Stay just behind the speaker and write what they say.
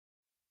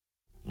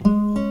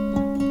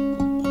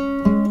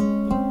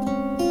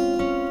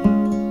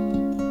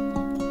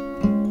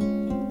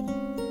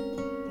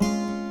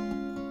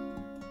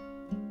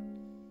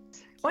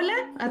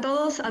Hola a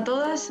todos, a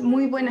todas,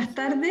 muy buenas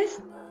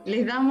tardes.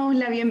 Les damos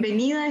la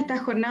bienvenida a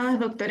estas jornadas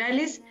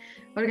doctorales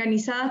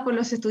organizadas por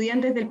los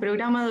estudiantes del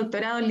programa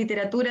Doctorado en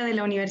Literatura de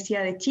la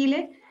Universidad de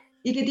Chile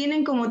y que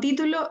tienen como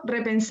título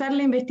Repensar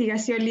la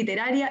investigación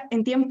literaria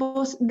en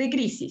tiempos de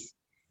crisis.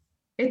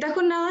 Estas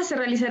jornadas se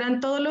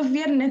realizarán todos los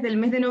viernes del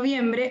mes de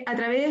noviembre a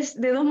través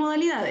de dos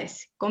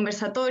modalidades: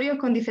 conversatorios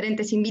con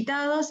diferentes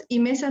invitados y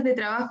mesas de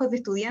trabajo de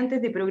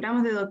estudiantes de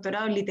programas de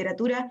doctorado en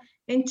literatura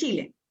en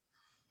Chile.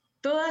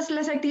 Todas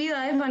las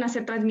actividades van a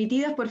ser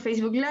transmitidas por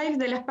Facebook Live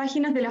de las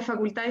páginas de la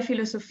Facultad de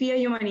Filosofía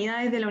y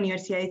Humanidades de la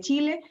Universidad de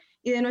Chile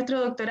y de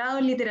nuestro doctorado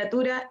en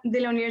literatura de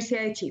la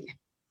Universidad de Chile.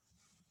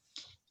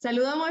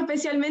 Saludamos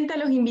especialmente a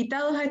los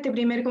invitados a este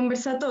primer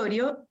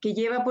conversatorio, que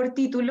lleva por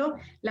título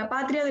La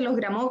patria de los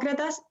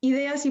gramócratas,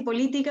 ideas y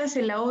políticas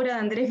en la obra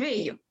de Andrés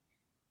Bello.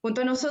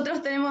 Junto a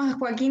nosotros tenemos a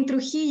Joaquín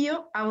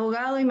Trujillo,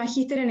 abogado y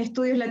magíster en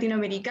estudios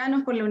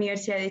latinoamericanos por la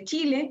Universidad de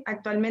Chile.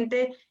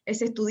 Actualmente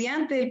es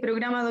estudiante del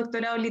programa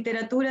Doctorado en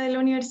Literatura de la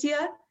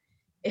universidad.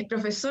 Es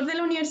profesor de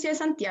la Universidad de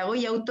Santiago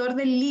y autor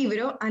del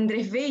libro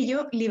Andrés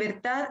Bello,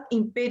 Libertad,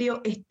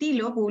 Imperio,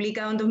 Estilo,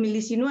 publicado en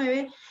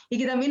 2019, y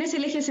que también es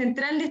el eje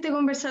central de este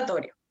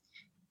conversatorio.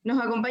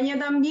 Nos acompaña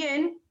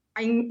también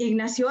a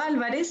Ignacio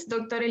Álvarez,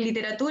 doctor en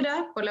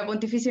literatura por la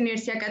Pontificia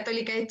Universidad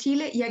Católica de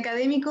Chile y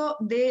académico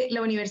de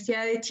la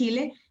Universidad de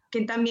Chile,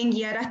 quien también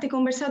guiará este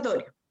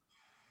conversatorio.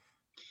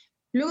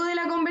 Luego de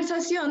la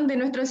conversación de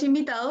nuestros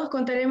invitados,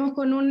 contaremos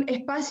con un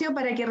espacio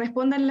para que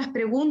respondan las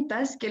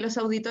preguntas que los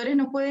auditores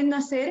nos pueden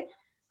hacer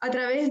a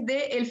través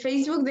del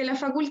Facebook de la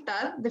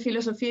Facultad de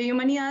Filosofía y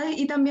Humanidades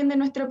y también de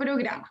nuestro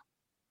programa.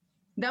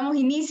 Damos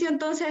inicio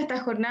entonces a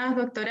estas jornadas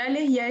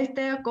doctorales y a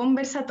este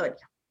conversatorio.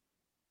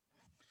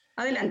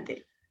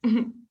 Adelante.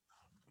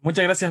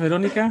 Muchas gracias,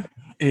 Verónica.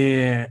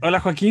 Hola,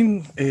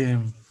 Joaquín.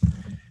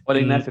 Hola,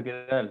 Ignacio,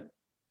 ¿qué tal?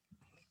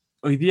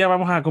 Hoy día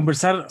vamos a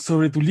conversar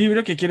sobre tu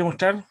libro que quiero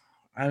mostrar,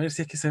 a ver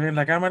si es que se ve en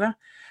la cámara,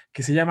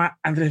 que se llama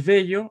Andrés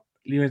Bello,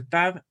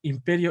 Libertad,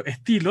 Imperio,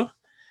 Estilo,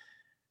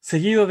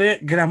 seguido de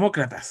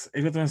Gramócratas,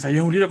 el otro ensayo.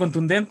 Es un libro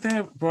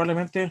contundente,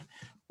 probablemente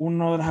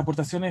una de las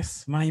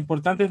aportaciones más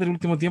importantes del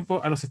último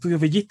tiempo a los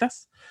estudios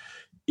bellistas.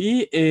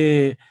 Y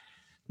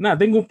nada,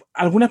 tengo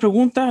algunas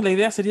preguntas. La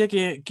idea sería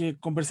que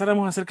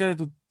conversáramos acerca de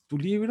tu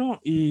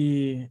libro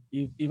y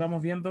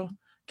vamos viendo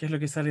qué es lo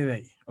que sale de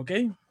ahí, ¿ok?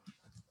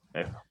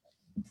 Eso.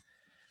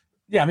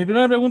 Ya, mi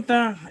primera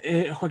pregunta,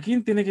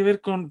 Joaquín, tiene que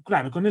ver con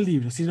el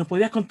libro. Si nos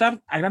podías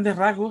contar a grandes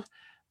rasgos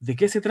de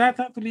qué se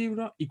trata tu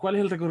libro y cuál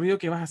es el recorrido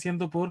que vas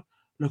haciendo por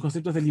los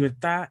conceptos de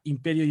libertad,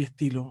 imperio y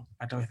estilo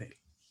a través de él.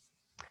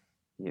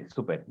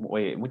 Súper.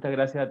 Oye, muchas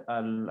gracias a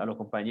los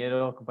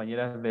compañeros,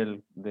 compañeras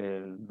del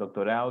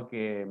doctorado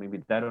que me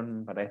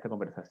invitaron para esta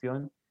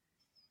conversación.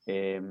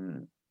 Eh,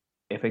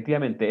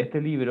 Efectivamente,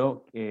 este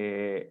libro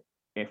se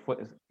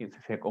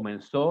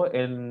comenzó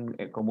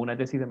como una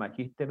tesis de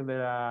magíster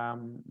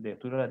de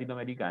estudios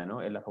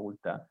latinoamericanos en la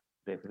Facultad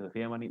de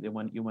Filosofía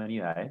y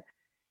Humanidades.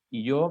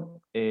 Y yo,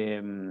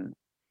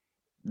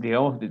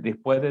 digamos,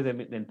 después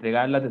de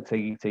entregarla,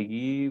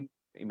 seguí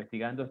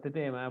investigando este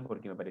tema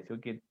porque me pareció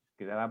que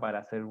daba para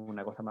hacer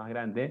una cosa más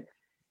grande.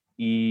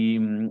 Y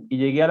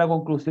llegué a la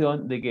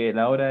conclusión de que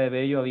la obra de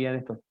Bello había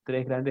estos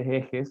tres grandes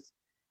ejes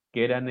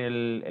que eran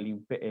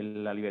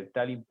la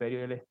libertad, el imperio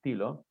y el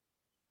estilo,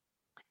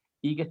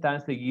 y que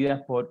estaban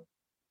seguidas por,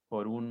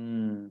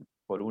 un,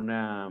 por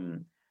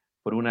una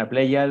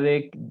playa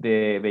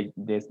de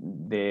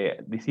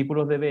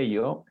discípulos de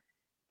Bello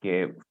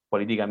que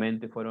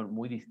políticamente fueron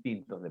muy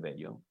distintos de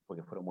Bello,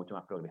 porque fueron mucho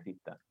más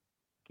progresistas,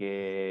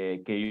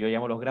 que yo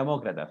llamo los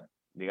gramócratas,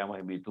 digamos,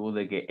 en virtud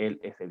de que él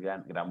es el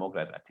gran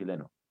gramócrata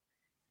chileno,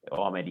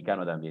 o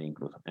americano también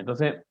incluso.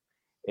 Entonces,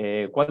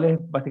 ¿cuál es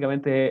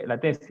básicamente la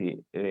tesis,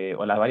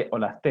 o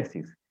las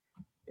tesis?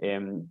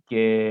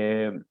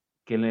 Que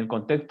en el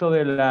contexto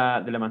de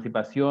la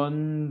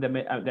emancipación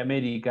de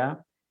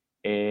América,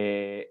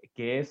 que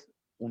es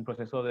un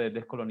proceso de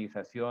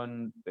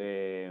descolonización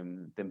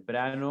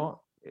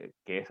temprano,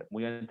 que es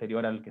muy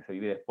anterior al que se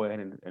vive después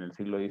en el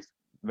siglo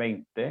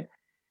XX,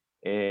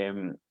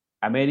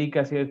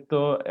 América,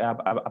 ¿cierto?,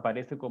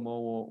 aparece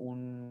como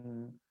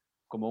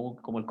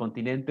el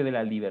continente de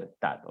la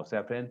libertad, o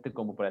sea, frente,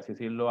 como por así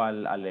decirlo,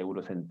 al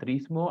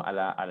eurocentrismo, a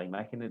la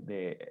imagen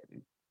que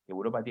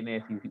Europa tiene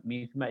de sí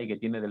misma y que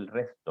tiene del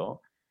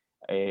resto.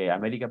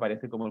 América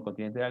aparece como el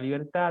continente de la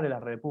libertad, de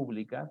las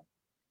repúblicas,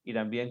 y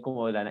también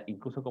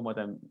incluso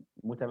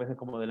muchas veces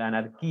como de la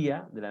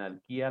anarquía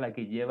a la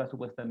que lleva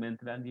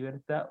supuestamente la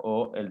libertad,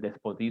 o el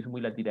despotismo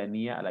y la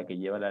tiranía a la que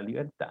lleva la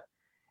libertad.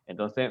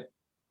 Entonces,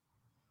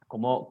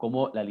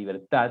 como la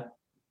libertad,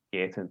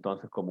 que es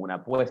entonces como una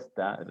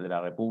apuesta de la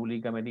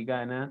República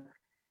Americana,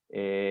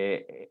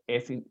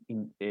 es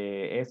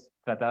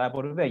tratada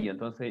por Bello.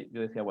 Entonces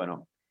yo decía,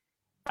 bueno,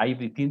 hay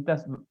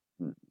distintas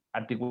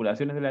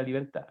articulaciones de la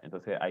libertad.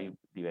 Entonces hay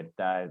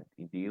libertades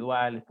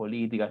individuales,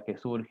 políticas que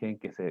surgen,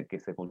 que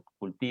se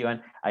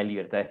cultivan. Hay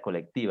libertades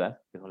colectivas,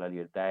 que son las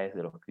libertades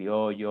de los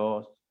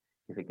criollos,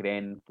 que se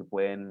creen que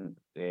pueden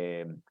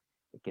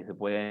que se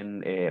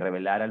pueden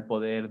revelar al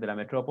poder de la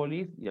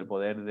metrópolis y al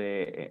poder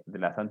de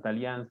la Santa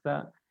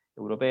Alianza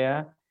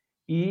Europea,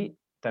 y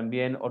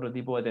también otro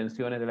tipo de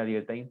tensiones de la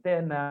libertad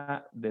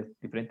interna, de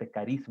diferentes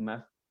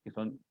carismas, que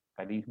son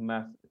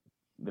carismas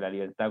de la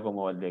libertad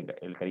como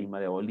el carisma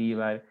de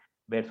Bolívar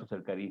versus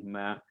el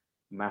carisma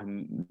más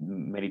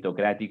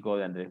meritocrático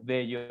de Andrés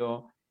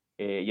Bello,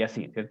 y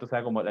así, ¿cierto? O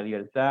sea, como la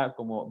libertad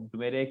como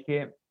primer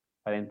eje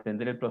para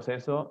entender el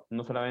proceso,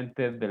 no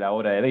solamente de la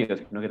obra de Bello,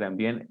 sino que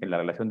también en la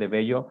relación de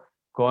Bello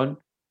con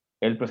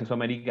el proceso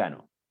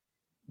americano.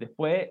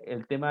 Después,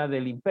 el tema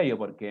del imperio,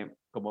 porque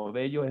como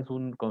Bello es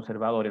un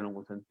conservador en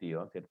algún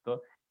sentido,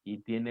 ¿cierto? Y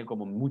tiene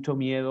como mucho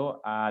miedo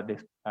a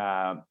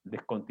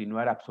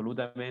descontinuar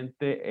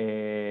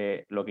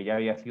absolutamente lo que ya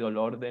había sido el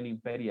orden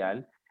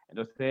imperial.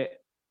 Entonces,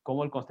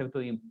 cómo el concepto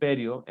de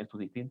imperio en sus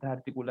distintas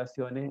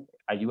articulaciones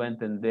ayuda a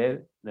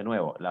entender, de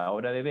nuevo, la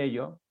obra de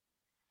Bello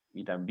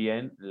y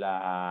también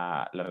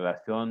la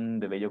relación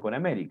de Bello con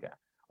América.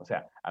 O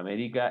sea,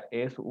 América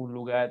es un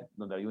lugar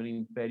donde había un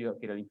imperio,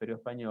 que era el Imperio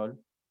Español,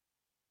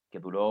 que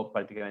duró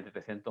prácticamente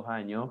 300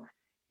 años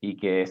y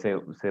que se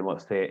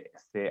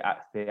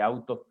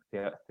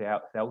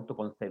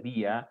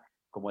autoconcebía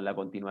como la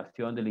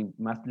continuación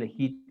más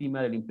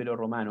legítima del Imperio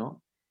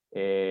Romano,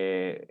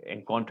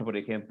 en contra, por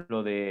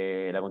ejemplo,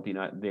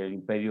 del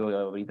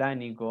Imperio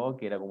Británico,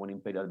 que era como un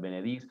imperio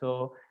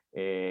advenedizo,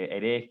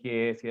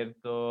 hereje,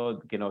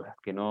 ¿cierto? Que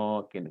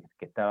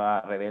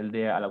estaba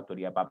rebelde a la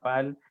autoridad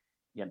papal,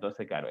 y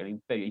entonces, claro,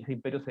 ese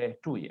imperio se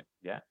destruye,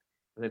 ¿ya?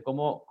 Entonces,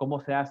 ¿cómo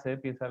se hace,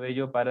 piensa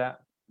Bello, para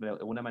de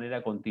alguna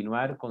manera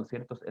continuar con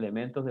ciertos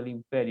elementos del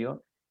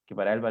imperio que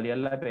para él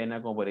valían la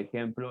pena, como por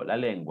ejemplo la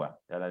lengua?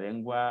 O sea, la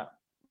lengua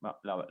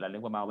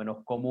más o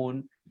menos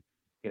común,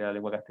 que era la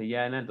lengua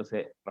castellana,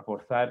 entonces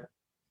reforzar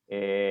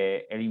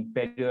el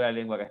imperio de la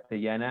lengua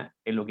castellana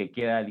en lo que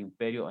queda del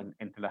imperio,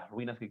 entre las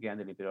ruinas que quedan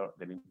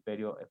del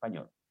imperio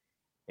español.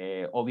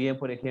 O bien,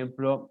 por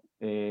ejemplo,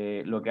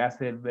 lo que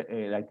hace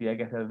la actividad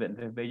que hace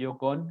Andrés Bello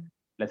con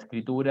la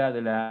escritura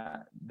de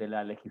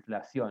la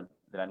legislación,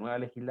 de la nueva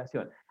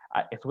legislación.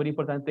 Es súper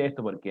importante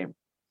esto porque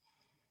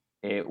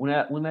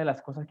una de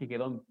las cosas que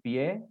quedó en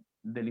pie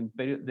del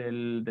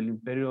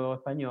imperio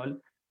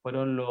español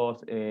fueron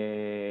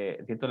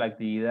 ¿cierto? La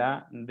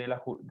actividad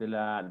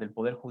del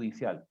poder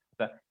judicial. O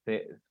sea,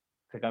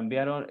 se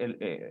cambiaron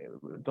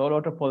todos los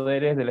otros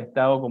poderes del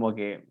Estado, como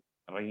que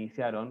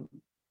reiniciaron,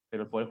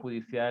 pero el poder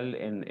judicial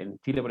en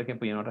Chile, por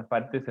ejemplo, y en otras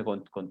partes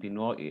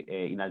continuó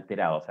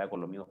inalterado, o sea,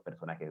 con los mismos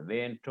personajes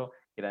dentro,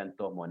 que eran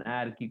todos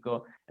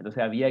monárquicos.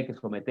 Entonces había que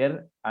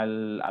someter a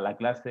la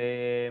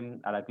clase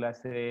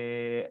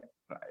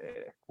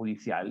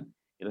judicial.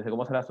 Entonces,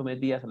 ¿cómo se la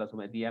sometía? Se la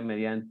sometía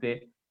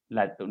mediante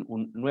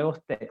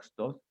nuevos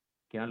textos,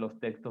 que eran los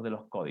textos de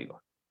los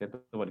códigos,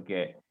 ¿cierto?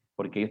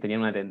 Porque ellos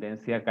tenían una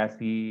tendencia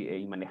casi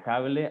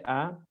inmanejable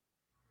a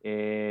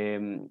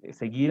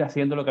seguir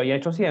haciendo lo que había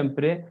hecho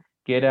siempre,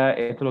 que era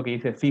esto lo que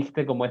dice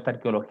Fichte, como esta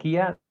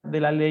arqueología de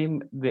la ley,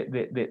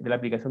 de la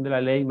aplicación de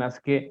la ley,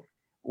 más que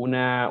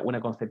una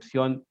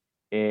concepción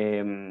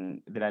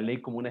de la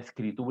ley como una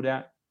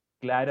escritura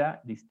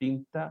clara,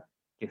 distinta,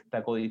 que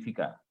está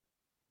codificada.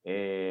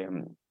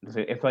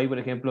 Entonces, esto ahí, por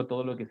ejemplo,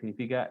 todo lo que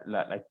significa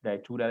la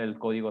hechura del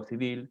Código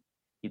Civil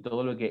y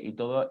todo lo que y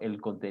todo el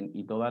y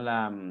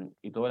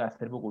y todo el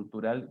acervo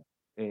cultural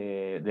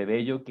de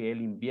Bello que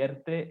él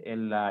invierte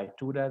en la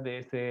hechura de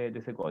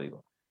ese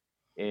código.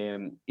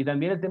 Y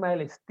también el tema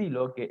del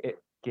estilo, que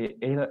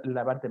es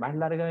la parte más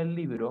larga del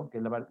libro, que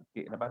es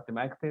la parte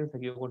más extensa,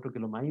 que yo encuentro que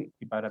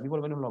y para mí por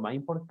lo menos lo más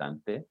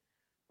importante,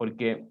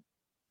 porque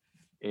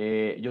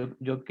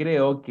yo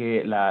creo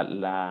que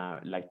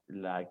la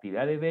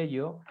actividad de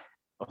Bello,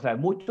 o sea,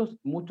 muchos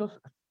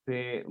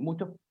de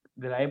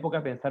la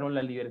época pensaron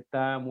la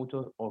libertad,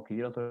 muchos o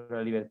escribieron sobre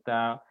la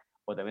libertad,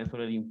 o también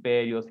sobre el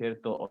imperio,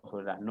 ¿cierto? O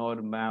sobre las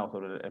normas, o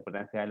sobre la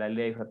importancia de la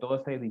ley, o sea, todo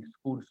ese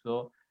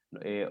discurso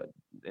eh,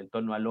 en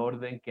torno al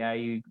orden que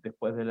hay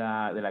después de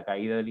la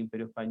caída del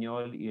imperio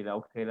español y el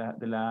auge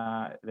de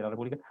la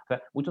república. O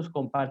sea, muchos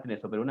comparten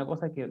eso, pero una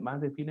cosa que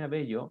más define a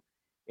Bello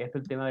es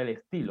el tema del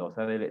estilo, o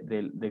sea,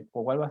 de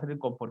cuál va a ser el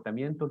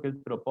comportamiento que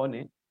él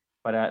propone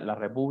para las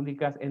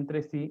repúblicas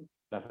entre sí,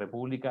 las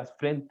repúblicas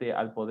frente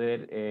al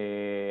poder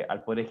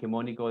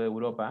hegemónico de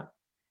Europa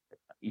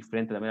y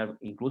frente también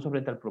incluso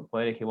frente al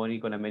poder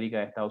hegemónico en América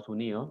de Estados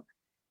Unidos,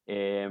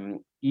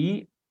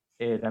 y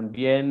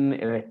también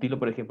el estilo,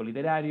 por ejemplo,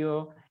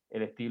 literario,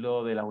 el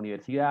estilo de las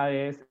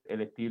universidades,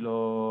 el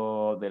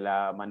estilo de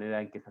la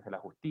manera en que se hace la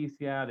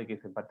justicia, de que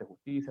se imparte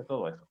justicia,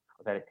 todo eso.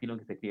 O sea, el estilo en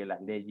que se escriben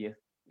las leyes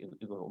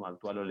y cómo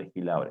actúan los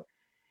legisladores.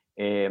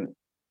 Eh,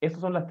 esos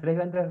son las tres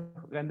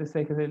grandes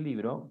ejes del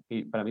libro,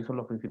 y para mí son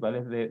los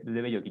principales de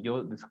Bello, que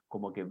yo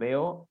como que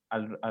veo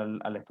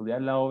al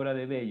estudiar la obra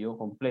de Bello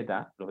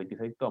completa, los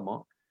 26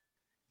 tomos,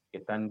 que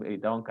están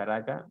editados en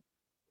Caracas,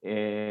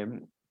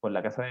 por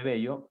la Casa de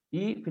Bello,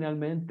 y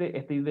finalmente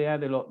esta idea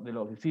de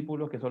los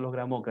discípulos, que son los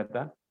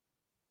gramócratas.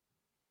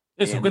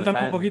 Eso, no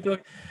cuéntanos un saben, poquito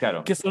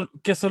claro.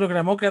 qué son los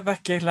gramócratas,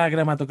 qué es la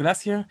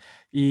gramatocracia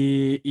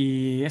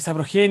y esa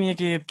progenie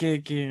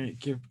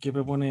que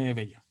propone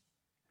Bello.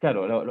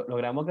 Claro, los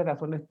gramócratas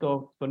son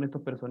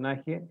estos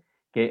personajes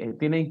que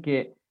tienen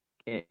que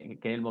en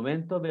el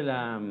momento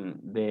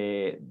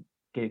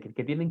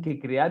que tienen que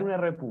crear una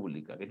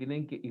república, que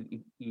tienen que,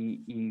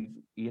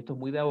 y esto es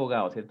muy de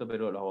abogados, ¿cierto?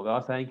 Pero los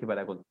abogados saben que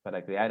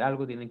para crear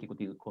algo tienen que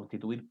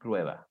constituir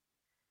pruebas.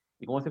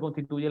 ¿Y cómo se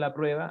constituye la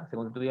prueba? Se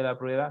constituye la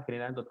prueba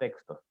generando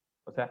textos,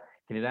 o sea,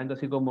 generando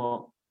así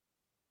como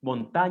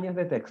montañas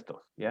de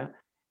textos, ¿ya?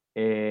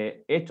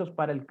 Hechos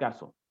para el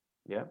caso,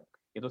 ¿ya?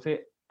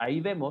 Entonces,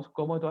 ahí vemos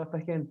cómo toda esta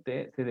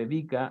gente se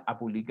dedica a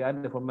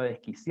publicar de forma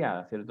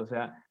desquiciada, ¿cierto? O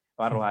sea,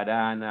 Barros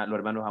Arana, los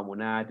hermanos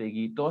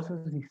Amunátegui, todos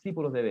esos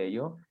discípulos de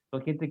Bello,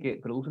 son gente que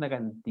produce una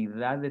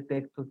cantidad de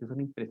textos que son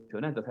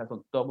impresionantes, o sea,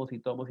 son tomos y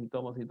tomos y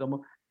tomos y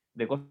tomos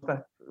de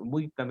cosas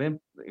muy,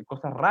 también,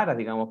 cosas raras,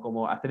 digamos,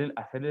 como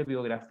hacerle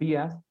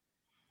biografías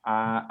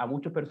a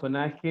muchos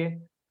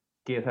personajes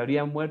que se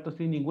habrían muerto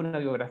sin ninguna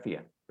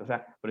biografía. O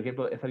sea, por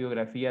ejemplo, esa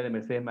biografía de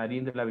Mercedes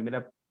Marín,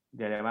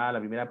 llamada la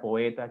primera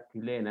poeta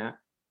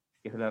chilena,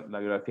 que es la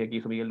biografía que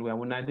hizo Miguel Luis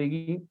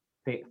Amunátegui,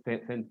 se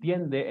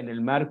entiende en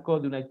el marco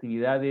de una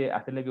actividad de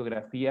hacerle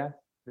biografías,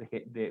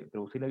 de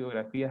producirle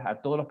biografías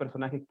a todos los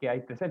personajes que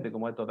hay presentes,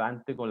 como esto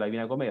Dante con la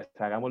Divina Comedia. O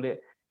sea,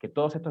 hagámosle que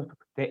todos estos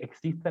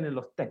existan en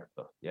los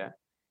textos, ¿ya?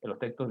 En los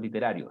textos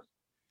literarios.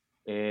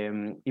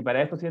 Y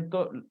para eso,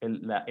 ¿cierto?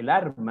 El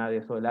arma de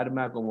eso, el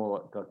arma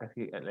como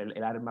casi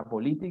el arma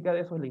política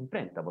de eso es la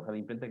imprenta, pues la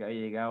imprenta que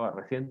había llegado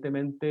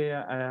recientemente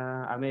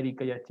a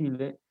América y a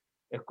Chile,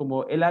 es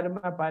como el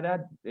arma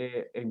para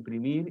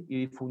imprimir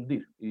y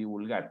difundir y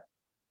divulgar.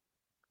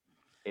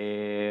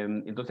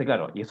 Entonces,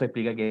 claro, y eso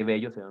explica que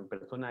Bello sea un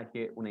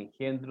personaje, un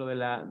engendro de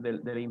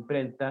la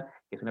imprenta,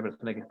 que es una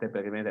persona que está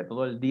prácticamente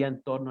todo el día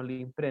en torno a la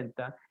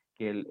imprenta,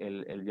 que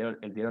el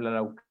diario El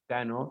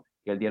Araucano,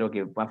 que es el diario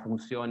que más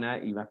funciona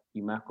y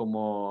más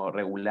como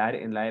regular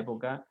en la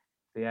época,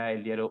 sea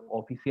el diario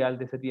oficial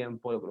de ese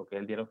tiempo, lo que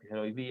es el diario oficial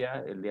hoy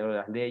día, el diario de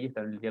las leyes,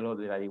 el diario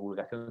de la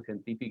divulgación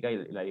científica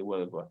y la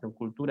divulgación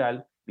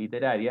cultural,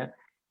 literaria,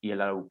 y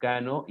el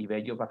Araucano, y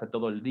Bello pasa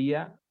todo el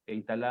día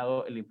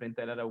instalado en la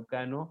imprenta del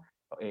Araucano,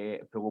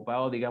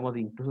 preocupado, digamos,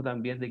 incluso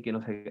también de que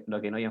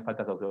no hayan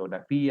faltas de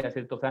ortografía,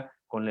 ¿cierto? O sea,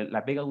 con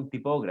la pega de un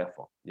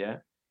tipógrafo,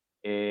 ¿ya?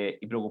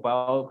 Y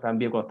preocupado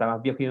también cuando está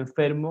más viejo y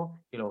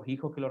enfermo, que los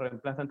hijos que lo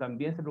reemplazan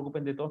también se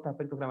preocupen de todos estos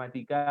aspectos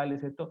gramaticales,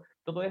 ¿cierto?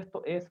 Todo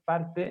esto es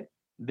parte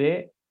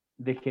de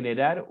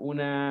generar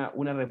una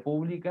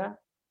república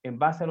en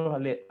base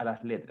a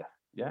las letras,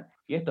 ¿ya?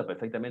 Y esto es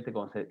perfectamente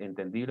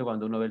entendible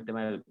cuando uno ve el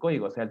tema del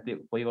código, o sea,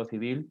 el Código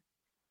Civil,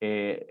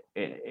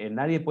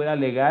 nadie puede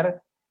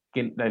alegar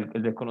que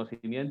el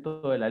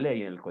desconocimiento de la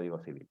ley en el Código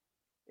Civil.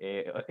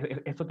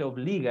 Eso te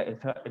obliga,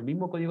 el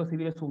mismo Código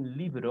Civil es un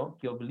libro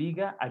que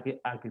obliga a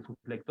que sus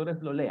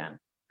lectores lo lean.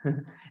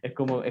 Es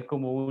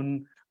como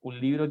un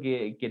libro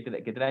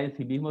que trae en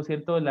sí mismo,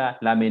 ¿cierto? La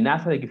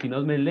amenaza de que si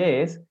no me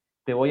lees,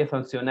 te voy a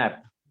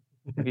sancionar.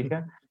 ¿Te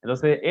fijas?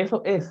 Entonces,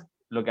 eso es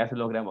lo que hacen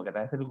los gramos, que a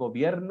través del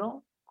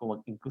gobierno,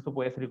 como incluso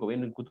puede ser el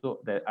gobierno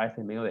incluso a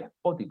veces medio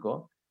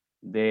despótico,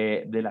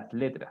 de las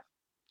letras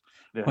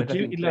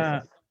Joaquín,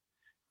 impresas.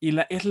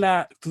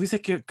 tú dices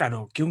que,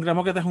 claro, que un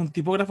gramócrata es un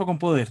tipógrafo con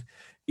poder.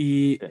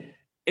 ¿Y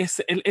Sí.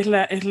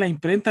 es la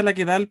imprenta la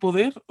que da el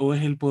poder? ¿O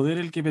es el poder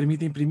el que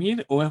permite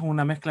imprimir? ¿O es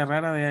una mezcla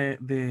rara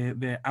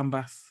de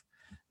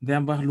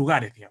ambos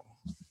lugares, digamos?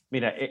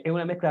 Mira, es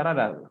una mezcla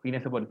rara,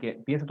 Inés,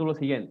 porque piensa tú lo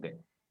siguiente.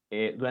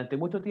 Durante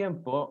mucho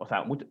tiempo, o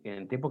sea, en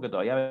el tiempo que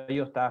todavía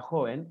yo estaba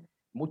joven,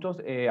 muchos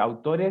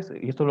autores,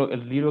 y esto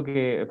es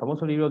el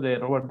famoso libro de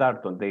Robert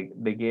Darnton,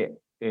 de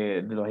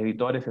los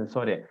editores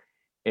censores,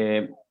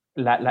 eh,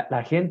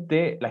 la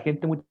gente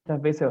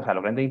muchas veces, o sea,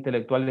 los grandes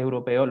intelectuales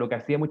europeos, lo que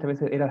hacían muchas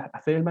veces era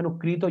hacer el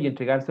manuscrito y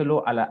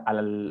entregárselo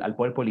al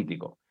poder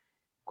político,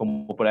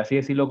 como por así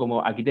decirlo,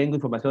 como aquí tengo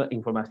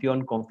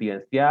información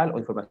confidencial o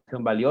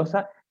información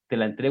valiosa, te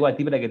la entrego a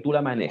ti para que tú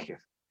la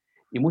manejes.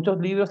 Y muchos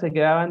libros se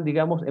quedaban,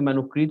 digamos, en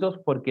manuscritos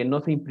porque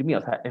no se imprimía.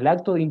 O sea, el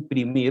acto de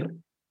imprimir,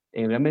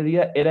 en gran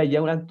medida, era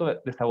ya un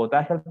acto de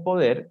sabotaje al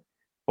poder,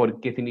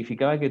 porque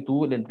significaba que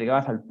tú le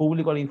entregabas al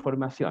público la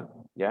información,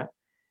 ¿ya?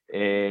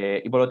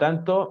 Y por lo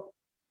tanto,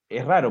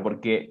 es raro,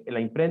 porque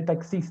la imprenta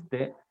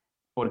existe,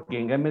 porque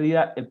en gran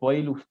medida el poder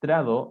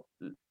ilustrado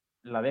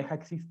la deja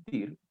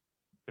existir,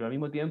 pero al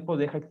mismo tiempo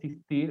deja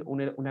existir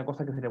una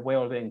cosa que se le puede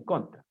volver en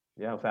contra,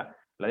 ¿ya? O sea,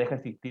 la deja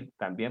existir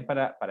también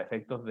para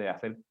efectos de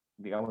hacer,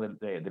 digamos,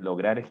 de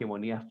lograr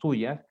hegemonías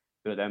suyas,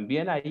 pero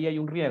también ahí hay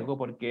un riesgo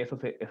porque eso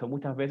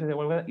muchas veces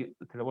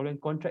se le vuelve en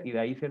contra y de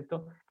ahí,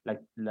 ¿cierto?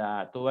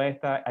 Toda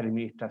esta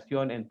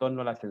administración en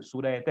torno a la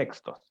censura de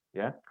textos,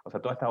 ¿ya? O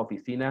sea, toda esta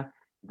oficina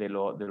de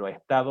los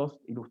estados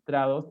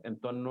ilustrados en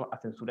torno a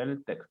censurar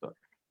el texto.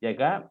 Y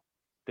acá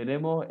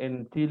tenemos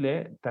en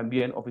Chile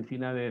también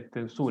oficina de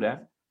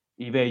censura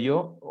y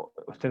Bello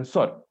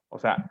censor. O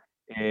sea,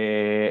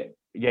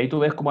 y ahí tú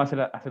ves cómo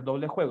hace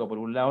doble juego. Por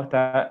un lado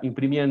está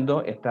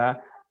imprimiendo,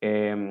 está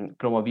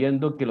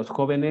promoviendo que los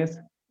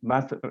jóvenes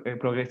más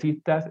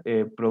progresistas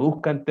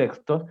produzcan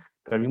textos,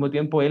 pero al mismo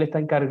tiempo él está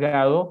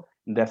encargado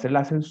de hacer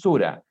la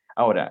censura.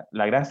 Ahora,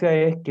 la gracia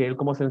es que él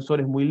como censor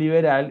es muy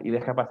liberal y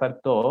deja pasar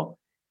todo,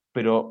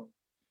 pero,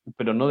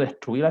 pero no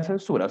destruye la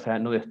censura, o sea,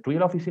 no destruye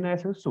la oficina de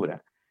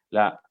censura.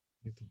 La,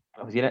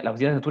 la oficina de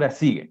censura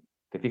sigue.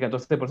 ¿Te fijas?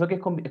 Entonces, por eso que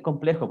es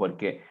complejo,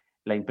 porque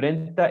la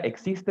imprenta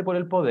existe por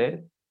el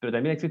poder, pero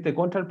también existe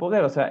contra el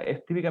poder. O sea,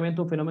 es típicamente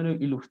un fenómeno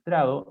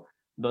ilustrado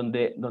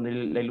donde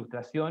la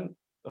ilustración,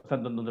 o sea,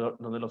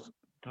 donde los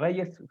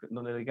reyes,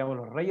 donde digamos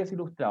los reyes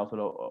ilustrados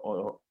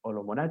o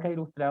los monarcas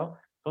ilustrados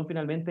son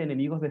finalmente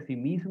enemigos de sí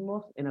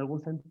mismos en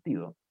algún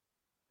sentido.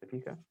 ¿Te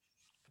fijas?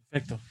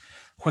 Perfecto.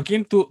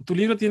 Joaquín, tu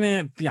libro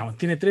tiene, digamos,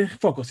 tiene tres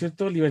focos,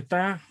 ¿cierto?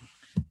 Libertad,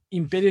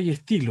 imperio y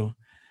estilo.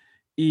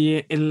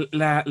 Y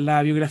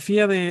la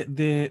biografía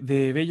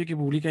de Bello que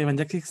publica Iván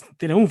Jaxix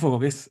tiene un foco,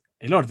 que es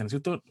el orden,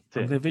 ¿cierto? Sí,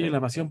 Andrés Bello y sí.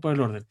 la pasión por el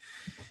orden.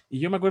 Y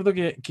yo me acuerdo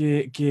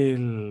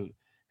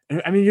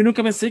a mí yo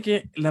nunca pensé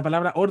que la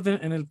palabra orden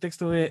en el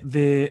texto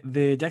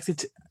de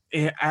Jaxic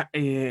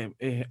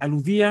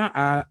aludía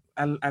a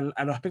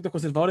los aspectos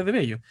conservadores de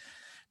Bello.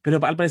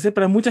 Pero al parecer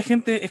para mucha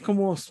gente es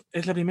como,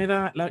 es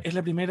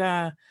la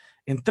primera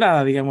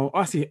entrada, digamos,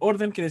 sí,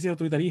 orden quiere decir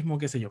autoritarismo,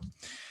 qué sé yo.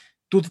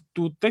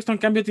 Tu texto, en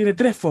cambio, tiene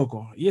tres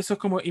focos, y eso es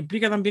como,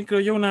 implica también, creo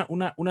yo,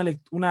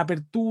 una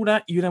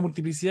apertura y una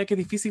multiplicidad que es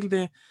difícil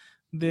de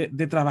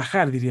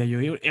trabajar, diría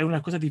yo. Y es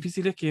unas cosas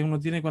difíciles que uno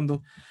tiene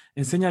cuando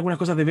enseña algunas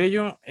cosas de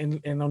Bello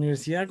en la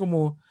universidad,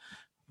 como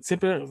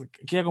siempre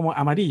queda como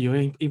amarillo,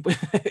 Claro,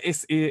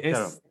 es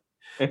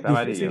es difícil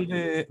amarillo.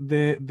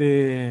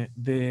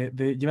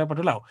 de llevar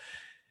para otro lado.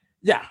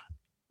 Ya,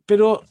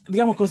 pero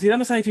digamos,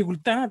 considerando esa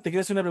dificultad, te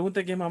quiero hacer una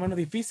pregunta que es más o menos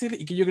difícil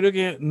y que yo creo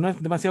que no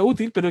es demasiado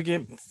útil, pero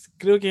que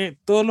creo que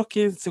todos los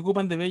que se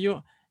ocupan de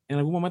Bello en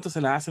algún momento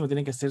se la hacen o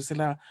tienen que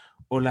hacérsela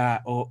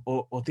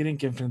o tienen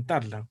que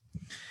enfrentarla.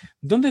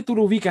 ¿Dónde tú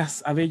lo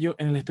ubicas a Bello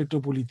en el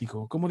espectro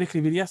político? ¿Cómo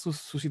describirías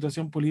su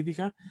situación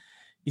política?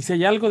 Y si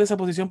hay algo de esa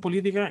posición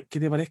política que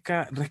te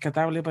parezca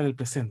rescatable para el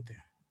presente.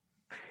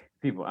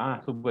 Sí, pues,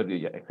 súper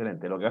bien, ya,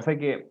 excelente. Lo que pasa es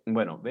que,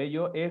 bueno,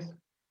 Bello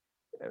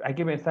hay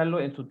que pensarlo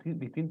en sus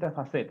distintas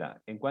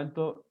facetas. En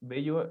cuanto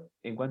Bello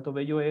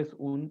es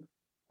un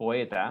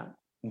poeta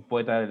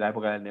de la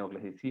época del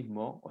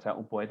neoclasicismo, o sea,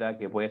 un poeta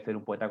que puede ser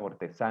un poeta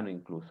cortesano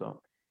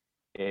incluso,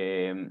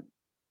 eh,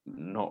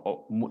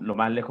 no, lo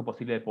más lejos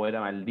posible del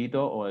poeta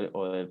maldito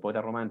o del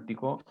poeta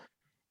romántico,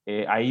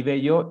 ahí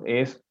Bello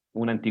es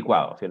un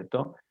anticuado,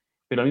 ¿cierto?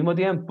 Pero al mismo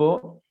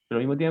tiempo,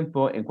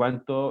 en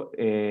cuanto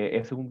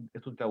es un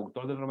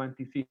traductor del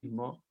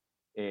romanticismo,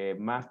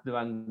 más de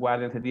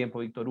vanguardia en ese tiempo,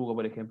 Víctor Hugo,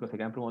 por ejemplo, ese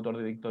gran promotor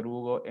de Víctor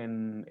Hugo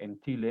en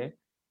Chile,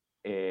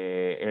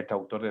 el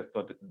traductor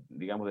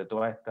digamos, de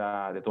todos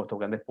estos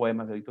grandes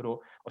poemas de Víctor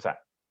Hugo. O sea,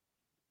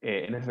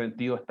 en ese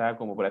sentido está,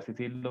 como por así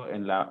decirlo,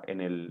 en la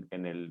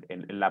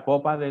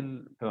popa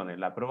perdón, en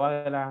la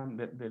proa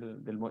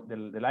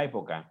de la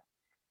época.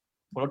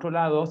 Por otro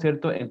lado,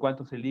 ¿cierto? En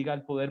cuanto se liga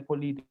al poder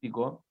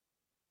político,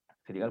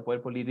 y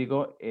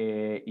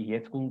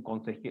es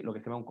lo que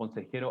se llama un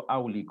consejero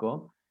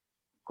áulico,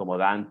 como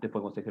Dante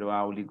fue consejero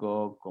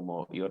áulico,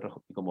 como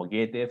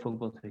Goethe fue un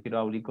consejero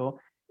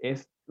áulico,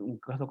 es un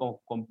caso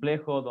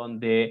complejo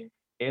donde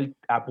él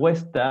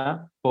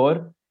apuesta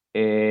por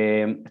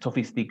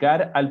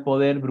sofisticar al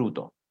poder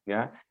bruto,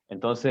 ¿ya?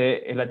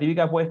 Entonces, es la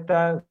típica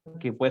apuesta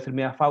que puede ser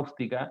media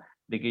fáustica,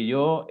 de que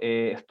yo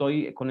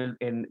estoy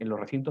en los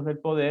recintos del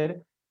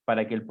poder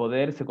para que el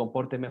poder se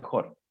comporte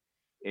mejor.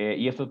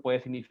 Y eso puede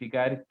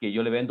significar que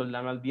yo le vendo el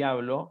alma al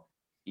diablo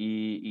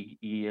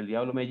y el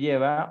diablo me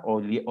lleva,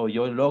 o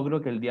yo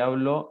logro que el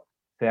diablo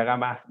se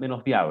haga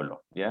menos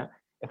diablo, ¿ya?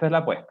 Esa es la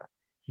apuesta.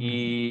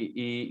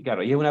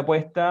 Claro, y es una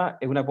apuesta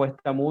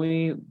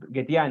muy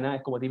goetheana,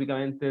 es como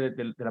típicamente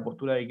de la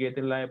postura de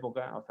Goethe en la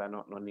época, o sea,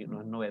 no es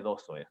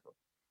novedoso eso.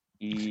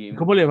 Y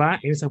 ¿Cómo le va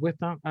en esa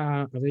apuesta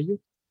a Bello?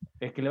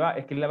 es que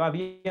le va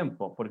bien,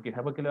 porque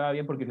 ¿sabes por qué le va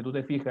bien? Porque si tú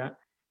te fijas,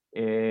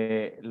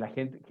 la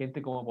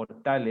gente como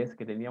Portales,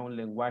 que tenía un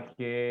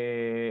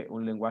lenguaje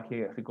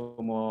así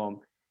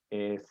como,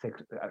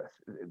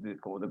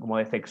 como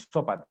de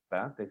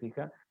sexópata, ¿te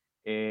fijas?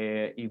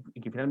 Y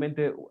que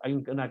finalmente hay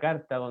una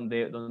carta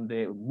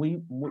donde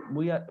muy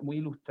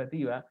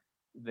ilustrativa,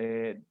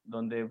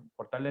 donde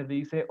Portales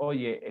dice,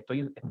 oye,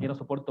 ya no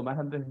soporto más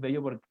a Andrés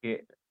Bello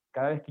porque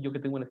cada vez que yo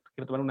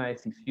quiero tomar una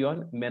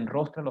decisión, me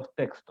enrostra los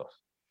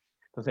textos.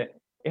 Entonces,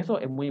 eso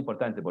es muy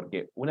importante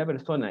porque una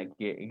persona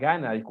que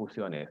gana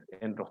discusiones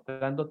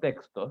enrostrando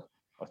textos,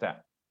 o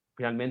sea,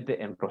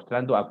 finalmente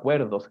enrostrando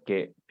acuerdos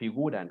que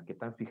figuran, que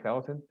están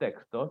fijados en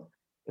textos,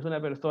 es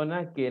una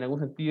persona que en algún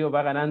sentido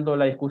va ganando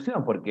la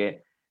discusión,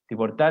 porque si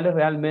Portales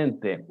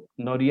realmente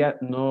no le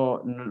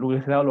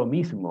hubiese dado lo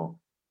mismo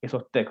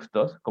esos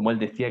textos, como él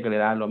decía que le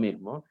daban lo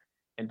mismo,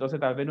 entonces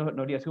tal vez no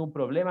habría sido un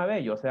problema de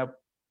ello, o sea,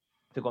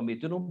 se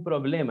convirtió en un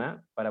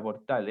problema para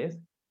Portales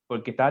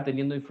porque estaba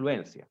teniendo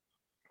influencia.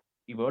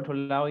 Y por otro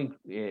lado,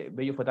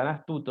 Bello fue tan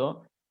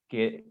astuto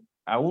que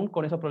aún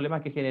con esos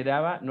problemas que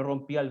generaba, no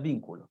rompía el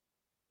vínculo.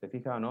 ¿Te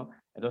fijas o no?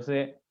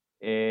 Entonces,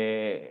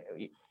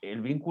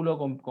 el vínculo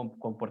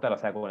con Portal, o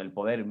sea, con el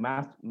poder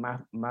más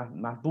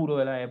duro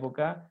de la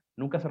época,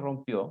 nunca se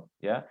rompió,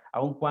 ¿ya?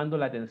 Aun cuando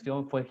la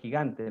tensión fue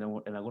gigante en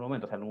algún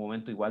momento, o sea, en un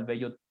momento igual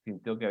Bello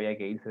sintió que había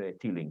que irse de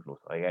Chile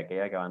incluso, había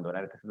que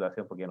abandonar esta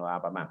situación porque no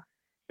daba para más.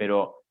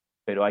 Pero,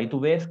 pero ahí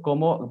tú ves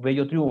cómo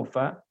Bello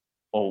triunfa,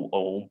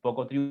 o un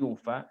poco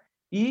triunfa,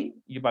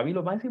 y para mí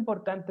lo más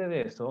importante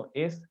de eso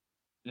es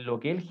lo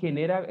que él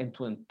genera en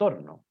su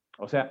entorno.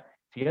 O sea,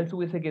 si él se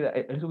hubiese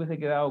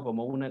quedado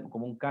como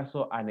un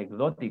caso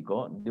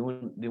anecdótico de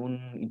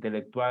un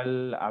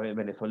intelectual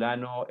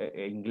venezolano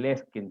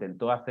inglés que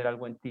intentó hacer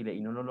algo en Chile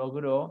y no lo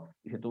logró,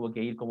 y se tuvo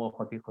que ir como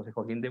José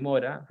Joaquín de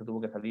Mora, se tuvo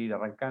que salir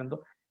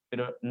arrancando,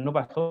 pero no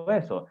pasó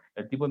eso.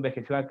 El tipo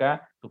envejeció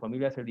acá, su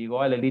familia se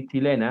ligó a la élite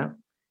chilena,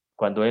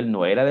 cuando él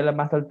no era de la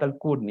más alta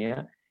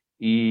alcurnia,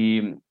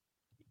 y,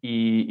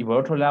 y por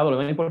otro lado, lo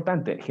más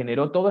importante,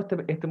 generó todo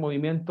este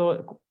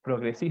movimiento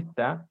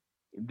progresista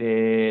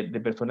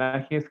de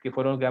personajes que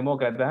fueron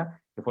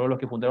demócratas, que fueron los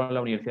que fundaron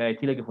la Universidad de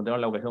Chile, que fundaron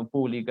la educación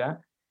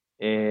pública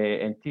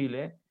en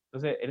Chile.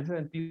 Entonces, en ese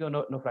sentido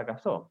no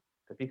fracasó.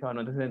 ¿Se fijan?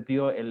 ¿No? En ese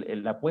sentido,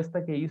 la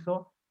apuesta que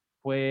hizo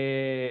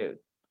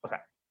fue, o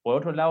sea, por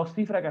otro lado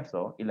sí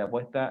fracasó y la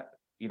apuesta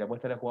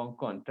le jugó en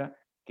contra,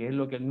 que es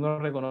lo que él mismo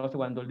reconoce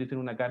cuando él dice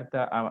en una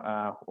carta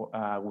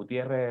a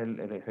Gutiérrez,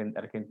 el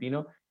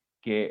argentino,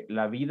 que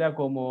la vida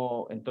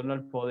como en torno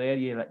al poder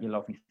y en la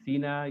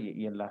oficina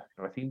y en los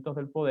recintos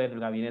del poder,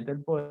 el gabinete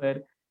del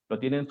poder, lo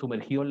tienen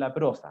sumergido en la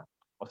prosa.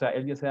 O sea,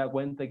 él ya se da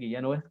cuenta que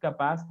ya no es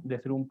capaz de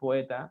ser un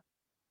poeta,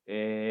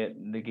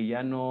 de que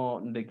ya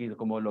no, de que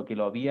como lo que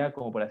lo había,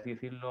 como por así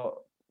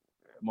decirlo,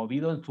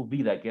 movido en su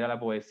vida, que era la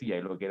poesía,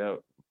 y lo que era,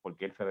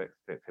 porque él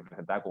se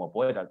presentaba como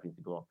poeta al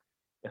principio,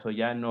 eso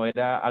ya no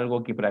era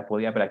algo que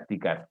podía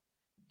practicar.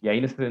 Y ahí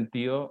en ese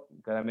sentido,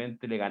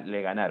 claramente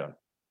le ganaron.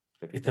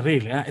 Es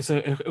terrible, ¿eh? Eso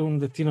es un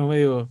destino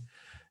medio.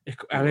 Es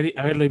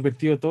haberlo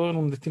invertido todo en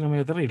un destino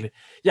medio terrible.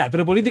 Ya,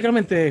 pero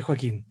políticamente,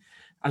 Joaquín,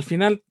 al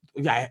final,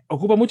 ya,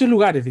 ocupa muchos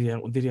lugares,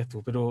 dirías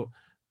tú,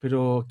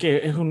 pero ¿qué?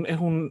 Es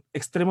un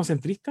extremo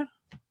centrista?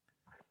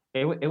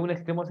 Es un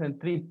extremo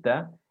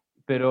centrista,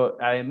 pero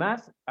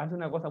además hace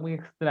una cosa muy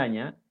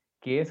extraña,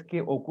 que es que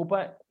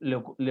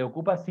le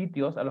ocupa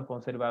sitios a los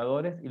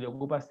conservadores y le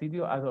ocupa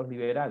sitios a los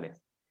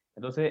liberales.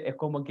 Entonces es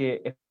como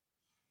que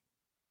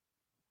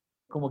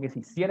se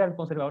hiciera el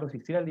conservador o se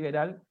hiciera el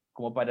liberal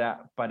como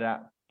para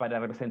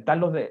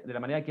representarlos de la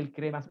manera que él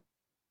cree más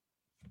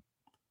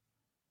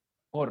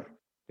mejor.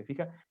 ¿Te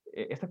fijas?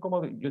 Esa es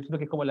como, yo siento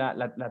que es como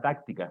la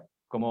táctica,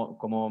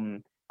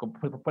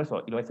 por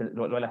eso, y lo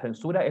de la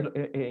censura es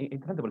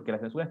interesante, porque la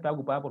censura está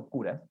ocupada por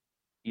curas,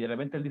 y de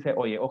repente él dice,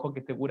 oye, ojo que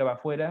este cura va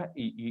afuera,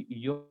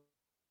 y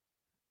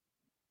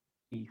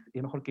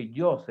es mejor que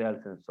yo sea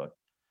el censor.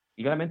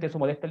 Y claramente eso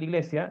molesta a la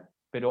iglesia,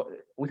 pero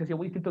hubiese sido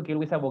muy distinto que él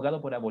hubiese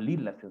abogado por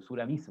abolir la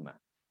censura misma,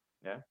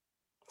 ¿ya?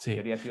 Que Sí.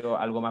 habría sido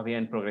algo más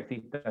bien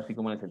progresista, así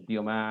como en el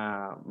sentido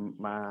más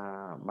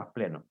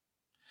pleno.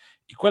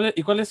 ¿Y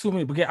cuál es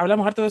su? Porque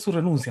hablamos harto de su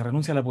renuncia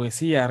a la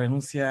poesía,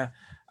 renuncia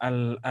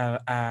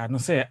no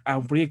sé, a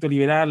un proyecto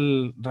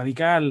liberal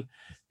radical.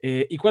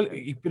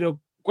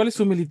 Pero ¿cuál es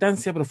su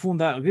militancia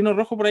profunda? Grino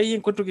Rojo por ahí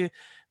encuentro que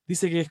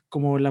dice que es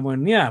como la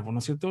modernidad, ¿no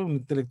es cierto? Un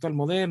intelectual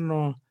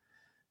moderno.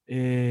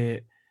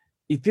 eh,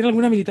 ¿Y tiene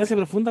alguna militancia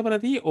profunda para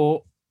ti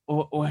o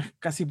es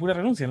casi pura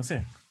renuncia? No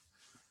sé.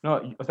 No,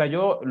 o sea,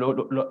 yo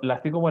la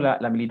así como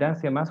la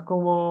militancia más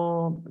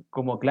como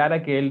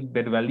clara que él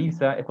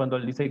verbaliza es cuando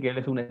él dice que él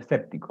es un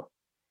escéptico.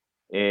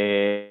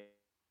 Eh,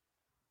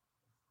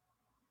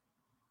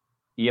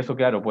 y eso,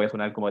 claro, puede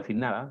sonar como decir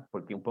nada,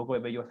 porque un poco de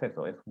Bello es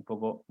eso, es un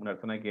poco una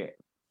persona que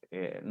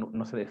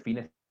no se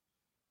define,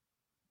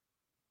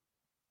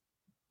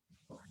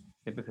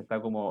 siempre se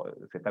está como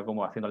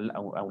haciendo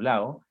a un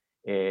lado.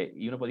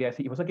 Y uno podría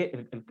decir, y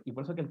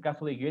por eso que el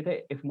caso de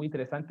Goethe es muy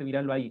interesante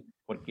mirarlo ahí,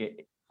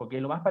 porque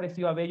es lo más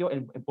parecido a Bello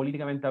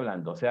políticamente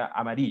hablando, o sea,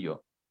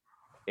 amarillo.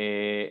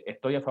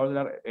 Estoy a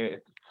favor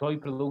soy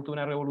producto de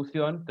una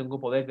revolución, tengo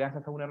poder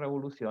gracias a una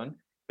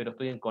revolución, pero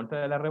estoy en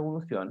contra de la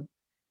revolución.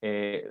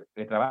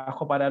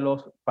 Trabajo para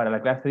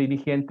la clase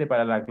dirigente,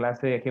 para la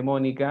clase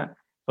hegemónica,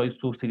 soy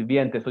su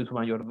sirviente, soy su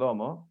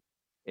mayordomo,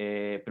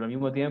 pero al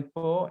mismo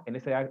tiempo en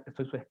ese acto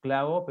soy su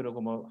esclavo, pero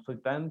como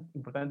soy tan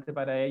importante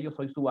para ellos,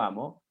 soy su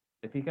amo.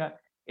 ¿Te fijas?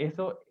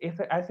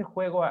 A ese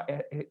juego,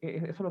 eso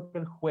es lo que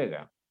él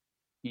juega.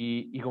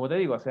 Y como te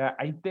digo, o sea,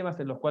 hay temas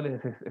en los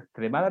cuales es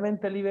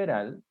extremadamente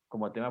liberal,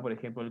 como el tema, por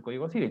ejemplo, del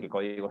Código Civil, que el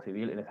Código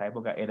Civil en esa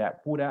época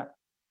era pura,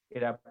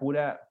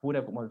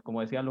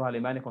 como decían los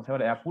alemanes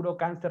conservadores, era puro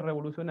cáncer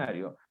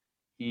revolucionario.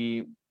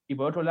 Y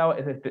por otro lado,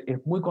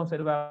 es muy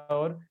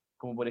conservador,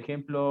 como por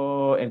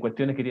ejemplo en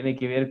cuestiones que tienen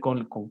que ver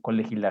con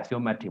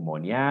legislación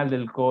matrimonial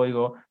del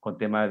código, con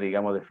temas,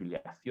 digamos, de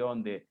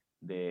filiación,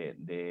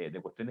 de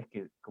cuestiones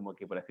que, como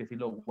que por así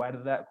decirlo,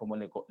 guarda, como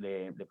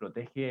le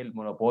protege el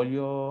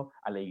monopolio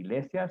a la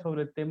iglesia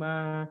sobre el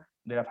tema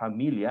de la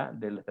familia,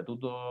 del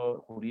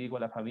estatuto jurídico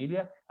de la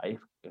familia. Ahí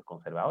es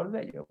conservador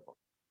de ellos,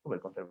 súper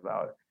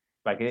conservador.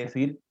 ¿Para qué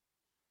decir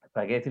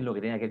 ¿para qué decir lo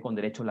que tiene que ver con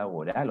derecho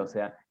laboral? O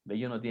sea,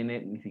 Bello no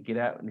tiene ni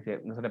siquiera,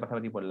 no se le pasaba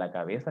ni por la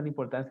cabeza la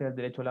importancia del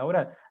derecho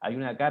laboral. Hay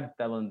una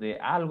carta donde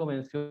algo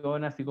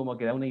menciona, así como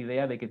que da una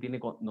idea de que tiene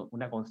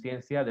una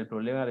conciencia del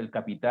problema del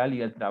capital y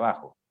del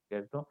trabajo,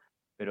 ¿cierto?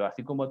 Pero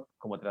así como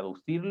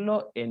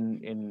traducirlo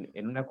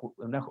en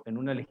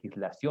una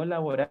legislación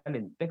laboral,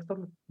 en textos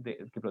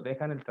que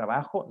protejan el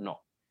trabajo,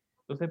 no.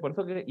 Entonces, por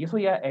eso y eso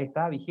ya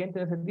estaba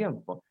vigente en ese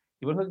tiempo.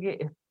 Y por eso que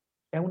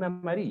es un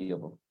amarillo.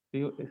 Po.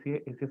 Si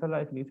esa es la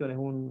definición, es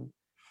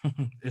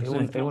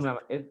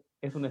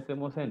un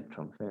extremo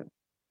centro. ¿Sí?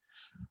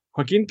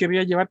 Joaquín,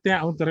 quería llevarte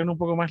a un terreno un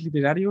poco más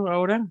literario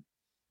ahora.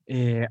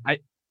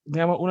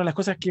 Digamos, una de las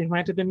cosas que es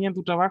más entretenida en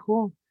tu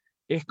trabajo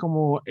es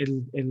como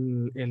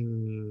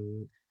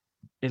el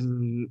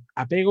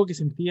apego que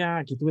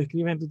sentía, que tú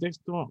describes en tu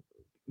texto,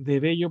 de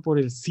Bello por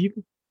el Cid.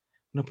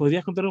 ¿Nos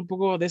podrías contar un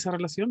poco de esa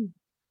relación?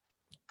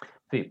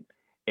 Sí.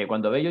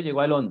 Cuando Bello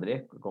llegó a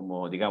Londres,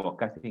 como digamos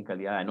casi en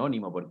calidad de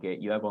anónimo, porque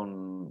iba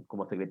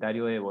como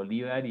secretario de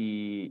Bolívar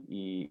y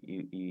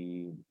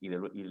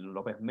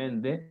López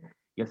Méndez,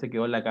 y él se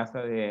quedó en la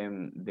casa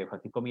de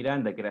Francisco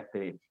Miranda, que era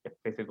este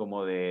especie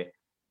como de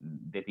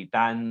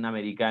titán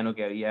americano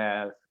que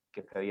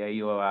se había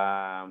ido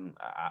a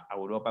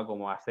Europa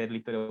como a hacer la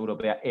historia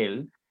europea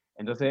él.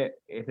 Entonces,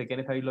 se queda en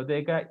esa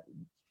biblioteca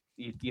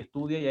y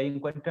estudia y ahí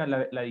encuentra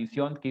la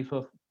edición que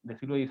hizo del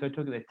siglo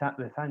XVIII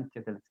de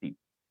Sánchez del Cid,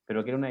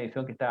 pero que era una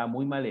edición que estaba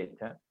muy mal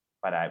hecha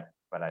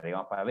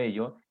digamos, para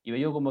Bello, y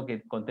Bello como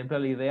que contempla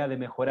la idea de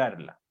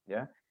mejorarla,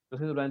 ¿ya?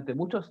 Entonces durante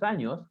muchos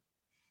años,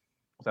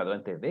 o sea,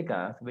 durante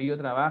décadas, Bello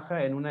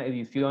trabaja en una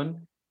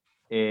edición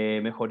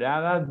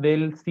mejorada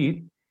del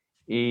Cid,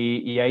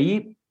 y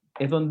ahí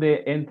es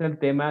donde entra el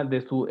tema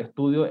de su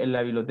estudio en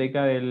la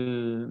biblioteca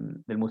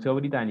del Museo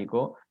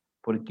Británico,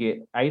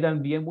 porque ahí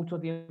también mucho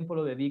tiempo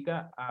lo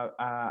dedica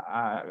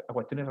a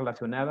cuestiones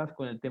relacionadas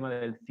con el tema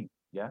del Cid,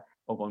 ¿ya?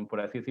 O con, por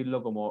así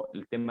decirlo, como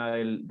el tema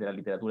de la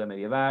literatura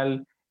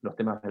medieval, los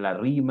temas de la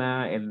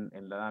rima en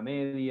la Edad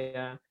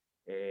Media,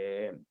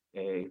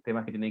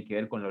 temas que tienen que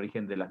ver con el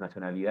origen de las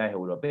nacionalidades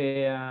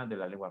europeas, de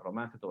la lengua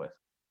romance, todo eso.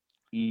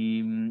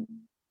 Y,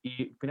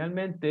 y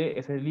finalmente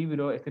ese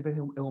libro, este es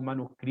un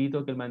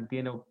manuscrito que él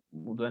mantiene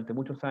durante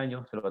muchos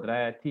años, se lo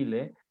trae a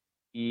Chile,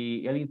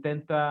 y él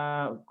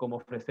intenta como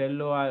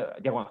ofrecerlo,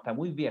 ya cuando está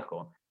muy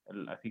viejo,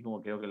 así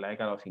como creo que en la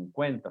década de los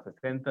 50,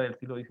 60 del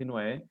siglo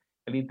XIX,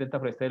 él intenta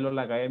ofrecerlo a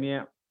la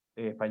Academia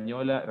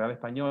Española, Real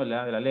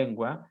Española de la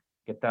Lengua,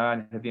 que estaba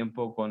en ese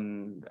tiempo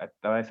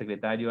estaba de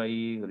secretario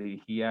ahí,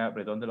 dirigía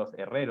Bretón de los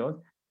Herreros,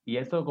 y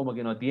eso como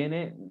que no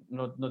tiene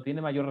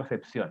mayor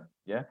recepción,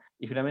 ¿ya?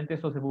 Y finalmente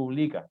eso se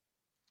publica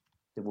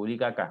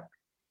acá.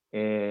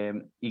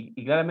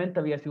 Y claramente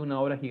había sido una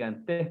obra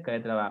gigantesca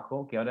de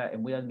trabajo, que ahora es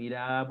muy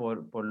admirada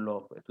por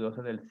los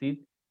estudiosos del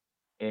CID.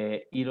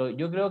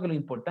 Yo creo que lo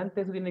importante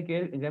de eso tiene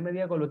que ver en gran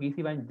medida con lo que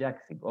dice Iván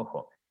Jaksic,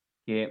 ojo,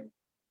 que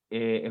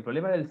el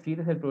problema del CID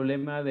es el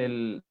problema es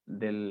el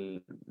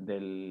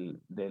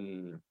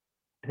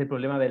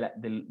problema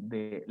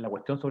de la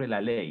cuestión sobre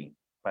la ley,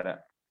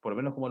 por lo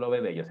menos como lo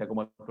ve Bello, o sea,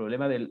 como el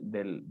problema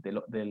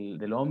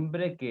del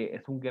hombre que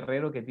es un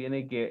guerrero que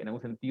tiene que, en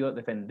algún sentido,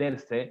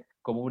 defenderse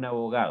como un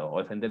abogado,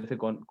 o defenderse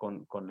con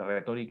la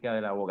retórica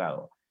del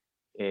abogado.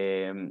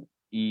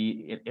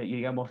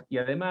 Digamos, y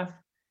además,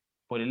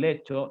 por el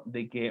hecho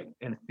de que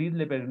el CID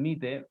le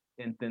permite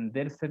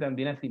entenderse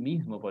también a sí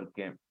mismo,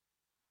 porque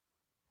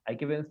hay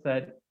que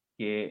pensar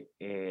que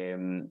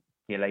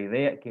la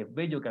idea, que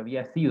Bello, que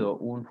había sido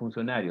un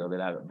funcionario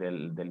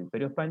del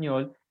Imperio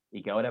Español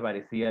y que ahora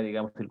aparecía,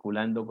 digamos,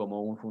 circulando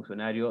como un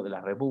funcionario de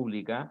la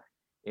República,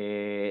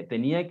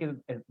 tenía que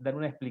dar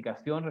una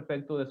explicación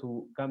respecto de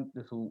su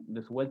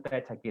vuelta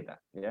de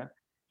chaqueta, ¿ya?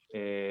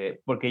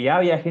 Porque ya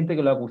había gente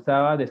que lo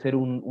acusaba de ser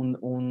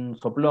un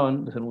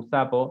soplón, de ser un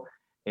sapo,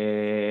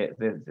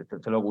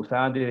 se lo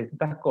acusaban de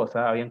distintas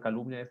cosas, habían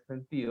calumnias en ese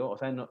sentido, o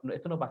sea,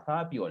 esto no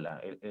pasaba piola,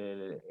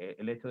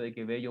 el hecho de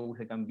que Bello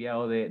hubiese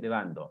cambiado de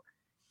bando.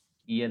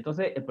 Y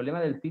entonces el problema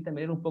del CID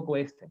también era un poco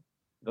este.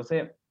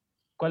 Entonces,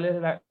 ¿cuál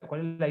es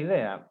la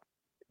idea?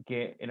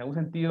 Que en algún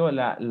sentido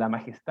la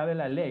majestad de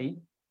la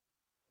ley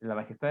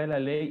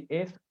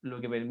es lo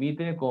que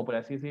permite, como por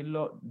así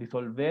decirlo,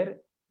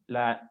 disolver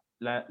la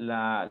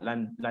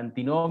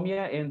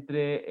antinomia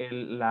entre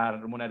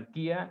la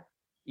monarquía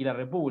y la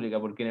república,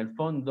 porque en el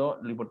fondo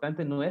lo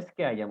importante no es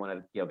que haya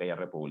monarquía o que haya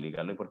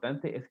república, lo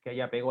importante es que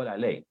haya apego a la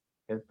ley,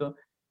 ¿cierto?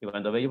 Y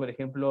cuando Bello, por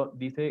ejemplo,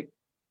 escribe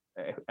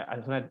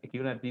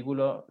un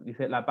artículo,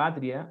 dice, la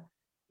patria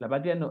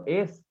no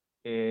es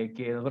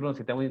que nosotros nos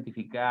sintamos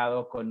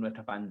identificados con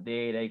nuestra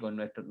bandera y con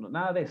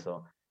nada de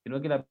eso,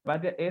 sino que la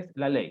patria es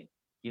la ley.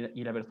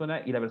 Y la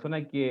persona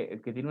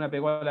que tiene un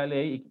apego a la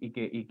ley y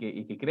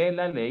que cree en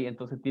la ley,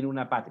 entonces tiene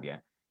una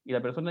patria. Y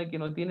la persona que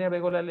no tiene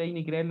apego a la ley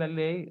ni cree en la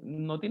ley,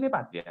 no tiene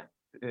patria.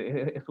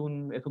 Es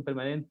un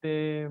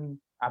permanente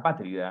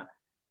apátrida.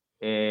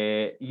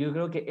 Y yo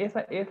creo que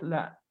esa es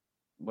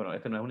bueno,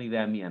 esto no es una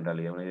idea mía en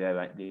realidad, es una idea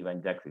de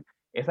Ivan Jackson.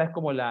 Esa es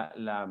como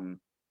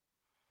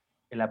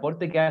el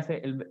aporte que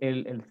hace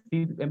el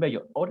Cid en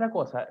Bello. Otra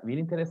cosa bien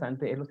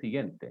interesante es lo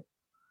siguiente,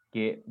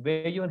 que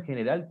Bello en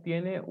general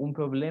tiene un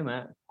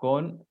problema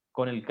con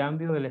el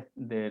cambio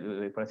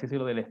por así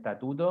decirlo, del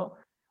estatuto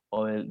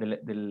o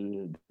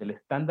del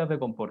estándar de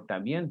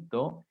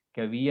comportamiento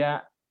que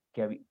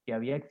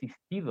había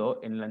existido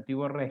en el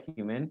antiguo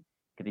régimen,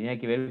 que tenía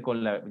que ver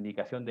con la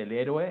indicación del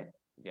héroe.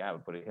 Ya,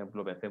 por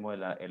ejemplo, pensemos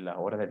en las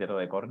obras de teatro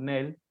de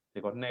Cornell,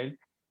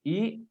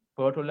 y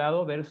por otro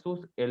lado,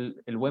 versus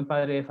el buen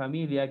padre de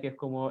familia, que es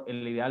como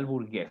el ideal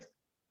burgués,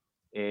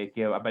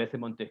 que aparece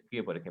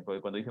Montesquieu, por ejemplo.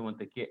 Cuando dice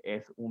Montesquieu,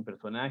 es un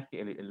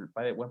personaje,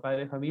 buen padre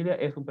de familia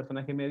es un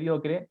personaje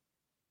mediocre,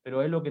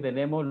 pero es lo que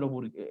tenemos,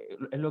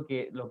 es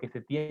lo que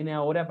se tiene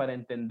ahora para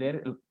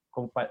entender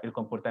el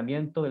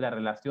comportamiento de la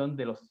relación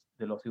de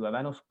los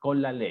ciudadanos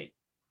con la ley.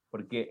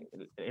 Porque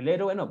el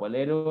héroe no, pues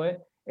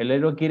el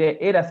héroe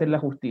quiere hacer la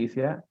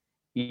justicia,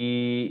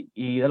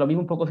 y da lo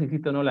mismo un poco si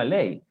existe o no la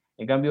ley.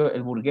 En cambio,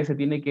 el burgués se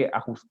tiene que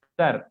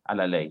ajustar a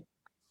la ley.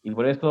 Y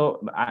por eso,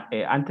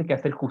 antes que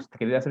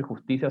querer hacer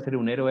justicia, ser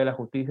un héroe de la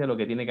justicia, lo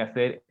que tiene que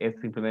hacer es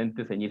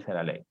simplemente ceñirse a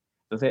la ley.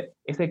 Entonces,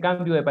 ese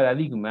cambio de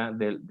paradigma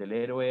del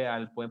héroe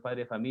al buen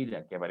padre de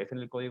familia, que aparece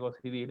en el Código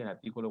Civil, en el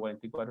artículo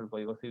 44 del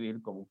Código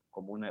Civil, como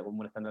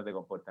un estándar de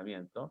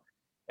comportamiento,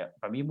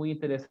 para mí es muy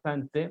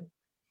interesante,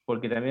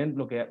 porque también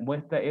lo que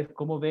muestra es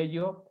cómo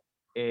Bello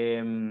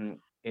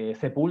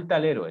sepulta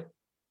al héroe.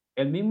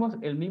 Él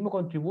mismo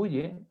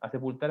contribuye a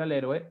sepultar al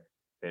héroe,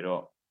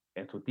 pero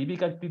en su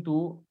típica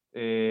actitud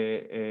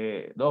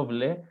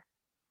doble,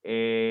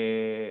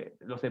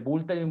 lo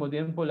sepulta y al mismo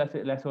tiempo le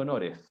hace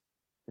honores.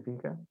 ¿Se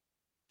fija?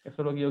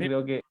 Eso es lo que yo Sí.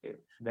 creo que,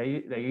 de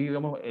ahí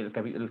digamos,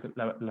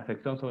 la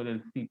sección sobre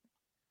el sí.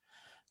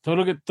 Todo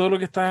lo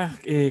que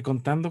estás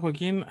contando,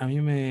 Joaquín, a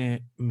mí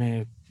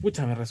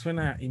pucha, me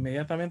resuena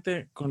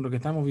inmediatamente con lo que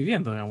estamos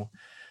viviendo, digamos.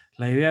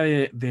 La idea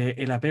de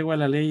el apego a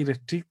la ley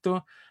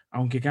irrestricto,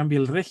 aunque cambie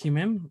el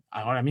régimen.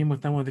 Ahora mismo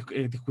estamos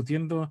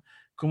discutiendo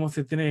cómo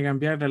se tiene que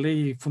cambiar la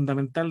ley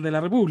fundamental de la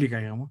República,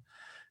 digamos,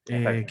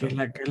 Exacto.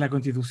 que es la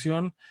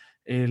Constitución.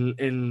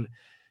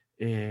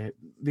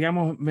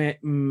 Digamos,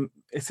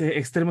 ese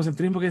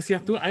extremocentrismo que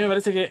decías tú, a mí me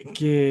parece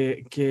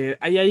que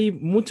hay ahí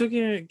mucho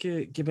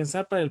que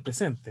pensar para el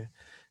presente.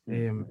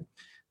 Eh,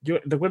 yo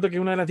recuerdo que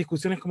una de las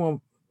discusiones,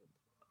 como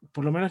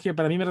por lo menos que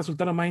para mí me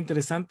resultaron más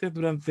interesantes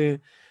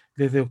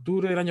desde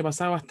octubre del año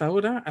pasado hasta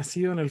ahora, ha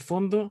sido en el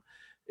fondo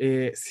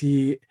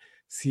si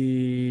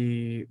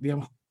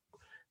digamos,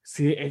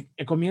 si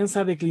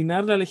comienza a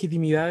declinar la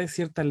legitimidad de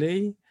cierta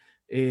ley,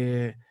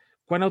 eh,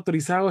 cuán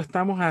autorizados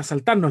estamos a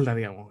saltárnosla,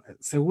 digamos.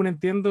 Según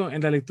entiendo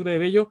en la lectura de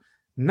Bello,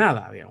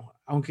 nada, digamos.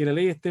 Aunque la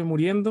ley esté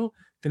muriendo,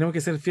 tenemos que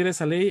ser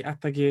fieles a esa ley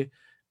hasta que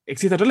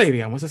exista otra ley,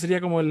 digamos. Ese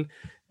sería como el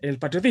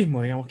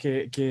patriotismo, digamos,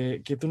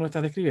 que tú nos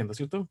estás describiendo,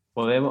 ¿cierto?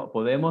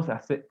 Podemos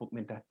hacer,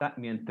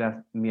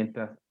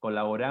 mientras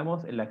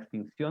colaboramos en la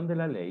extinción de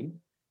la ley,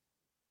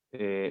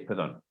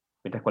 perdón,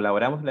 mientras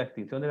colaboramos en la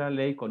extinción de la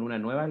ley con una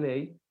nueva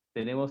ley,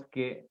 tenemos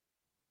que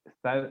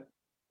estar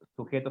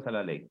sujetos a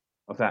la ley.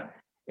 O sea,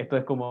 esto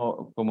es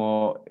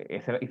como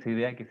esa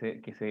idea que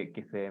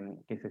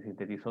se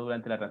sintetizó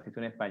durante la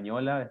transición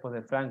española después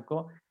de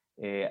Franco,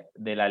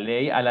 de la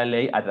ley a la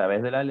ley a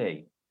través de la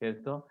ley,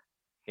 ¿cierto?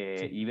 Sí.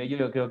 Y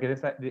yo creo que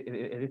es esa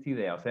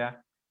idea. O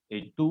sea,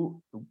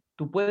 tú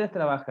puedes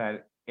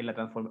trabajar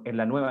en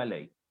la nueva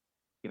ley,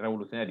 y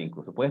revolucionar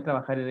incluso. Puedes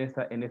trabajar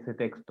en ese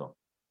texto,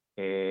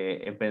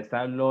 en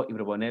pensarlo y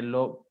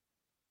proponerlo,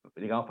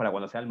 digamos, para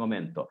cuando sea el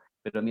momento.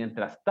 Pero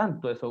mientras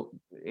tanto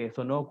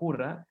eso no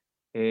ocurra,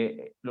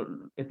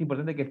 es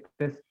importante que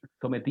estés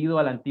sometido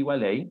a la antigua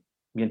ley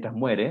mientras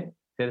muere,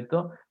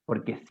 ¿cierto?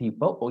 Porque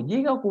o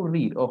llega a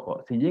ocurrir,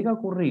 ojo, si llega a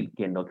ocurrir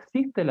que no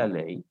existe la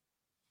ley,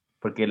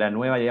 porque la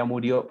nueva ya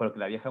murió, porque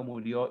la vieja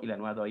murió y la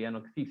nueva todavía no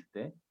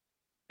existe,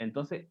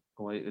 entonces,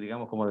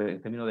 digamos, como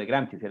en términos de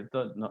Gramsci,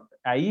 ¿cierto? No,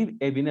 ahí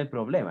viene el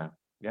problema,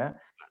 ¿ya?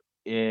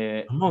 Los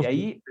Y monstruos,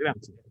 ahí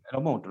grandes.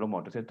 los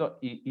monstruos, ¿cierto?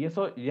 Y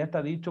eso ya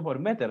está dicho por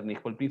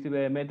Metternich, por el príncipe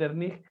de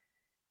Metternich,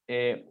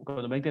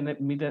 cuando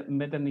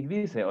Metternich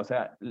dice, o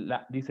sea,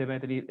 dice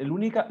Metternich,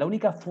 la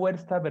única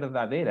fuerza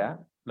verdadera,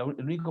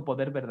 el único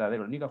poder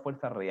verdadero, la única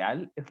fuerza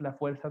real es la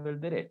fuerza del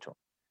derecho,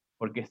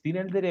 porque sin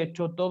el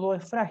derecho todo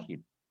es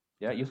frágil,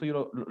 ¿ya? Y eso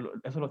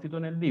eso lo cito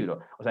en el libro.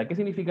 O sea, ¿qué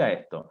significa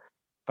esto?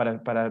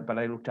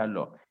 Para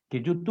ilustrarlo,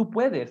 que tú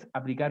puedes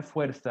aplicar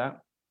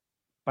fuerza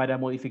para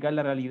modificar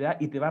la realidad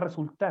y te va a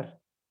resultar,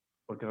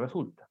 porque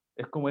resulta.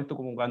 Es como esto,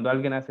 como cuando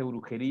alguien hace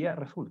brujería,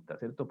 resulta,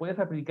 ¿cierto? Puedes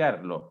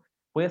aplicarlo,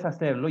 puedes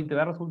hacerlo y te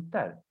va a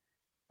resultar.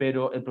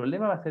 Pero el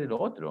problema va a ser el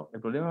otro.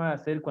 El problema va a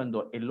ser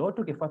cuando el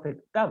otro que fue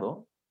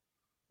afectado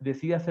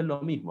decide hacer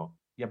lo mismo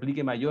y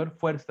aplique mayor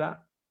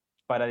fuerza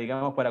para,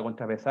 digamos, para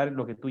contrapesar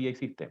lo que tú ya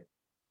hiciste,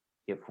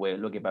 que fue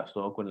lo que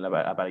pasó con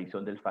la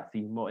aparición del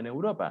fascismo en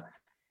Europa.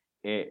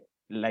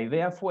 La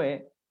idea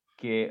fue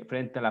que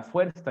frente a la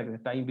fuerza que se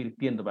estaba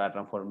invirtiendo para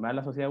transformar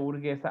la sociedad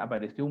burguesa,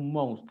 apareció un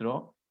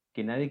monstruo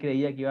que nadie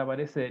creía que iba a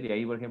aparecer, y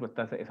ahí, por ejemplo,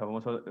 está esa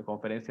famosa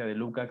conferencia de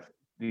Lukács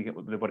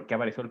de por qué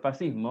apareció el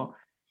fascismo,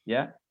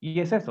 ¿ya? Y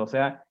es eso, o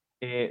sea,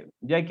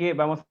 ya que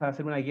vamos a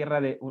hacer una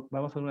vamos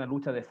a hacer una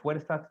lucha de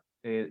fuerzas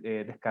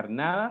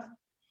descarnadas,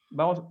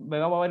 vamos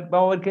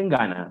a ver quién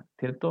gana,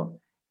 ¿cierto?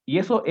 Y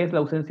eso es la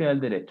ausencia del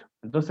derecho.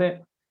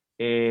 Entonces,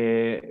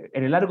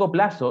 en el largo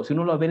plazo, si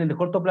uno lo ve en el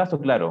corto plazo,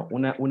 claro,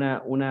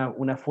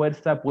 una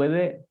fuerza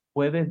puede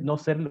no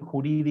ser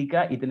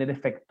jurídica y tener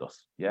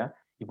efectos, ¿ya?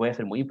 Y puede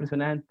ser muy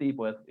impresionante y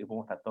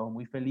podemos estar todos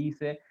muy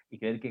felices y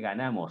creer que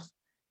ganamos.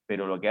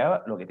 Pero lo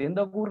que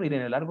tiende a ocurrir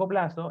en el largo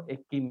plazo es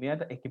que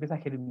empieza a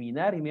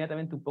germinar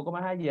inmediatamente un poco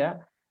más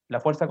allá la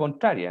fuerza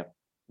contraria,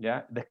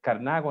 ¿ya?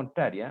 Descarnada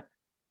contraria,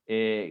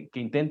 que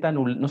intenta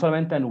no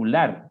solamente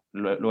anular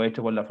lo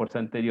hecho por la fuerza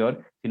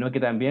anterior, sino que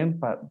también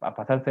a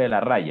pasarse de la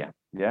raya,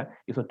 ¿ya?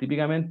 Y eso es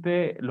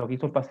típicamente lo que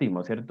hizo el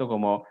fascismo, ¿cierto?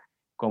 Como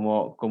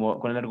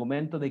con el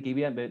argumento de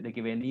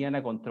que venían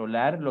a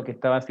controlar lo que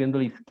estaba haciendo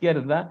la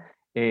izquierda,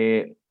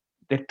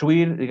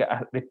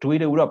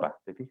 destruir Europa,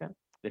 ¿se fijan?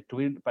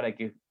 Destruir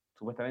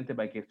supuestamente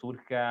para que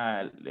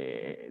surja,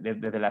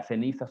 desde la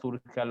ceniza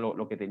surja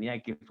lo que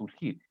tenía que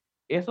surgir.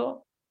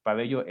 Eso, para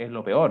Bello, es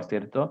lo peor,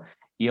 ¿cierto?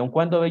 Y aun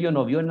cuando Bello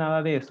no vio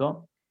nada de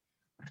eso,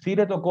 sí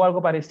le tocó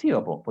algo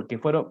parecido, porque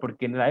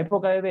en la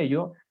época de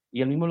Bello,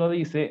 y él mismo lo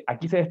dice,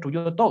 aquí se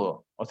destruyó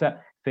todo. O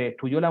sea, se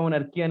destruyó la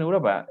monarquía en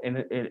Europa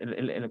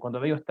cuando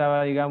Bello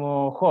estaba,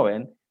 digamos,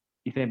 joven,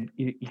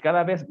 y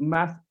cada vez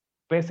más,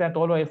 pese a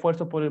todos los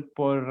esfuerzos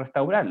por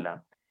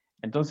restaurarla.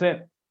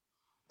 Entonces,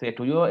 se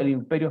destruyó el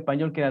imperio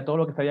español, que era todo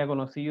lo que se había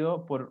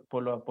conocido por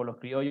los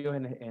criollos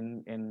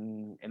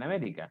en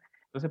América.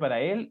 Entonces,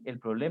 para él, el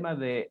problema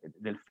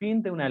del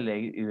fin de una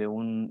ley y de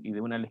un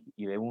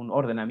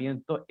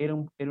ordenamiento era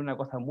una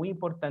cosa muy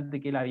importante,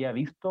 que él había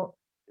visto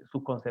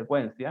sus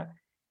consecuencias,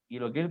 y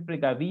lo que él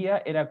precavía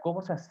era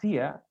cómo se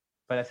hacía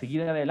para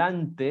seguir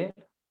adelante,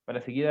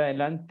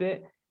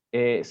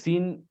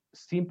 sin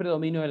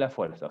predominio de la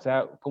fuerza. O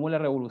sea, cómo la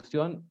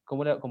revolución,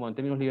 como en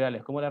términos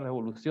liberales, cómo la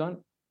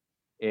revolución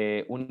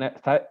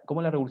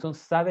cómo la revolución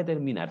sabe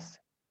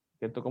terminarse,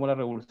 ¿cierto? Cómo la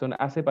revolución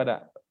hace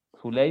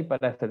su ley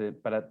para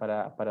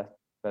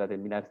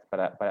terminarse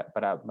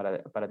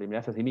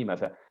a sí misma, o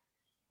sea,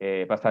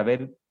 para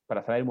saber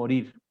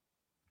morir.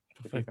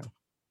 Perfecto,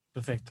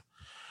 perfecto.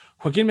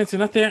 Joaquín,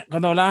 mencionaste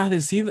cuando hablabas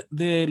del Cid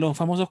de los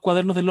famosos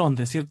cuadernos de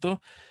Londres,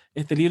 ¿cierto?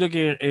 Este libro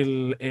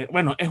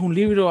bueno, es un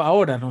libro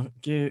ahora, ¿no?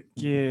 Que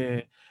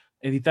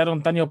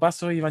editaron Tanio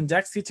Paso y Iván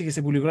Jaksic y que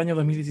se publicó el año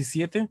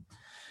 2017.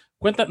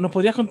 ¿Nos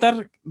podrías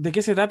contar de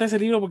qué se trata ese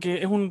libro? Porque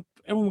es un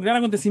gran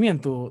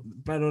acontecimiento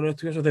para los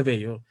estudiosos de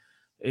Bello.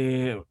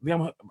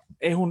 Digamos,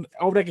 es una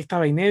obra que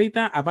estaba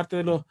inédita, aparte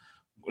de los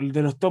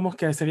tomos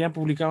que se habían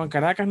publicado en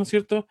Caracas, ¿no es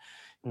cierto?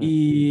 Mm.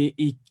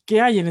 Y qué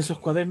hay en esos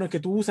cuadernos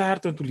que tú usas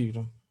harto en tu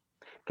libro?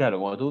 Claro,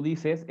 como tú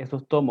dices,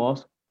 esos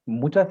tomos,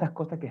 muchas de esas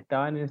cosas que que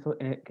están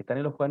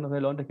en los cuadernos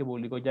de Londres que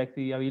publicó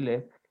Jacques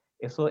Avilés,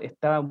 eso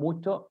estaba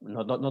mucho,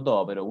 no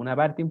todo, pero una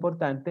parte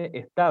importante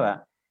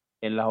estaba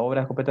en las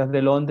obras completas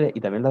de Londres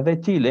y también las de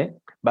Chile,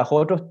 bajo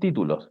otros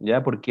títulos,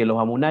 ¿ya? Porque los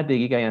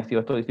Amunátegui, que habían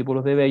sido estos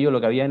discípulos de Bello, lo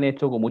que habían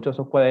hecho con muchos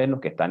de esos cuadernos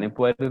que están en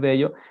poder de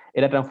Bello,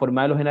 era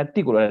transformarlos en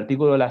artículos. El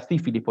artículo de la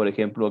sífilis, por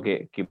ejemplo,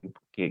 que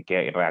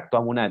redactó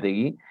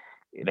Amunátegui,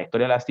 la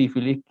historia de la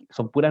sífilis,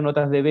 son puras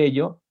notas de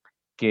Bello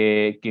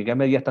que gran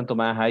medida están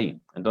tomadas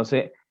ahí.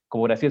 Entonces,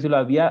 como por así decirlo,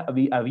 había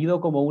habido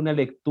como una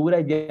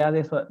lectura ya de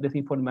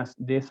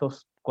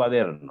esos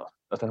cuadernos.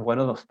 O sea, los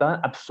cuadernos no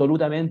están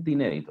absolutamente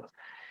inéditos.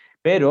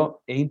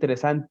 Pero es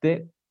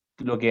interesante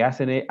lo que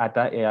hacen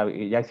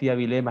Jax y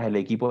Avilés, más el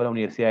equipo de la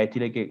Universidad de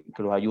Chile que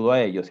los ayudó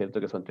a ellos, ¿cierto?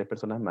 Que son 3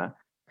 personas más,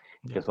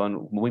 que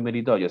son muy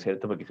meritorios,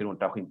 ¿cierto? Porque hicieron un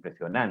trabajo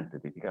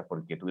impresionante, ¿te fijas?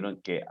 Porque tuvieron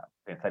que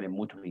pensar en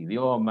muchos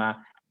idiomas.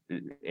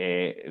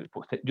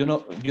 Pues, yo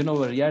no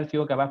podría haber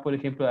sido capaz, por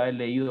ejemplo, de haber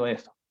leído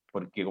eso,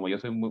 porque como yo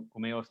soy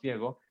medio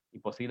ciego,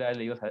 imposible haber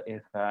leído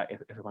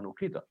ese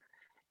manuscrito.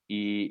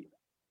 Y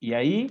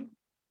ahí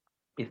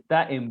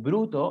está en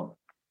bruto,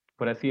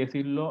 por así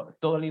decirlo,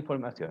 toda la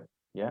información,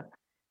 ¿ya?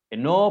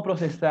 No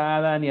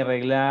procesada, ni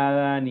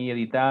arreglada, ni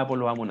editada por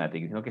los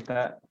Amunátegui, sino que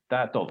está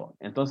todo.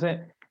 Entonces,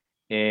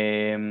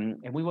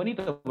 es muy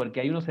bonito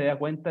porque ahí uno se da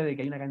cuenta de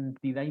que hay una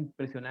cantidad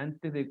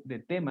impresionante de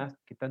temas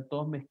que están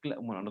todos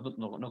mezclados, bueno,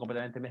 no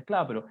completamente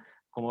mezclados, pero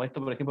como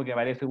esto, por ejemplo, que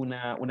aparece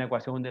una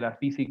ecuación de la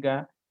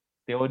física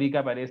teórica,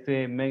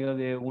 aparece en medio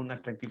de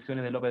unas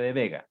transcripciones de Lope de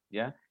Vega,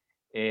 ¿ya?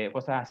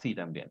 Cosas así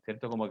también,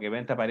 ¿cierto? Como que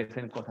ven,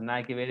 aparecen cosas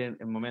nada que ver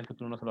en momentos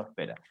que uno no se lo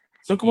espera.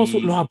 Son como los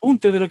Y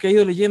apuntes de lo que ha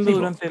ido leyendo sí, po,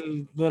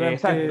 durante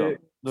exacto,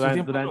 su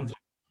tiempo en Londres.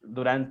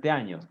 durante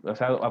años, o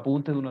sea,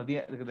 apuntes de unos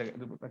 10,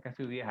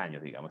 casi 10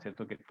 años, digamos,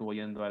 ¿cierto? Que estuvo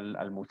yendo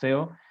al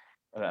museo,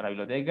 a la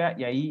biblioteca,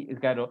 y ahí,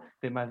 claro,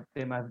 temas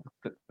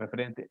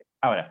referentes.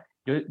 Ahora,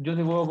 yo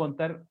te puedo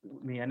contar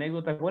mi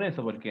anécdota con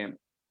eso, porque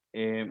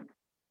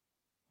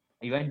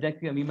Iván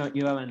Jackson a mí me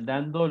iba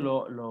mandando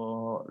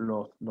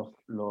los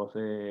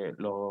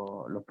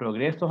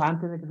progresos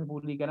antes de que se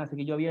publicaran, así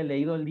que yo había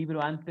leído el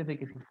libro antes de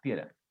que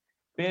existiera.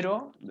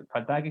 Pero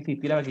faltaba que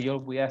existiera para que yo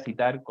lo pudiera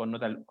citar con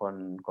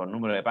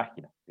número de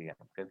página,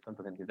 digamos, ¿cierto?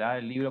 Entonces necesitaba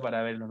el libro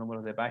para ver los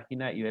números de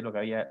página y ver lo que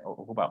había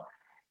ocupado.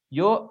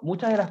 Yo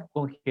muchas de las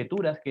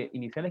conjeturas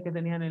iniciales que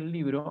tenía en el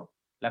libro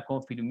las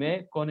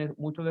confirmé con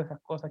muchas de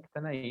esas cosas que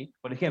están ahí.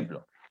 Por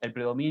ejemplo, el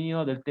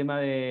predominio del tema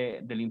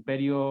del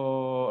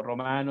imperio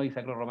romano y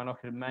sacro romano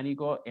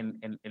germánico en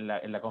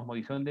la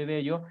cosmovisión de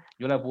Bello,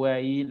 yo la pude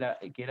ahí,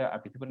 que era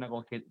al principio una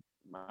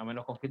más o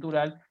menos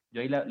conjetural,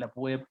 yo ahí la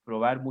pude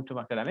probar mucho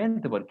más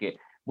claramente, porque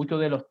muchos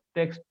de los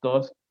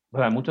textos, o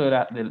sea,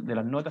 muchas de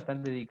las notas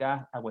están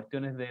dedicadas a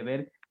cuestiones de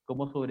ver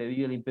cómo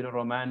sobrevive el imperio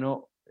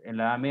romano en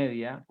la Edad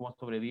Media, cómo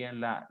sobrevive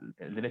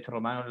el derecho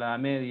romano en la Edad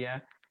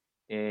Media,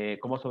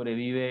 cómo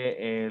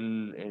sobrevive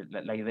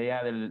la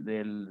idea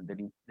del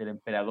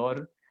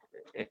emperador.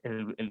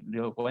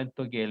 Yo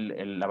cuento que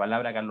la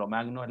palabra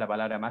Carlomagno es la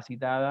palabra más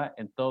citada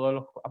en todos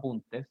los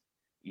apuntes,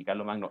 y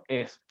Carlomagno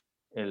es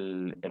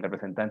el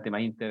representante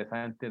más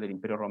interesante del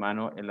Imperio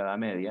Romano en la Edad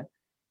Media.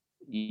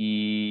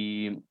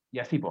 Y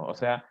así, pues, o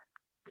sea,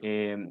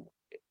 eh,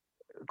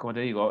 como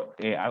te digo,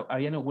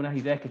 habían algunas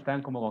ideas que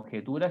estaban como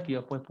conjeturas que yo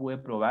después pude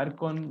probar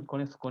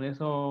con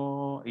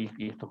eso y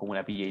esto es como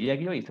una pillería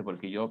que yo hice,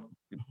 porque yo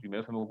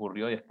primero se me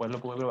ocurrió y después lo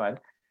pude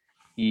probar.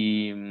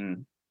 Y,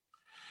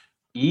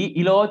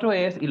 y lo otro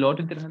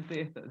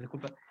interesante,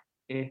 disculpa,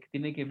 es que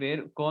tiene que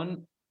ver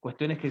con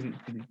cuestiones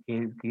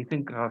que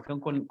dicen relación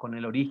con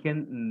el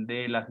origen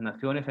de las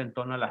naciones en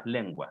torno a las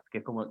lenguas, que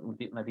es como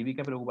una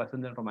típica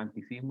preocupación del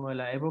romanticismo de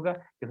la época,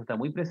 que eso está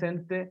muy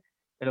presente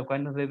en los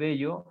cuadernos de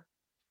Bello,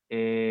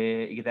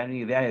 y que te dan una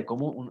idea de de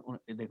cómo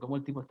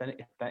el tipo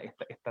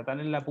está tan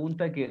en la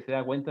punta que se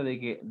da cuenta de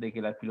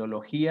que la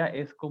filología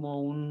es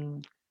como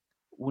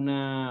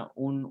una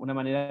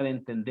manera de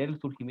entender el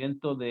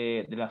surgimiento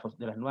de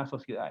las nuevas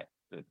sociedades.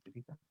 ¿Te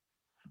fijas?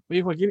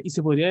 Oye, Joaquín, ¿y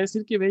se podría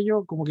decir que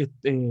Bello como que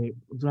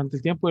durante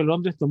el tiempo de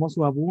Londres tomó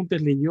sus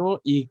apuntes, leyó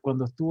y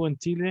cuando estuvo en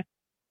Chile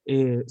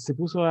se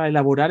puso a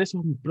elaborar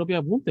esos propios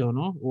apuntes, ¿o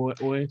no?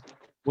 O es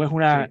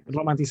una Sí.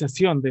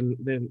 romantización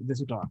de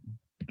su trabajo?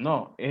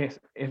 No,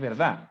 es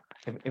verdad.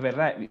 Es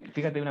verdad.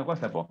 Fíjate una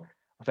cosa, po.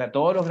 O sea,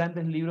 todos los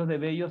grandes libros de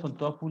Bello son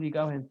todos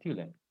publicados en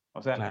Chile.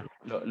 O sea, Claro.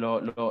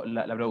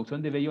 la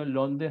producción de Bello en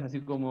Londres,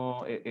 así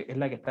como es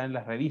la que está en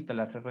las revistas,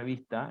 las tres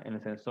revistas, en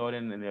el Censor,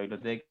 en la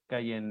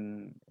biblioteca y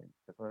en el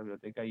Censor de la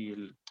biblioteca y la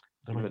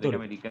biblioteca Repertorio.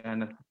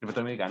 americana, el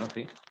repertorio americano,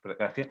 sí,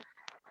 gracias.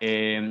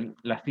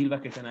 Las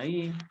silvas que están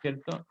ahí,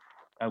 ¿cierto?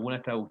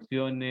 Algunas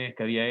traducciones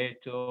que había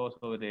hecho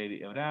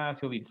sobre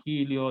Horacio,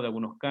 Virgilio, de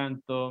algunos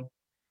cantos.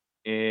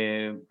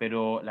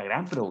 Pero la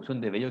gran producción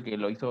de Bello que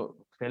lo hizo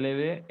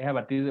célebre es a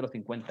partir de los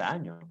 50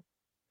 años.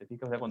 ¿Te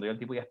fijas? O sea, cuando ya el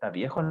tipo ya está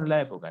viejo en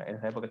la época, en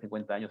esa época de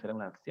 50 años era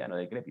un anciano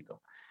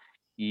decrépito.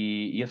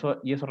 Y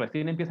eso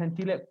recién empieza en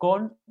Chile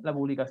con la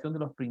publicación de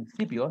los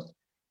principios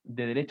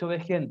de derecho de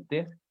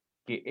gentes,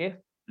 que es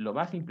lo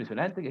más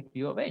impresionante que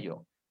escribió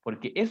Bello,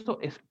 porque eso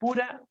es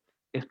pura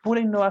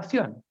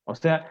innovación. O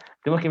sea,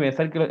 tenemos que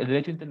pensar que el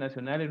derecho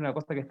internacional era una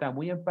cosa que estaba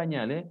muy en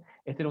pañales.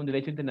 Este era un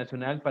derecho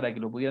internacional para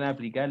que lo pudieran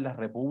aplicar las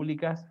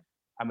repúblicas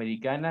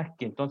americanas,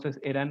 que entonces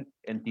eran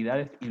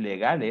entidades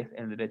ilegales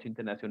en el derecho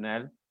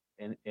internacional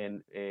en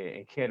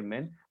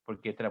germen,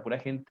 porque esta era pura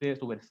gente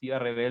subversiva,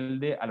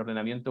 rebelde al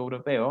ordenamiento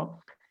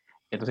europeo,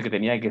 entonces que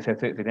tenían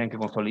que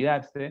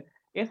consolidarse.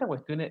 Esa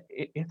cuestión,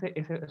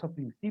 esos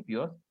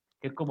principios,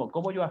 que es como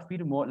cómo yo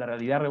afirmo la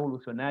realidad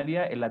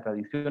revolucionaria en la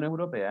tradición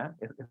europea,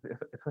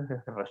 eso es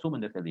el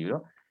resumen de ese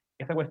libro.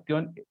 Esa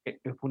cuestión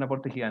fue un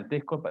aporte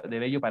gigantesco de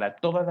Bello para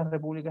todas las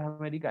repúblicas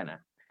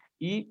americanas.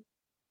 Y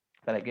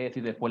 ¿para qué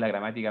decir después la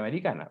gramática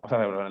americana? O sea,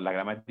 la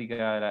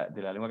gramática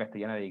de la lengua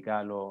castellana dedicada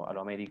a lo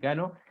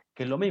americano,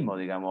 que es lo mismo,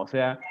 digamos. O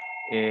sea,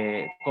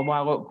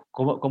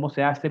 cómo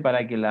se hace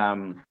para que la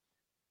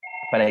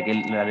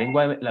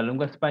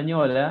lengua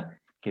española,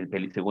 que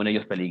según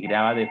ellos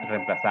peligraba de ser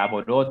reemplazada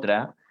por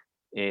otra,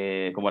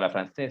 como la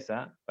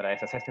francesa, para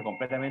deshacerse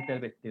completamente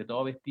de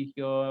todo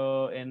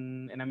vestigio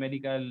en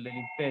América del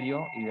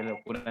imperio y del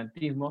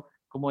oscurantismo,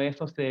 cómo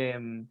eso se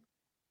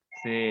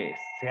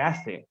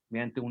hace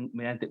mediante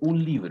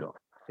un libro,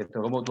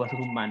 ¿cierto? Como tú haces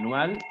un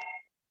manual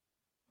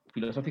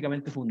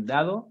filosóficamente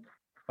fundado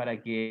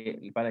para que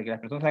las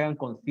personas se hagan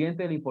conscientes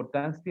de la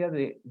importancia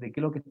de qué es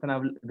lo que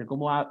están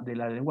de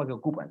la lengua que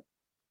ocupan,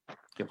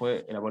 que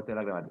fue el aporte de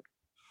la gramática.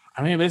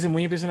 A mí me parece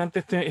muy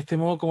impresionante este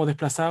modo como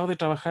desplazado de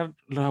trabajar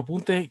los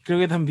apuntes. Creo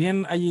que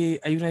también hay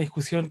una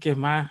discusión que es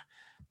o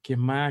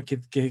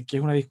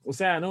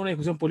sea, no una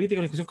discusión política,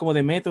 una discusión como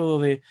de método,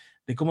 de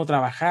cómo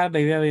trabajar, la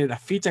idea de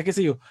las fichas, qué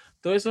sé yo.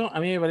 Todo eso a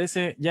mí me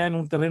parece ya en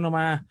un terreno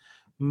más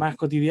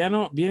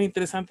cotidiano, bien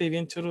interesante y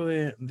bien choro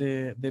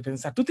de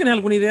pensar. ¿Tú tienes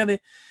alguna idea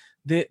de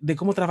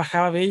cómo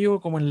trabajaba Bello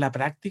como en la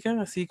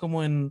práctica, así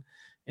como en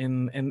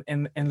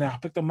los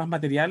aspectos más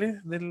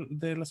materiales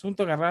del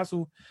asunto? Agarraba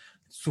sus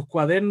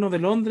cuadernos de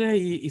Londres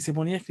y se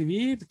ponía a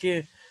escribir,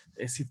 que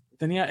si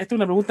tenía, esta es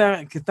una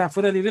pregunta que está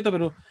fuera del libreto,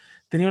 pero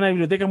tenía una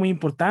biblioteca muy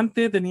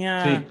importante,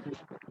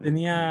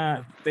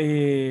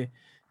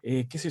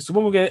 Sí, qué sé,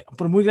 supongo que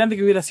por muy grande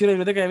que hubiera sido la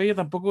biblioteca de Bello,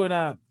 tampoco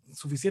era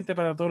suficiente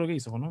para todo lo que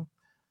hizo, ¿no?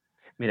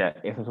 mira,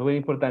 eso es súper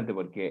importante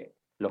porque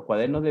los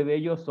cuadernos de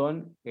Bello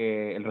son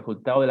el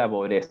resultado de la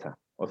pobreza.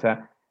 O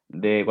sea,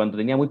 de cuando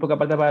tenía muy poca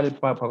plata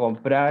para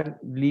comprar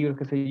libros,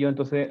 qué sé yo,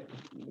 entonces,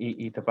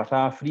 y te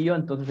pasaba frío,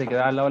 entonces se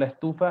quedaba al lado de la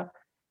estufa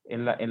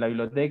en la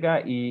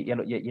biblioteca y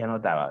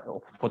anotaba,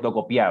 o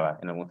fotocopiaba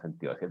en algún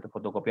sentido, ¿cierto?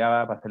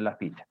 Fotocopiaba para hacer las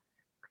fichas.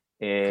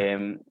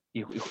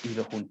 Y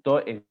lo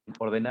juntó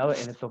ordenado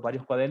en estos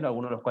varios cuadernos,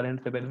 algunos de los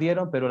cuales se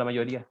perdieron, pero la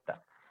mayoría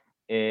está.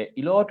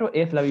 Y lo otro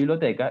es la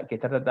biblioteca, que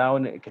está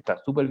tratado, que está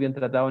súper bien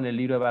tratado en el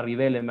libro de Barry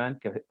Beleman,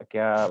 que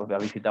ha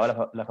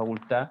visitado la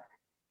facultad,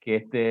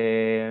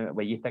 que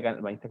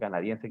ballista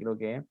canadiense creo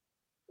que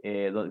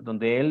es,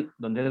 donde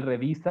él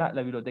revisa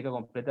la biblioteca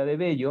completa de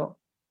Bello,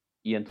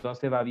 y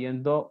entonces va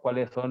viendo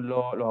cuáles son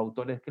los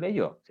autores que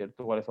leyó,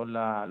 ¿cierto? Cuáles son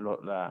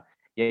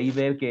y ahí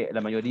ver que la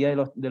mayoría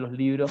de los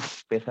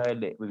libros, pese a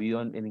haber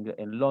vivido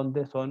en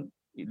Londres, son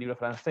libros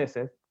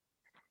franceses,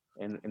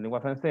 en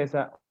lengua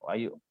francesa.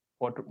 Hay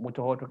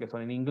muchos otros que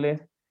son en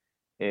inglés,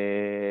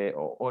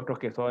 otros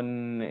que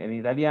son en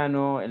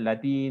italiano, en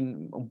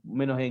latín,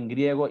 menos en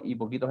griego y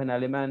poquitos en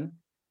alemán.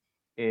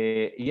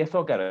 Y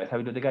eso, claro, esa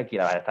biblioteca que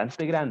era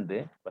bastante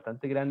grande,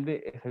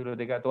 esa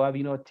biblioteca toda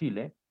vino a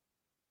Chile,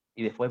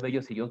 y después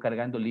Bello siguió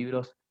encargando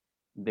libros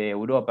de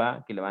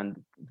Europa que le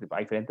a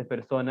diferentes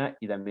personas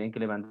y también que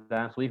le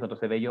mandaban a su hijo.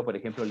 Entonces Bello, por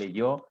ejemplo,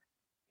 leyó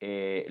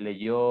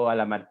a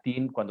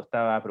Lamartine cuando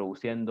estaba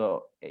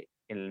produciendo,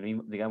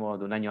 digamos,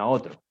 de un año a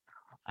otro.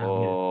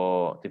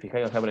 O, te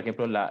fijas, o sea, por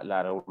ejemplo,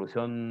 la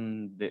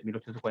Revolución de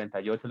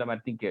 1848 de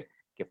Lamartine,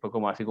 que fue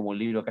como así como un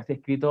libro casi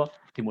escrito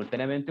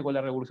simultáneamente con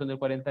la Revolución del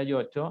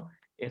 48,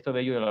 esto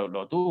Bello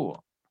lo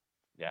tuvo.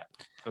 ¿Ya?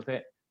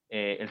 Entonces,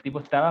 el tipo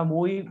estaba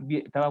muy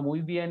bien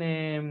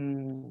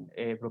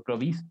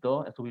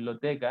provisto en su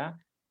biblioteca,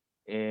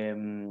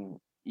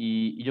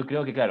 y yo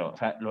creo que, claro, o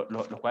sea,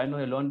 los cuadernos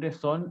de Londres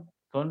son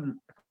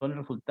el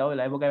resultado de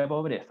la época de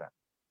pobreza.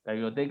 La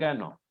biblioteca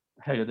no.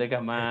 La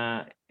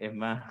biblioteca es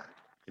más,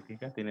 ¿te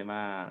fijas?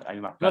 Hay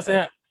más ¿Tú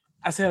plata ahí.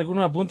 haces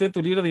algunos apuntes en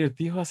tu libro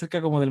divertidos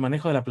acerca como del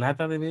manejo de la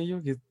plata de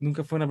Bello, que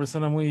nunca fue una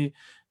persona muy,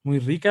 muy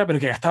rica, pero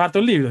que gastaba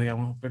todo el libro,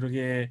 digamos, pero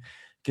que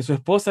su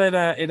esposa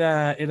era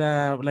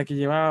la que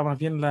llevaba más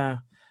bien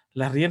la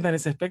rienda en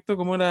ese aspecto?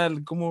 ¿Cómo era,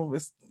 cómo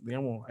es,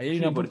 digamos, ahí hay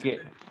un Sí, apunte?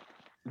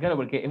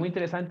 porque es muy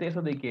interesante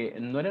eso de que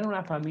no eran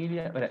una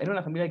familia, era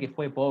una familia que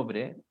fue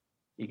pobre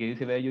y que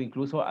dice Bello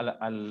incluso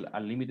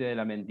al límite de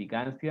la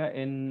mendicancia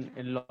en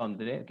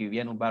Londres, que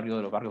vivía en un barrio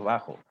de los barrios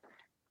bajos.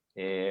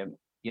 Eh,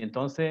 y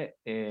entonces,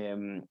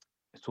 era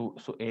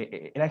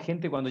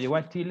gente cuando llegó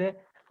a Chile,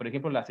 por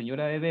ejemplo, la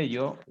señora de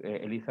Bello,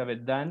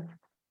 Elizabeth Dunn,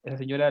 esa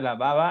señora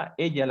lavaba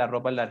ella la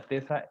ropa en la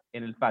artesa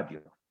en el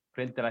patio,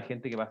 frente a la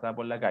gente que pasaba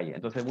por la calle.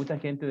 Entonces, mucha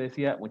gente,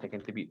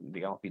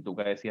 digamos,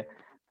 pituca, decía,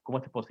 ¿cómo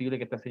es posible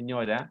que esta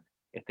señora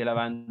esté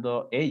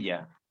lavando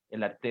ella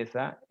en la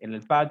artesa en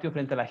el patio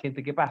frente a la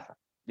gente que pasa?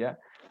 ¿Ya?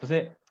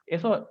 Entonces,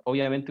 eso,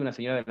 obviamente, una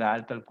señora de la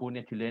alta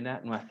alcurnia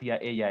chilena no hacía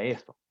ella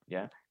eso,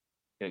 ¿ya?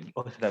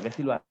 O sea, tal vez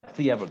sí lo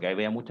hacía, porque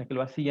había muchas que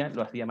lo hacía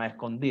más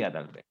escondida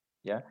tal vez,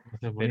 ¿ya? No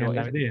se ponía Pero en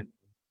la vereda.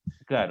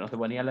 claro, no se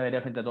ponía en la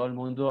vereda frente a todo el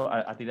mundo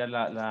a tirar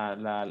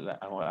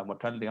a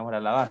mostrar, digamos, la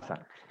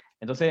lavaza.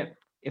 Entonces,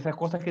 esas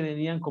cosas que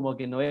tenían como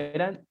que no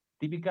eran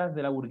típicas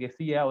de la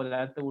burguesía o de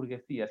la alta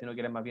burguesía, sino que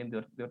eran más bien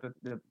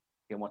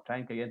que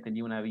mostraban que habían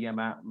tenido una vida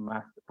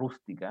más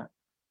rústica,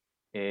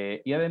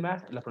 y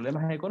además los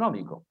problemas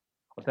económicos.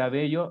 O sea,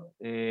 Bello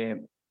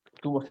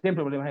tuvo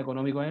siempre problemas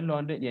económicos en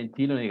Londres, y en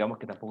Chile digamos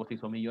que tampoco se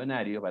hizo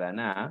millonario para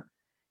nada,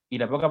 y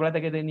la poca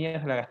plata que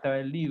tenía se la gastaba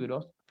en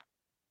libros.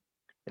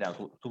 Era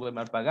súper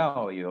mal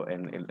pagado Bello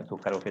en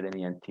sus cargos que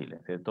tenía en Chile,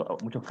 ¿cierto?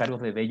 Muchos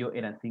cargos de Bello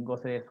eran sin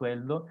goce de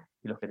sueldo,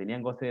 y los que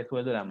tenían goce de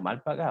sueldo eran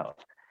mal pagados.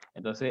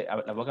 Entonces,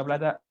 la poca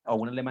plata, a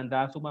una le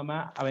mandaba a su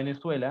mamá a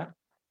Venezuela,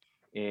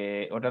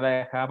 otra la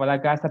dejaba para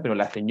la casa, pero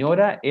la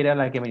señora era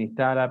la que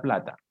administraba la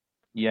plata.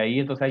 Y ahí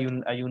entonces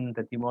hay un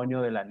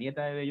testimonio de la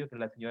nieta de Bello, que es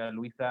la señora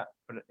Luisa,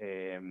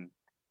 que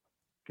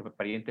es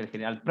pariente del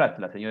general Prats,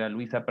 la señora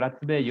Luisa Prats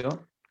Bello,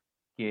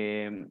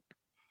 que,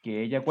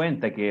 que ella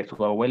cuenta que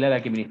su abuela era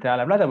la que administraba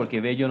la plata, porque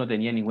Bello no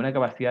tenía ninguna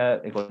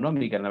capacidad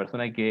económica, era una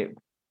persona que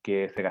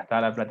se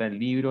gastaba la plata en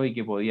libros y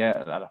que podía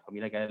a la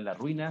familia caer en la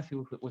ruina si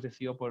hubiese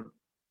sido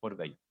por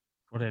Bello.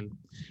 Por él.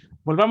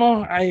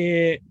 Volvamos,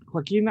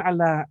 Joaquín,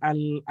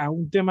 a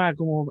un tema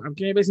como,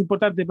 que me parece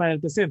importante para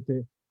el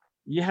presente,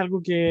 y es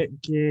algo que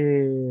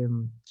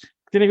tiene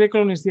que ver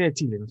con la Universidad de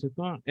Chile, ¿no es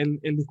cierto?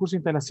 El discurso de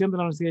instalación de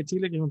la Universidad de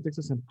Chile, que es un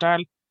texto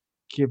central,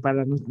 que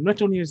para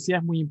nuestra universidad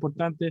es muy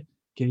importante,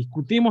 que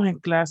discutimos en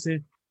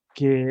clase,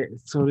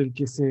 sobre el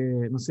que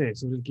no sé,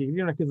 sobre el que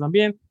escribieron las que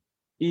también,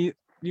 y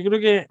yo creo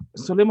que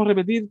solemos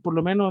repetir, por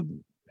lo menos,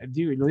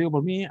 lo digo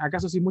por mí,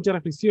 acaso sin mucha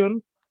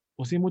reflexión,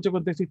 o sin mucho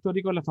contexto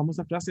histórico, la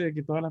famosa frase de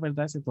que todas las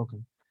verdades se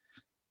tocan.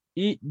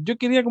 Y yo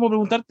quería como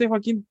preguntarte,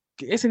 Joaquín,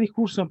 que ese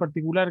discurso en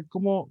particular,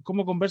 ¿cómo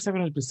conversa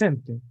con el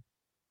presente?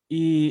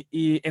 Y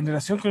en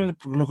relación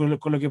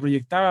con lo que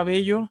proyectaba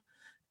Bello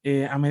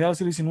a mediados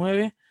del siglo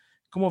XIX,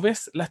 ¿cómo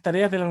ves las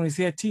tareas de la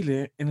Universidad de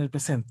Chile en el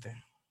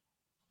presente?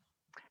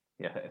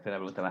 Esa es la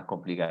pregunta más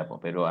complicada,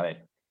 pero a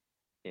ver.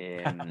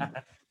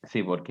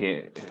 Sí,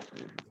 porque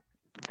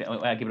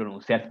hay que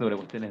pronunciarse sobre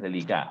cuestiones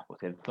delicadas, ¿por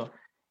cierto?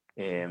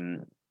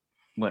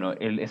 Bueno,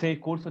 ese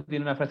discurso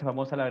tiene una frase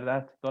famosa, la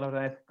verdad, todas las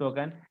verdades se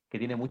tocan, que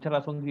tiene mucha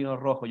razón Guino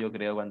Rojo, yo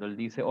creo, cuando él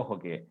dice, ojo,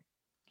 que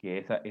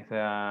esa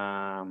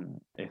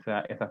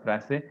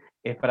frase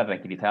es para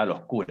tranquilizar a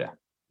los curas,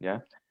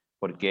 ¿ya?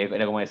 Porque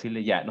era como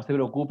decirle, ya, no se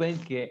preocupen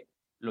que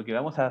lo que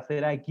vamos a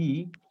hacer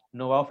aquí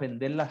no va a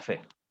ofender la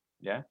fe,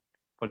 ¿ya?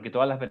 Porque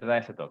todas las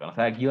verdades se tocan. O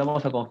sea, aquí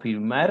vamos a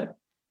confirmar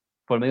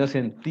por medios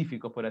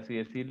científicos, por así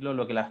decirlo,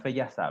 lo que la fe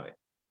ya sabe.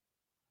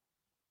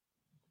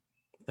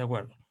 De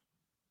acuerdo.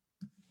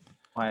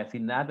 No vamos a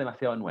decir nada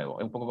demasiado nuevo.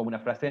 Es un poco como una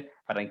frase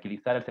para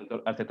tranquilizar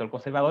al sector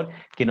conservador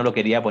que no lo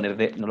quería poner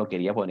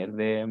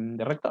de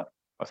rector.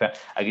 O sea,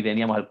 aquí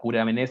teníamos al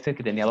cura Meneses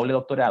que tenía doble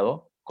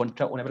doctorado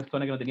contra una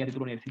persona que no tenía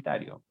título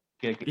universitario.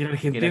 Y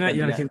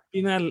en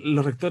Argentina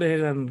los rectores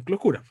eran los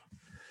curas.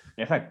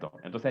 Exacto.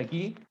 Entonces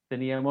aquí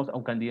teníamos a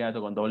un candidato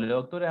con doble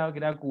doctorado, que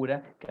era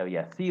cura, que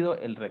había sido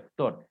el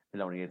rector de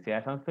la Universidad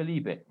de San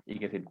Felipe y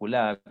que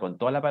circulaba con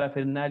toda la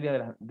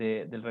parafernalia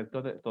del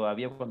rector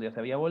todavía cuando ya se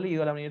había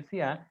abolido la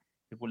universidad,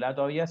 circulaba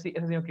todavía así,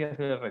 ese señor quería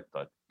ser el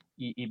rector.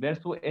 Y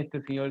versus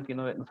este señor que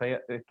no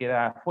sabía, que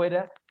era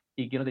afuera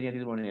y que no tenía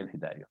título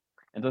universitario.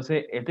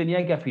 Entonces, él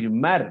tenía que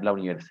afirmar la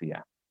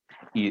universidad.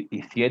 Y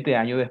 7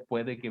 años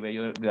después de que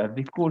Bello dio el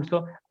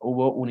discurso,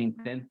 hubo un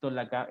intento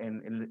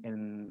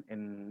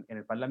en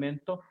el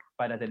Parlamento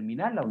para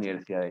terminar la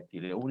Universidad de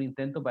Chile. Hubo un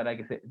intento para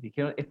que se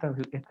dijeron,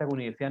 esta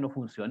universidad no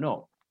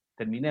funcionó,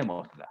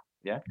 terminémosla,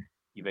 ¿ya?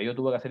 Y Bello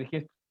tuvo que hacer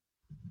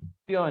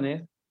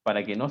gestiones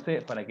para que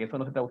eso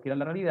no se tradujera en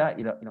la realidad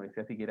y la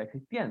universidad siguiera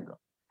existiendo.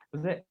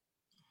 Entonces,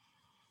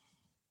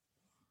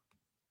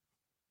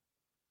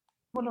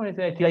 en la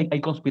Universidad de Chile hay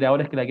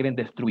conspiradores que la quieren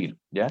destruir,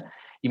 ¿ya?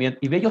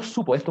 Y Bello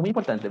supo, esto es muy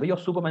importante, Bello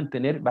supo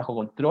mantener bajo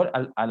control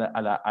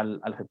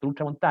al sector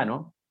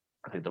ultramontano,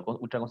 al sector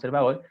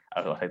ultraconservador,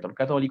 al sector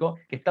católico,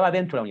 que estaba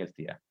dentro de la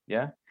universidad,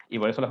 ¿ya? Y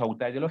por eso la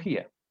Facultad de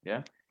Teología,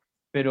 ¿ya?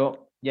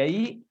 Pero, y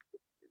ahí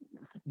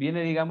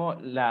viene, digamos,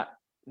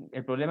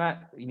 el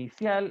problema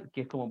inicial,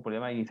 que es como un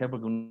problema inicial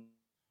porque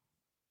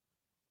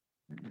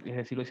es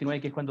del siglo XIX,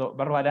 que es cuando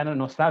Barros Arana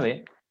no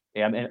sabe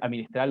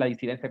administrar la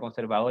disidencia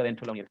conservadora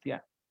dentro de la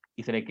universidad.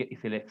 Y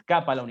se le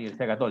escapa a la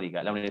Universidad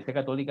Católica. La Universidad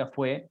Católica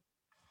fue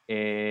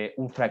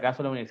un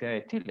fracaso de la Universidad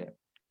de Chile,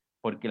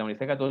 porque la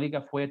Universidad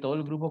Católica fue todo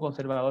el grupo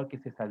conservador que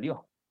se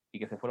salió y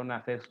que se fueron a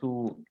hacer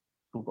su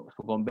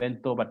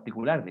convento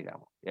particular,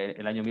 digamos,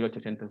 el año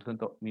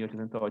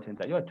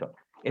 1888.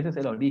 Ese es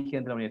el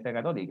origen de la Universidad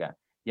Católica.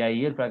 Y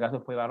ahí el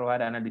fracaso fue Barros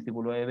Arana, el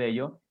discípulo de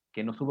Bello,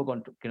 que no supo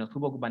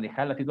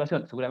manejar la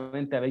situación.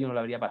 Seguramente a Bello no le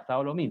habría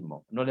pasado lo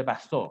mismo, no le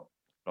pasó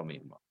lo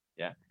mismo,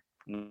 ¿ya?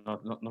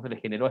 No se le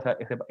generó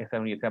esa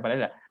universidad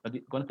paralela.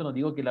 Con esto no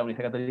digo que la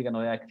Universidad Católica no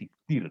deba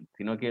existir,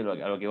 sino que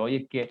a lo que voy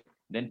es que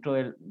dentro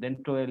de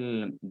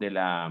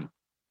la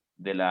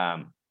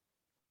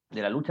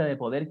lucha de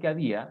poder que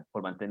había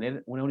por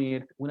mantener una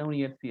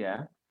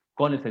universidad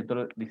con el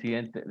sector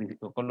disidente,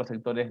 con los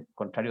sectores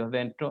contrarios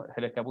dentro,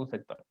 se le escapó un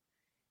sector.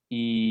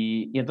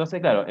 Y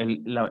entonces, claro,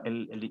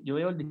 yo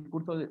veo el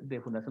discurso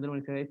de fundación de la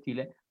Universidad de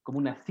Chile como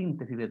una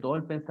síntesis de todo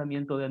el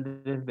pensamiento de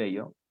Andrés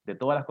Bello, de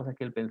todas las cosas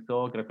que él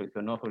pensó, que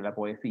reflexionó sobre la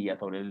poesía,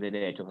 sobre el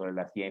derecho, sobre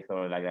la ciencia,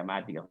 sobre la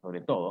gramática,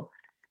 sobre todo.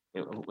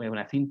 Es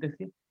una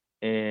síntesis,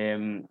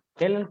 en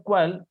el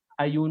cual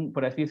hay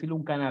por así decirlo,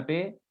 un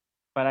canapé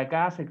para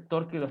cada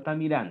sector que lo está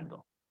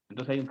mirando.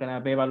 Entonces hay un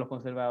canapé para los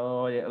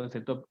conservadores,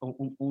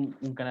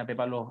 un canapé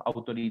para los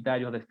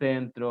autoritarios de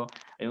centro,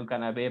 hay un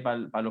canapé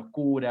para los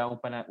curas,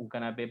 un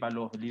canapé para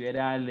los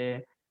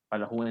liberales,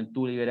 para la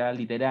juventud liberal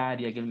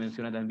literaria, que él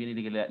menciona también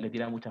y que le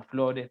tira muchas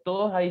flores.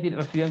 Todos ahí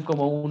reciben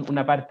como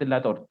una parte en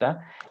la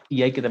torta,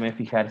 y hay que también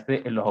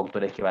fijarse en los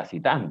autores que va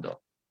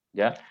citando,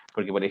 ¿ya?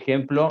 Porque, por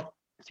ejemplo,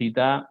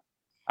 cita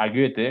a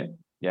Goethe,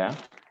 ¿ya?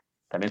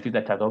 También cita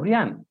a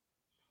Chateaubriand,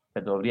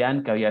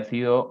 que había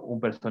sido un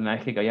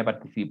personaje que había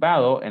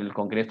participado en el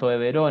Congreso de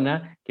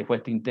Verona, que fue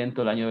este intento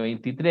del año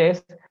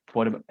 23,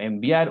 por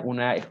enviar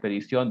una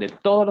expedición de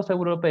todos los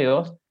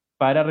europeos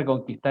para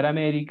reconquistar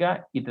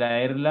América y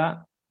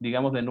traerla,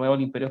 digamos, de nuevo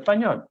al Imperio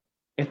Español.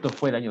 Esto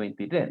fue el año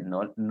 23,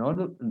 no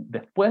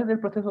después del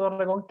proceso de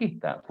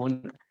reconquista.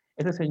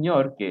 Ese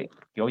señor, que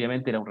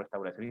obviamente era un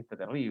restauracionista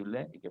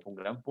terrible y que fue un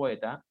gran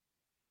poeta,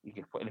 y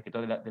que fue el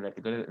escritor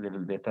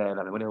de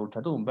la memoria de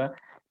Ultratumba,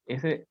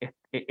 ese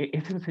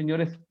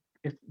señor es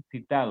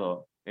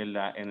citado en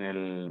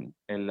el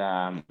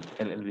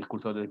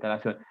discurso de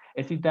declaración.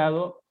 Es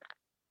citado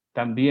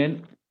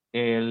también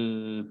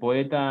el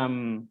poeta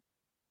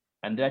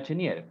André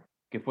Chenier,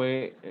 que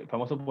fue el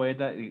famoso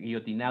poeta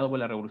guillotinado por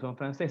la Revolución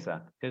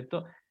Francesa,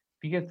 ¿cierto?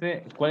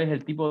 Fíjense cuál es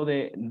el tipo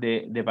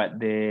digamos,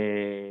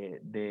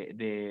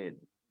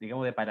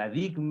 de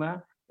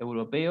paradigma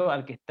europeo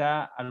al que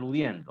está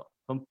aludiendo.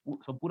 Son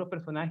puros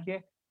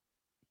personajes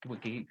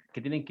que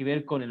tienen que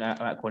ver con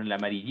el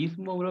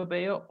amarillismo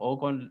europeo o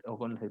con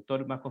el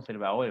sector más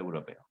conservador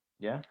europeo,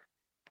 ¿ya?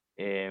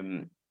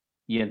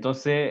 Y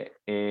entonces,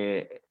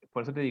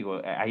 por eso te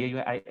digo,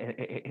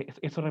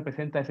 eso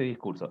representa ese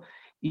discurso.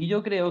 Y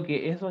yo creo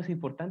que eso es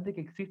importante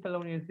que exista en la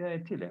Universidad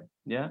de Chile,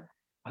 ¿ya?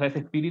 O sea, ese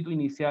espíritu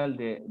inicial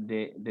de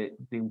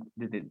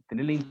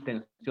tener la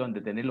intención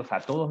de tenerlos a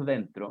todos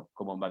dentro,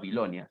 como en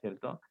Babilonia,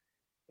 ¿cierto?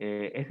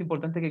 Es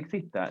importante que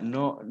exista.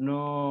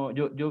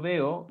 Yo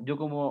veo, yo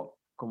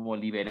como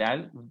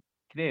liberal,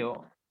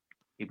 creo,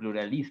 y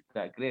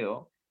pluralista,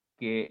 creo,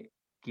 que,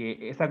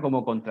 que esa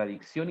como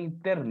contradicción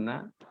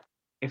interna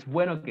es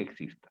bueno que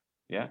exista,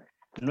 ¿ya?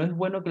 No es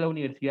bueno que la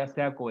universidad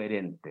sea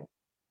coherente,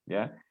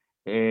 ¿ya?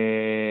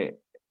 Eh,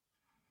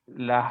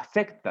 las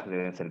sectas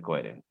deben ser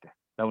coherentes.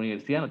 La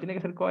universidad no tiene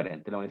que ser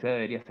coherente, la universidad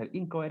debería ser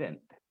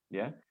incoherente,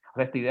 ¿ya? O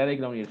sea, esta idea de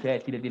que la Universidad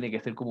de Chile tiene que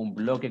ser como un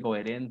bloque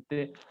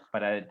coherente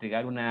para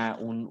entregar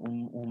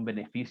un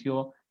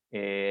beneficio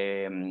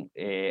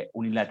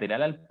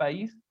unilateral al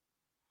país,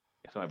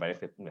 eso me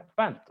parece un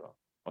espanto.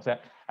 O sea,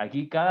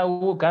 aquí cada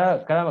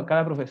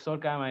profesor,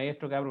 cada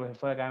maestro, cada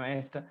profesora, cada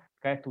maestra,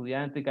 cada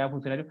estudiante, cada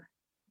funcionario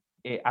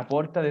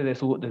aporta desde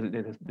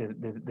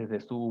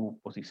su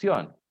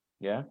posición,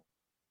 ¿ya?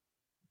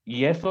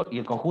 Y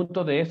el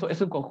conjunto de eso es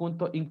un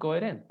conjunto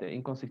incoherente,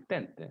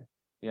 inconsistente,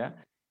 ¿ya?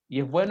 Y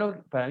es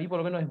bueno, para mí por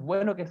lo menos es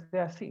bueno que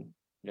sea así,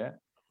 ¿ya?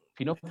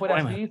 Si no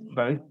fuera Bueno, así,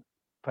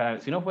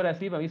 si no fuera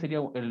así, para mí sería,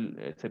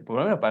 por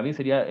lo menos para mí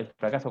sería el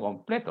fracaso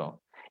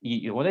completo.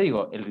 Y como te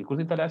digo, el discurso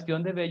de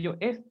instalación de Bello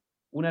es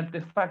un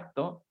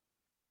artefacto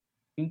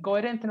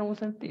incoherente en algún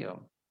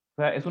sentido.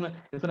 O sea, es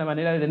una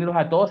manera de tenerlos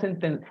a todos,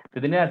 de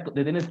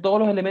tener todos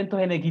los elementos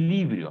en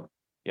equilibrio,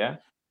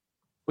 ¿ya?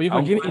 oye,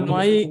 Aun Joaquín, y no cuando,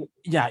 hay,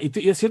 ya,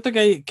 y es cierto que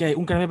hay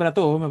un carnet para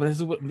todos, me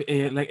parece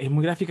es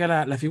muy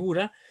gráfica la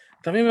figura.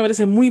 También me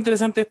parece muy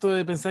interesante esto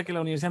de pensar que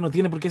la universidad no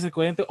tiene por qué ser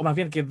coherente, o más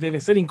bien que debe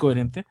ser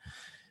incoherente, sí.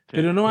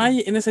 pero no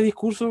hay en ese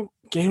discurso,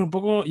 que es un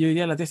poco, yo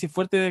diría, la tesis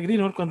fuerte de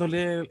Greenwald cuando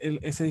lee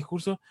ese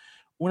discurso,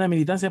 una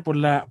militancia por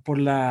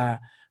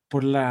la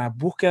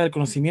búsqueda del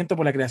conocimiento,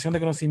 por la creación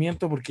de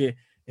conocimiento, porque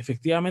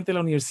efectivamente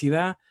la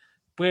universidad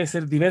puede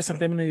ser diversa en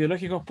términos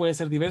ideológicos, puede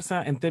ser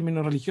diversa en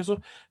términos religiosos,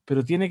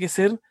 pero tiene que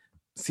ser,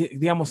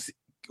 digamos,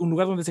 un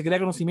lugar donde se crea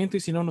conocimiento, y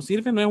si no nos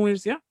sirve, no es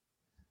universidad.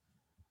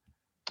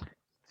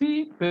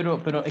 Sí,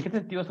 pero ¿en qué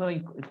sentido eso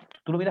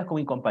tú lo miras como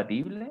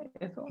incompatible,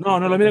 eso? No,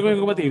 no lo El miro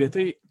como concepto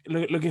incompatible.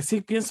 como... Lo que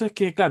sí pienso es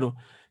que, claro,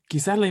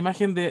 quizás la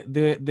imagen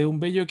de un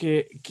Bello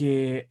que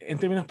en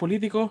términos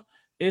políticos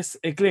es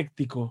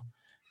ecléctico,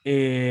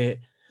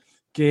 eh,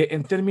 que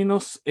en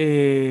términos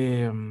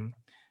de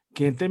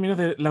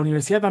la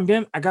universidad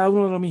también a cada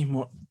uno lo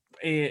mismo.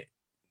 Eh,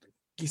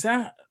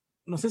 Quizás,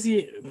 no sé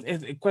si,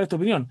 ¿cuál es tu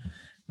opinión?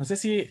 No sé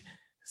si,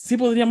 sí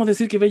podríamos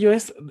decir que Bello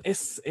es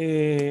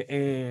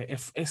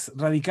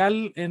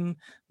radical en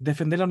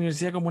defender la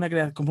universidad como,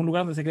 como un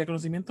lugar donde se crea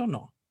conocimiento,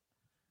 no.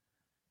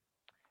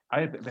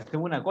 A ver,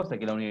 pensemos una cosa,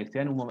 que la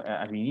universidad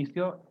al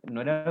inicio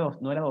no era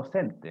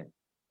docente.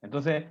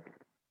 Entonces,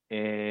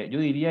 yo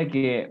diría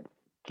que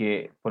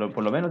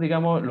por lo menos,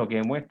 digamos, lo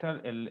que muestra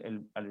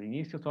al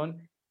inicio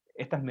son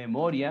estas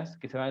memorias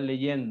que se van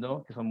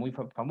leyendo, que son muy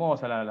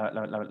famosas,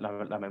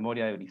 la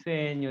memoria de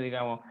Briceño,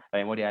 digamos, la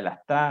memoria de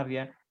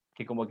Lastarria,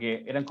 que como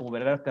que eran como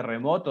verdaderos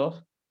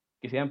terremotos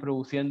que se iban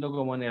produciendo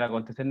como en el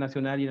acontecer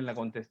nacional y en el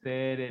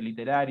acontecer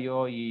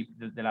literario y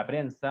de la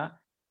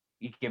prensa,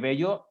 y que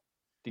Bello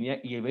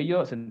y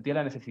Bello sentía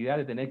la necesidad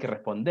de tener que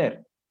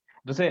responder.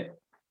 Entonces,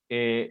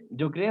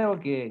 yo creo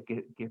que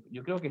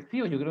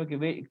sí, o yo creo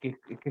que es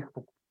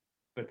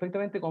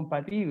perfectamente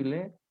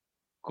compatible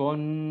por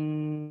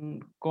lo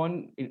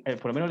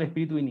menos el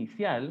espíritu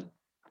inicial,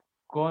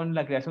 con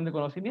la creación de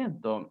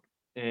conocimiento.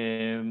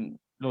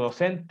 Lo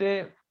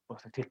docente,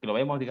 pues, si es que lo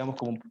vemos, digamos,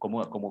 como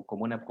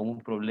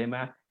un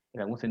problema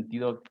en algún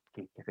sentido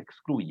que se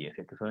excluye,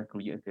 si es que son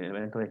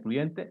elementos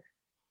excluyentes,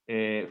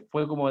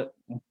 fue como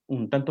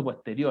un tanto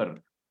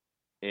posterior.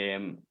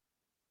 Eh,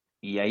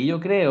 y ahí yo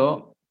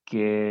creo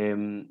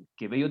que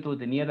Bello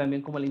tenía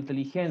también como la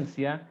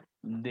inteligencia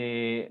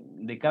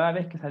de cada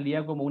vez que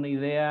salía como una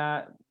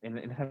idea en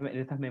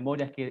esas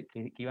memorias que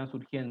iban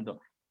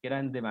surgiendo, que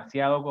eran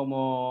demasiado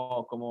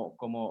como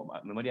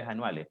memorias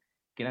anuales,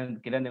 que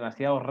eran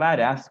demasiado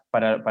raras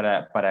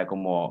para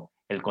como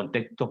el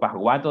contexto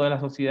pasguato de la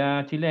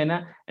sociedad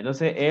chilena.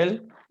 Entonces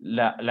él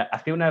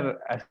hacía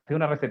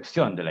una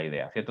recepción de la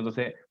idea, ¿cierto?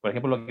 Entonces, por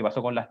ejemplo, lo que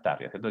pasó con las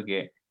tarrias, ¿cierto?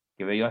 Que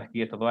veo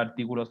aquí estos dos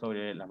artículos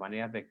sobre las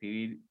maneras de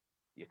escribir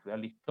y estudiar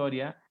la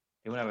historia,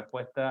 es una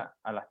respuesta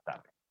a las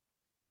tardes.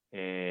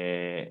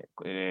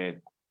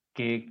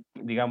 Que,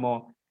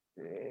 digamos,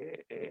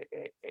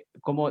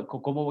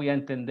 ¿cómo voy a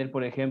entender,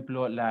 por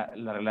ejemplo, la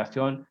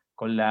relación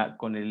con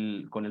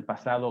el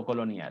pasado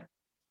colonial?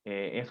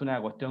 Es una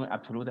cuestión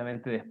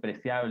absolutamente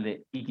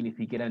despreciable y que ni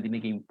siquiera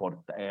tiene que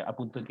importar, a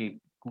punto de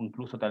que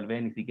incluso tal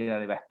vez ni siquiera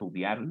deba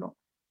estudiarlo,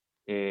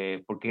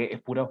 porque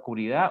es pura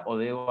oscuridad, o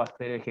debo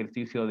hacer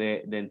ejercicio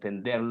de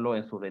entenderlo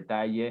en sus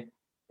detalles,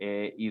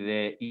 y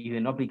de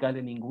no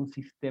aplicarle ningún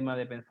sistema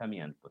de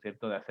pensamiento,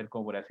 ¿cierto? De hacer,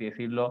 como por así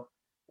decirlo,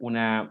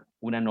 una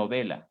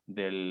novela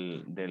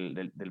de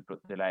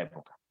la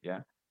época,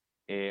 ¿ya?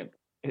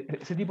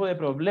 Ese tipo de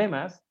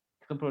problemas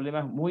estos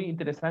problemas muy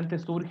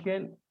interesantes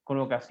surgen con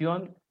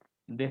ocasión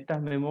de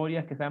estas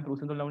memorias que estaban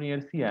produciendo en la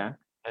universidad.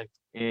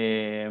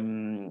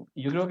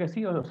 Y yo creo que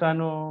sí, o sea,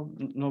 no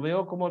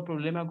veo como el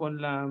problema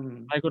con la...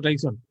 No hay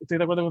contradicción. Estoy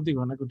de acuerdo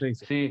contigo, no hay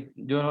contradicción. Sí,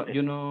 yo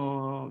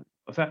no...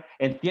 O sea,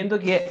 entiendo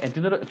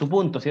tu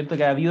punto, ¿cierto?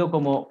 Que ha habido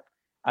como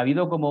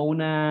como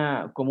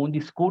un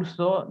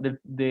discurso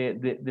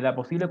de la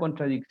posible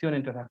contradicción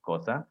entre esas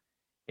cosas,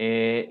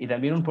 y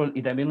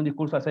también un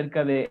discurso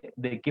acerca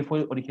de qué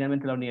fue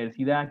originalmente la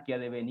universidad, qué ha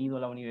devenido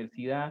la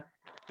universidad,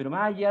 pero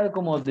más allá de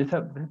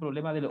ese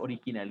problema del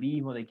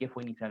originalismo, de qué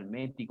fue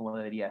inicialmente y cómo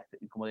debería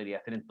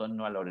ser en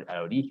torno al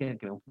origen,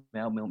 que me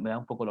da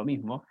un poco lo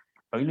mismo.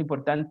 Para mí lo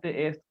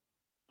importante es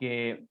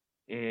que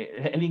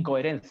es la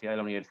incoherencia de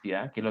la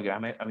universidad, que es lo que a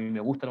mí me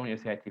gusta de la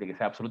Universidad de Chile, que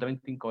sea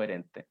absolutamente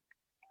incoherente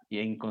y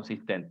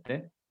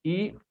inconsistente,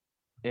 y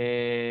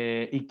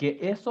que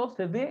eso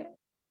se ve,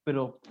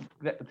 pero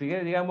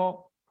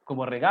digamos,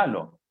 como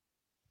regalo,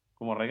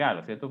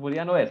 ¿cierto?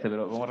 Podría no verse,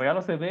 pero como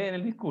regalo se ve en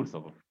el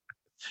discurso,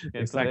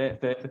 ¿cierto?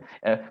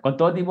 Con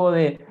todo tipo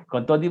de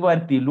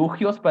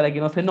artilugios para que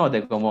no se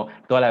note, como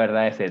toda la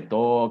verdad se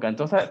tocan,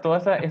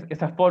 todas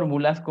esas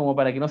fórmulas como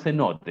para que no se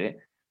note,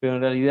 pero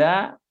en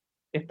realidad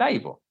está ahí,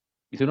 po.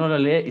 Y si uno lo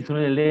lee, y si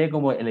uno le lee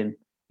como y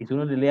si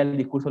uno le lee el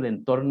discurso del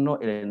entorno,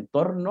 el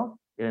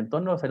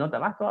entorno se nota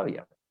más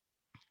todavía.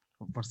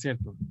 Por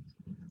cierto.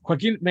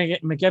 Joaquín,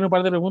 me quedan un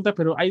par de preguntas,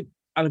 pero hay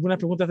algunas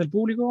preguntas del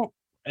público.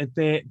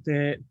 Te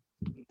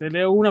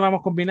leo una,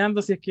 vamos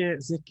combinando si es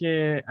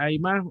que hay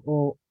más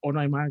o no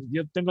hay más.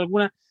 Yo tengo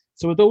alguna,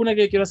 sobre todo una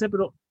que quiero hacer,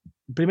 pero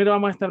primero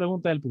vamos a esta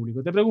pregunta del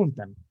público. Te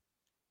preguntan,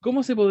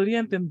 ¿cómo se podría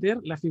entender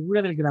la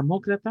figura del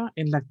gramócrata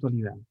en la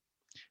actualidad?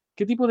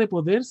 ¿Qué tipo de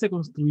poder se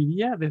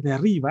construiría desde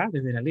arriba,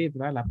 desde la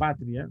letra, la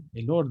patria,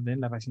 el orden,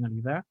 la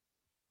racionalidad,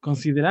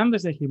 considerando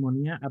esa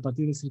hegemonía a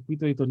partir del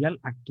circuito editorial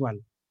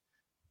actual?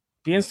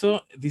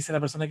 Pienso, dice la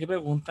persona que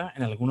pregunta,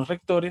 en algunos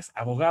rectores,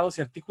 abogados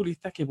y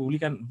articulistas que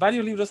publican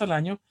varios libros al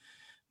año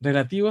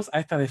relativos a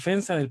esta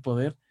defensa del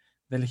poder,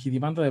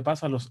 delegitimando de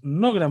paso a los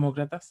no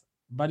gramócratas.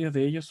 Varios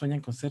de ellos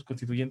sueñan con ser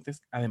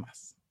constituyentes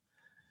además.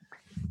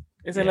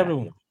 Esa es la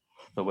pregunta.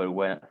 Súper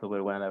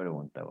buena la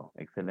pregunta, po.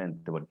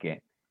 Excelente,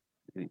 porque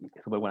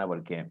súper buena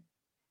porque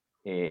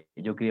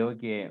yo creo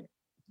que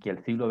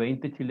el siglo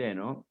XX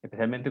chileno,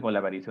 especialmente con la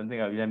aparición de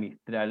Gabriela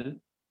Mistral,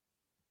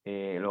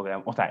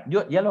 o sea,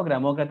 los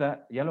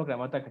gramócratas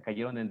que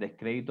cayeron en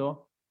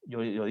descrédito,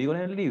 yo lo digo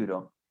en el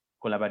libro,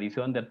 con la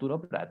aparición de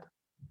Arturo Prat,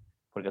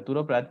 porque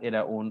Arturo Prat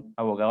era un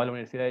abogado de la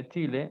Universidad de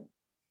Chile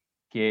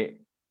que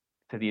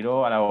se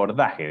tiró al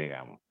abordaje,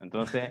 digamos.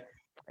 Entonces,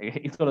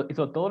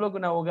 hizo todo lo que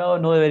un abogado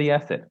no debería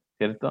hacer,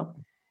 ¿cierto?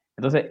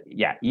 Entonces,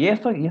 ya, y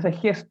ese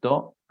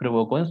gesto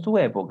provocó en su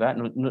época,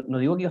 no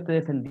digo que yo esté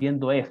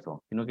defendiendo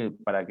eso, sino que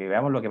para que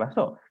veamos lo que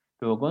pasó,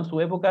 provocó en su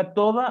época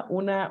toda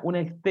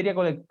una histeria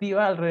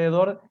colectiva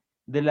alrededor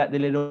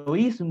del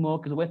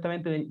heroísmo que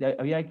supuestamente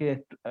había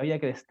que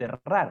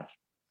desterrar.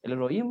 El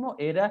heroísmo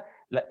era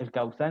el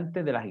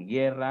causante de las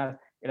guerras,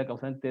 era el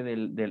causante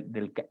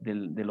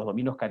de los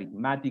dominios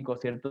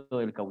carismáticos, ¿cierto?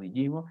 Del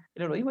caudillismo.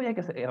 El heroísmo había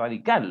que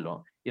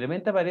erradicarlo. Y de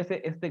repente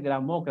aparece este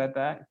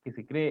gramócrata que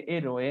se cree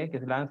héroe, que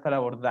se lanza al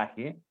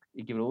abordaje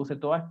y que produce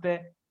toda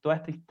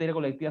esta histeria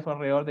colectiva a su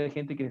alrededor de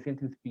gente que se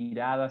siente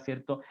inspirada,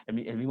 ¿cierto?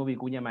 El mismo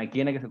Vicuña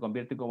Maquena que se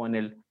convierte como en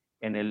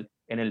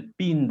el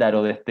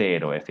píndaro de este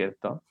héroe,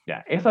 ¿cierto?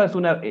 Ya, eso es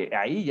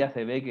ahí ya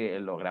se ve que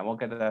los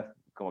gramócratas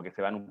como que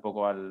se van un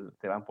poco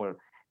se van por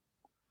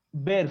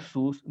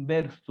versus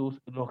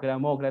los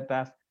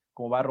gramócratas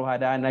como Barros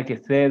Arana, que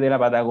cede de la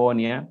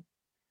Patagonia,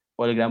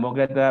 o el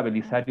gramócrata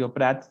Belisario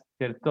Prats,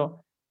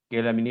 ¿cierto? Que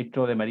era el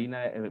ministro de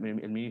Marina, el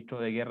ministro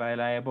de Guerra de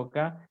la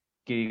época,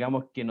 que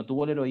digamos que no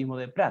tuvo el heroísmo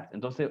de Prats.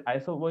 Entonces, a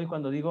eso voy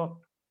cuando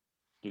digo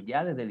que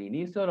ya desde el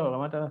inicio los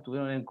gramócratas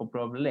estuvieron con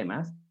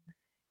problemas,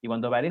 y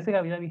cuando aparece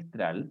Gabriela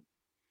Mistral,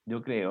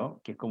 yo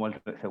creo que es como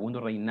el segundo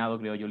reinado,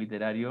 creo yo,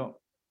 literario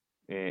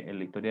en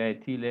la historia de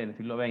Chile en el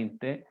siglo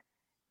XX,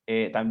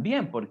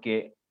 también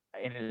porque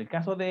en el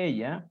caso de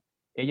ella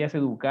es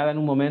educada en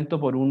un momento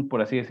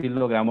por así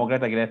decirlo,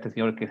 gramócrata, que era este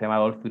señor que se llama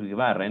Adolfo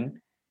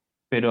Iribarren,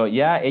 pero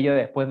ya ella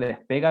después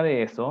despega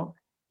de eso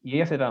y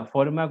ella se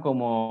transforma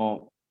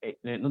como,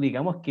 no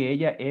digamos que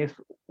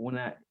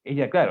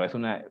claro,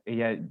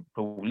 ella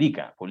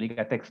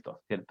publica textos,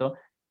 ¿cierto?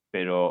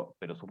 Pero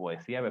su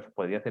poesía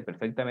podría ser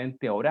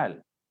perfectamente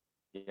oral.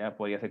 Ya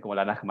podría ser como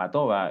la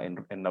Nakhmatova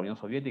en la Unión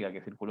Soviética, que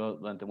circuló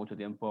durante mucho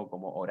tiempo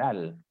como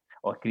oral,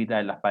 o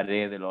escrita en las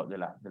paredes de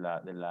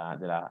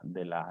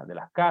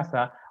las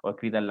casas, o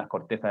escrita en las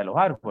cortezas de los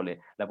árboles.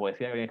 La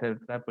poesía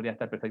podría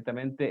estar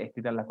perfectamente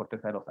escrita en las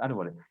cortezas de los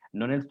árboles,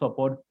 no en el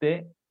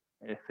soporte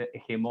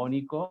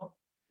hegemónico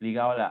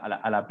ligado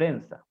a la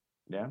prensa.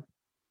 ¿Ya?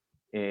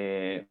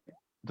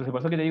 Entonces, por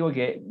eso que te digo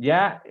que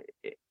ya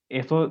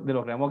eso de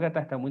los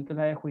demócratas está muy en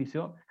tela de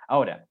juicio.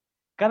 Ahora,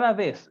 cada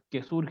vez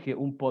que surge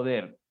un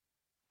poder,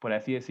 por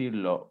así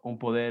decirlo, un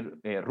poder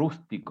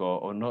rústico,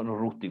 o no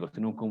rústico,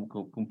 sino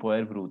un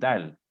poder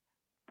brutal,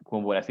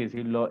 como por así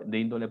decirlo, de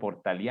índole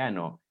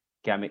portaliano,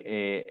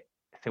 que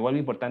se vuelve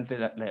importante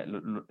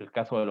el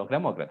caso de los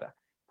gramócratas,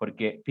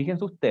 porque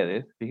fíjense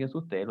ustedes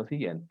lo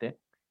siguiente,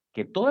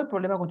 que todo el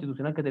problema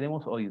constitucional que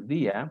tenemos hoy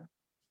día,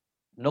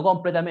 no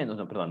completamente,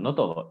 no, perdón, no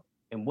todo,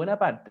 en buena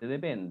parte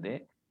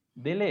depende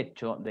del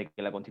hecho de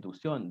que la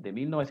Constitución de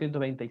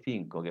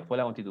 1925, que fue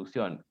la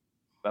Constitución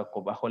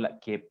bajo la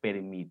que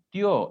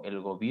permitió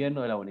el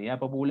gobierno de la Unidad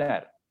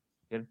Popular,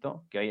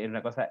 ¿cierto? Que es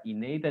una cosa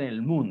inédita en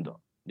el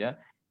mundo, ¿ya?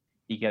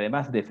 Y que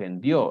además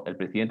defendió el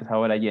presidente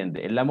Salvador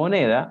Allende en la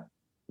moneda,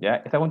 ¿ya?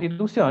 Esta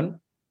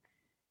constitución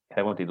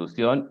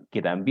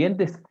que también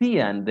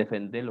decían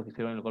defender lo que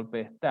hicieron en el golpe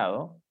de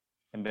Estado,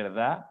 en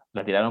verdad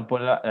la tiraron,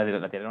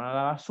 la tiraron a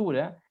la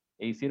basura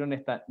e hicieron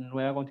esta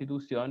nueva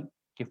constitución,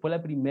 que fue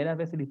la primera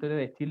vez en la historia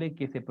de Chile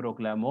que se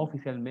proclamó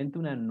oficialmente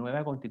una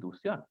nueva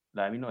constitución,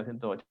 la de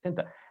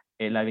 1980.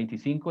 En la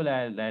 25,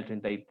 la del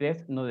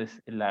 33, no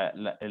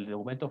el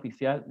documento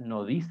oficial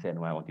no dice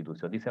nueva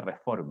constitución, dice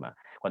reforma.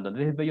 Cuando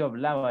Andrés Bello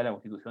hablaba de la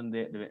constitución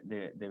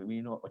de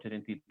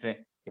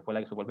 1983, que fue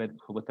la que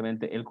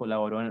supuestamente él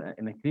colaboró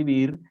en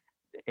escribir,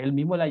 él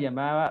mismo la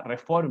llamaba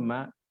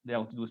reforma de la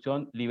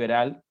constitución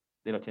liberal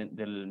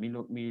del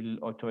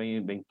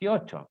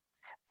 1828.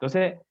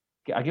 Entonces,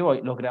 aquí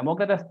voy, los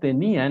demócratas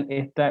tenían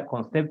este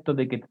concepto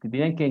de que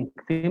tenían que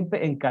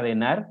siempre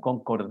encadenar,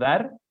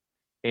 concordar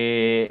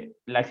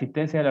la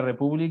existencia de la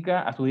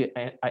República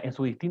en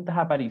sus distintas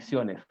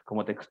apariciones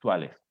como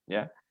textuales,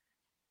 ¿ya?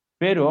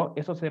 Pero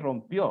eso se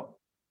rompió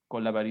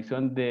con la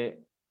aparición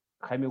de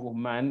Jaime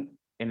Guzmán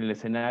en el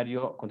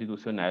escenario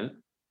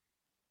constitucional,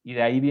 y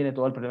de ahí viene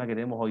todo el problema que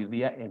tenemos hoy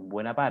día en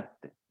buena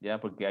parte, ¿ya?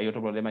 Porque hay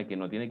otro problema que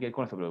no tiene que ver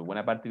con eso, pero en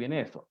buena parte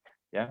viene eso,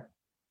 ¿ya?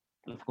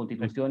 Las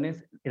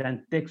constituciones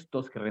eran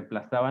textos que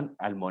reemplazaban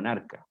al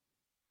monarca,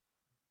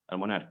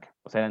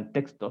 o sea, eran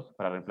textos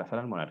para reemplazar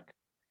al monarca.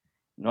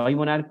 No hay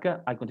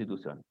monarca, hay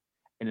constitución.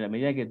 En la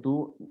medida que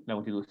tú la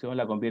constitución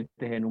la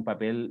conviertes en un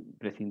papel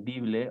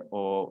prescindible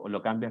o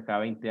lo cambias cada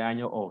 20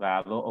 años o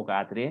cada 2 o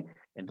cada 3,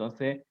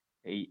 entonces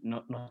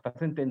no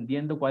estás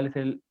entendiendo cuál es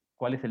el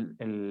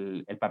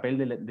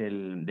papel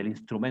del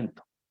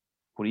instrumento,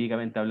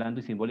 jurídicamente hablando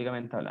y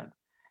simbólicamente hablando.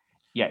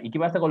 ¿Y qué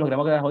pasa con los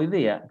demócratas hoy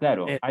día?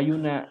 Claro, hay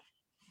una...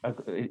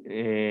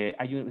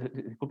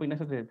 disculpa,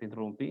 Ignacio, te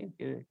interrumpí.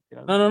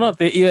 No,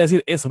 te iba a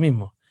decir eso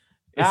mismo.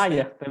 Ya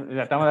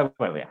estamos de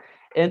acuerdo ya.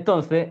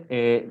 Entonces,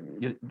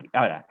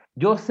 ahora,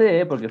 yo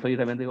sé, porque soy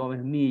también de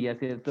Gómez Milla,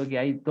 ¿cierto?, que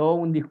hay todo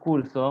un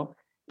discurso,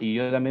 y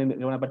yo también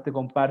de una parte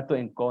comparto,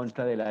 en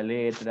contra de la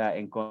letra,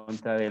 en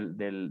contra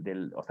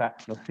o sea,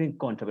 no sé si en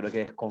contra, pero que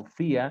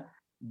desconfía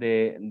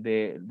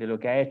de lo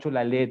que ha hecho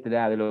la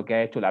letra, de lo que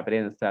ha hecho la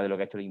prensa, de lo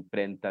que ha hecho la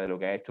imprenta, de lo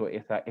que ha hecho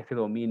ese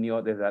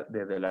dominio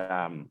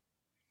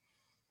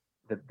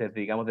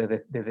digamos,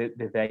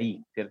 desde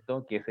ahí,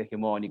 ¿cierto?, que es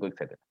hegemónico,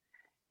 etc.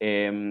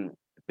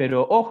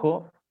 Pero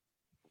ojo,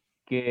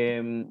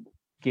 que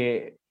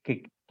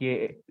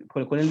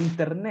con el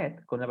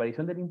Internet, con la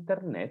aparición del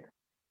Internet,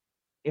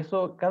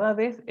 eso cada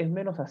vez es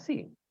menos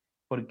así,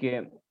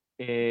 porque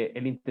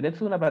el Internet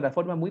es una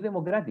plataforma muy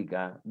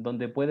democrática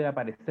donde puede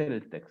aparecer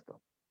el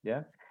texto,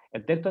 ¿ya?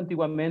 El texto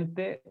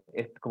antiguamente,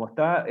 como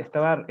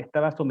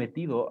estaba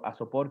sometido a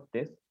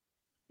soportes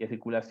y a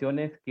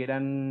circulaciones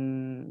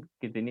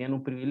que tenían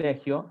un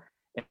privilegio,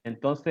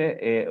 entonces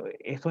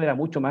eso era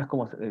mucho más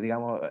como,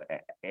 digamos,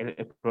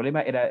 el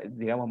problema era,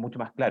 digamos, mucho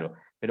más claro.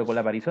 Pero con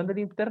la aparición del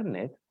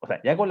Internet, o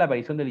sea, ya con la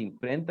aparición de la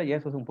imprenta ya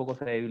eso un poco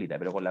se debilita,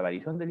 pero con la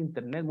aparición del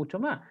Internet mucho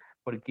más,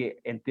 porque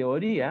en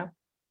teoría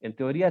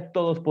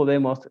todos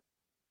podemos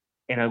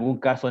en algún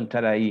caso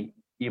entrar ahí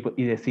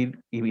y decir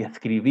y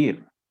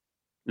escribir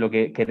lo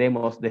que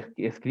queremos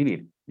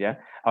escribir, ¿ya?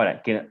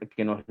 Ahora,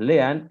 que nos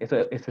lean,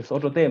 ese es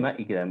otro tema,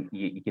 y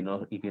que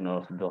nos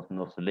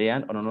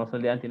lean o no nos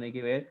lean tiene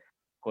que ver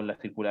con la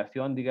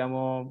circulación,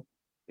 digamos,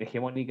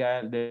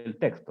 hegemónica del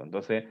texto.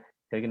 Entonces,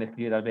 si alguien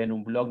escribe tal vez en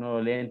un blog, no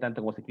lo leen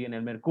tanto como se escribe en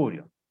el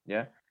Mercurio,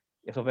 ¿ya?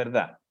 Eso es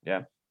verdad,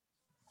 ¿ya?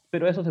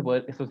 Pero eso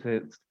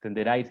se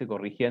tenderá a irse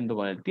corrigiendo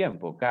con el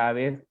tiempo. Cada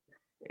vez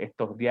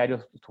estos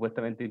diarios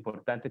supuestamente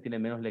importantes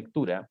tienen menos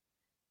lectura,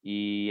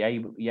 y hay,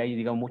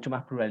 digamos, mucho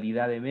más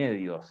pluralidad de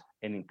medios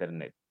en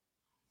Internet.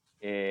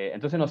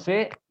 Entonces, no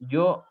sé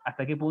yo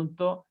hasta qué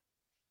punto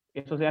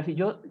eso se hace.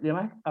 Yo,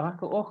 además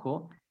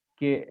ojo,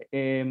 que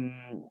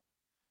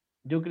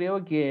yo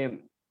creo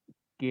que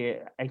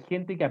hay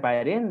gente que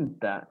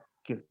aparenta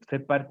que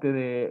ser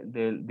parte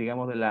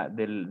digamos,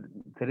 del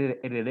ser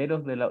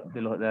herederos de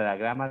la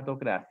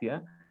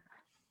gramatocracia,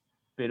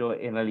 pero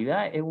en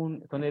realidad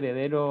son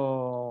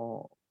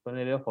herederos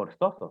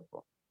forzosos,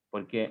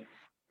 porque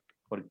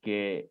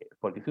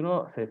si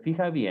uno se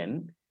fija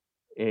bien,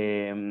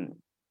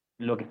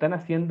 lo que están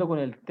haciendo con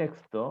el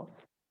texto,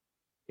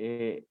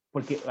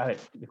 porque, a ver,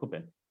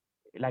 disculpen,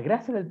 la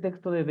gracia del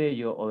texto de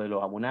Bello o de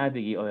los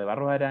Amunátegui o de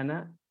Barros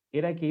Arana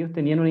era que ellos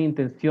tenían una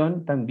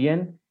intención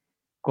también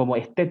como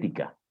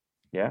estética,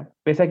 ¿ya?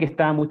 Pese a que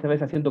estaban muchas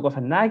veces haciendo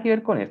cosas nada que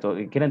ver con eso,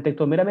 que eran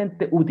textos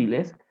meramente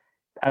útiles,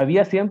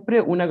 había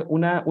siempre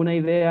una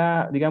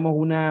idea, digamos,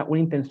 una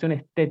intención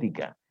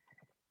estética.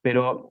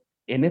 Pero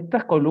en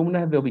estas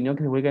columnas de opinión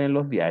que se publican en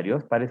los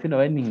diarios parece no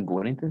haber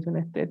ninguna intención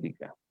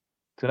estética,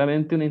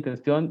 solamente una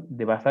intención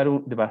de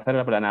pasar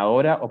la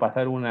planadora o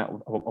pasar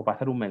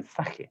un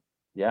mensaje,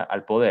 ¿ya?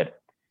 Al poder.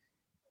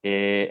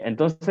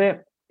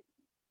 Entonces,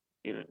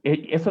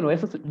 eso no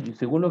es,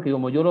 según lo que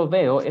como yo lo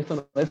veo,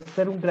 eso no es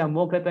ser un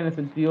demócrata en el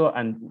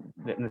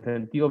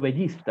sentido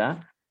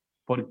bellista,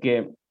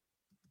 porque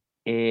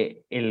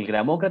el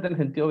demócrata en el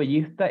sentido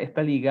bellista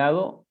está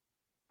ligado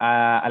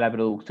a la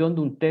producción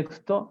de un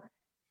texto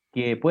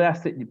que pueda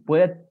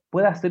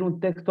ser un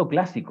texto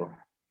clásico.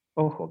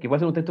 Ojo, que pueda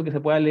ser un texto que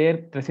se pueda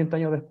leer 300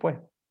 años después.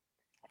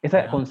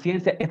 Esta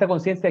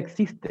conciencia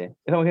existe.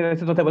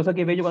 Entonces, por eso es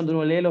que Bello, cuando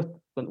uno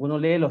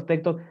lee los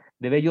textos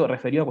de Bello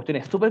referidos a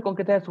cuestiones súper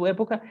concretas de su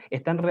época,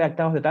 están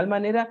redactados de tal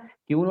manera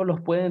que uno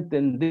los puede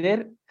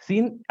entender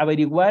sin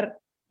averiguar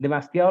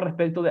demasiado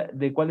respecto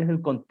de cuál es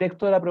el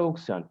contexto de la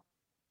producción.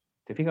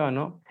 ¿Te fijas o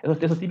no?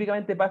 Eso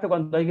típicamente pasa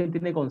cuando alguien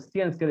tiene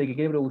conciencia de que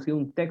quiere producir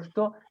un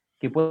texto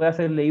que pueda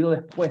ser leído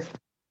después,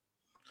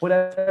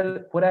 fuera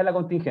de la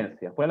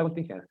contingencia, fuera de la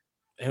contingencia.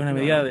 Es una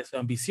medida de su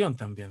ambición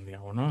también,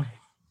 digamos, ¿no?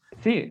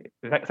 Sí,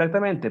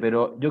 exactamente,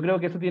 pero yo creo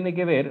que eso tiene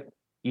que ver,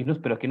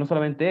 pero es que no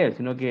solamente él,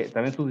 sino que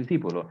también sus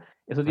discípulos,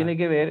 eso tiene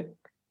que ver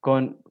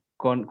con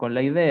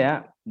la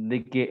idea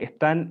de que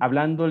están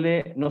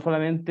hablándole no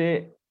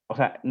solamente, o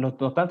sea, no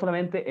están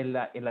solamente en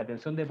la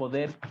atención de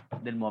poder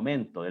del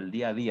momento, del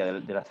día a día,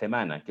 de la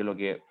semana, que es lo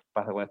que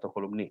pasa con estos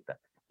columnistas,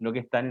 sino que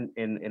están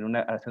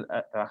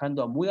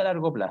trabajando a muy a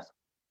largo plazo.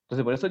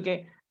 Entonces, por eso es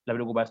que la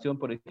preocupación,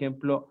 por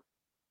ejemplo,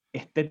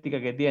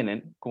 estética que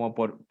tienen, como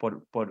por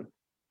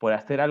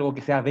hacer algo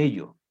que sea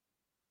bello,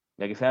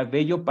 ya que sea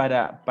bello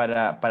para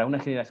una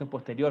generación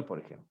posterior, por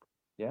ejemplo.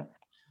 ¿Ya?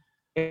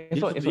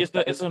 Eso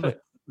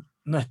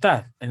no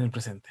está en el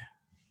presente.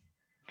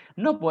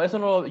 No, pues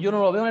eso yo no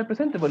lo veo en el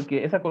presente,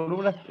 porque esas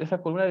columnas que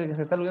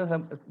se están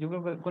leyendo, yo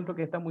encuentro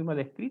que están muy mal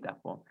escritas.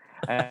 Po.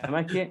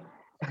 Además que,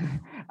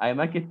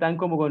 además que están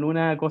como con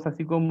una cosa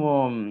así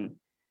como,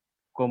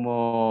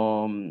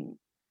 como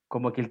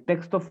que el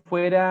texto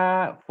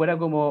fuera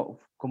como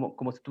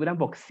si estuvieran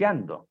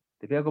boxeando.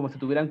 Te fijas como si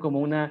estuvieran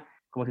como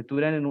si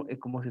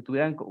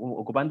estuvieran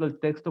ocupando el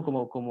texto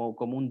como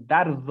un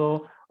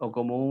dardo o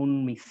como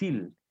un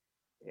misil.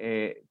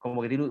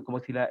 Como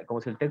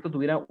si el texto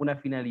tuviera una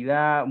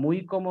finalidad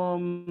muy como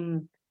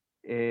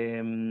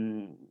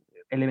eh,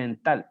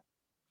 elemental.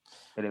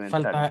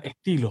 Falta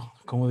estilo,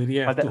 como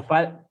dirías tú.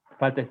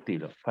 Falta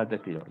estilo, falta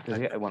estilo.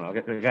 Entonces, bueno,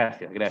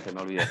 gracias,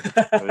 me olvidé.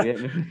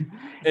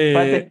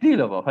 Falta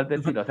estilo.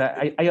 O sea,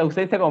 hay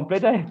ausencia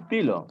completa de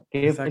estilo,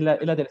 que es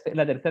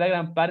la tercera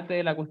gran parte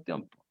de la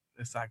cuestión.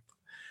 Exacto.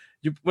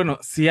 Bueno,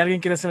 si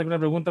alguien quiere hacer alguna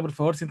pregunta, por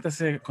favor,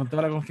 siéntase con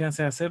toda la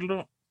confianza de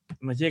hacerlo.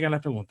 Nos llegan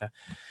las preguntas.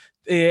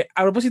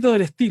 A propósito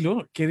del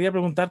estilo, quería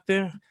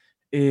preguntarte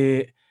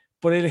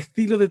por el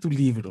estilo de tu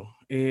libro.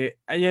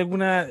 ¿Hay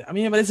alguna? A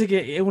mí me parece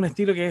que es un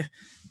estilo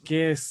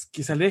que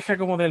se aleja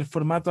como del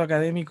formato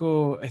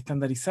académico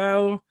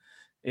estandarizado.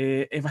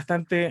 Es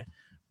bastante,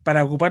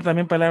 para ocupar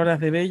también palabras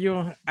de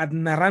Bello, ad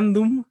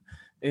narrandum.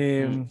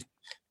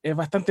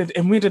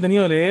 Es muy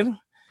entretenido de leer.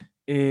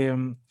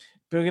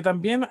 Pero que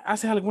también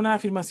haces algunas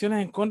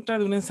afirmaciones en contra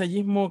de un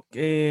ensayismo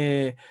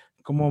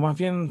como más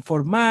bien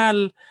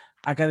formal,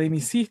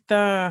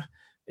 academicista,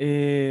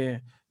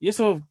 y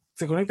eso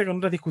se conecta con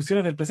otras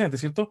discusiones del presente,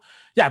 ¿cierto?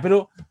 Ya,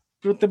 pero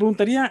te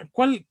preguntaría,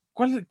 ¿cuál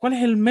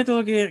es el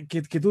método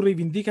que tú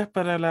reivindicas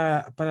para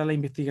la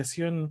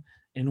investigación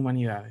en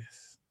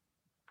humanidades?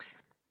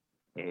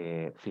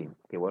 Sí,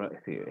 qué bueno,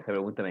 sí, esa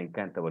pregunta me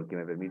encanta porque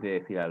me permite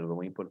decir algo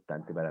muy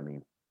importante para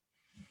mí.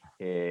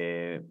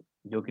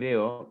 Yo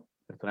creo,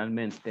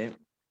 personalmente,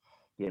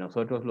 que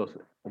nosotros los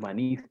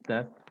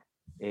humanistas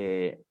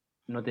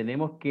no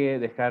tenemos que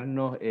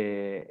dejarnos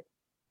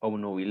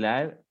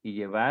obnubilar y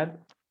llevar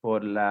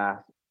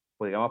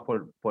digamos,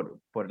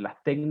 por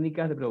las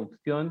técnicas de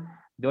producción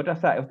de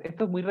otras áreas.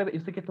 Yo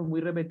sé que esto es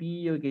muy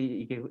repetido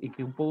y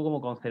que un poco como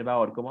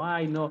conservador, como,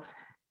 ay, no,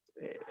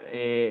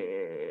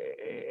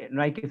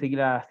 no hay que seguir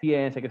la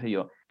ciencia, qué sé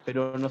yo.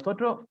 Pero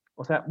nosotros,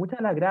 o sea, mucha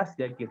de la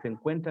gracia que se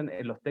encuentran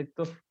en los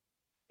textos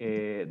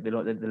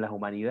de las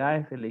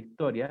humanidades en la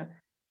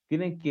historia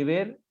tienen que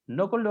ver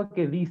no con lo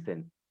que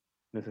dicen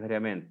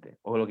necesariamente,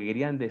 o lo que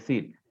querían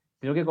decir,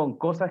 sino que con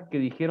cosas que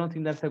dijeron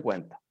sin darse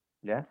cuenta.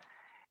 ¿Ya?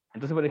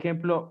 Entonces, por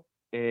ejemplo,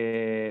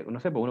 no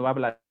sé, pues uno va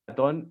a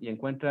Platón y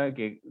encuentra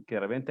que de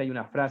repente hay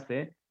una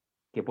frase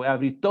que puede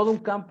abrir todo un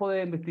campo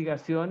de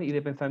investigación y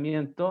de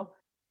pensamiento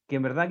que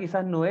en verdad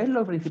quizás no es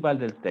lo principal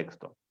del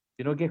texto,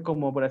 sino que es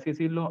como, por así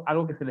decirlo,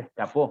 algo que se le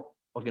escapó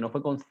o que no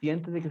fue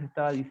consciente de que se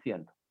estaba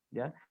diciendo,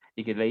 ¿ya?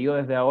 Y que leído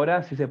desde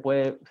ahora sí se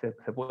puede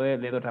leer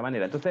de otra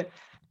manera. Entonces,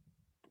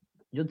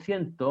 yo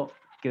siento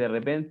que de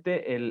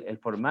repente el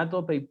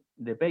formato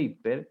de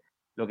paper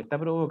lo que está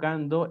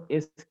provocando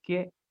es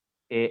que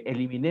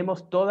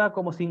eliminemos toda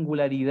como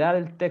singularidad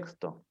del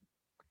texto.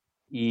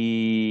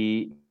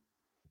 Y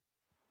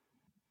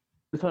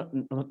eso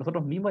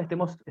nosotros mismos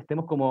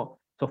estemos como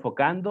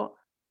sofocando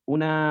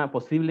una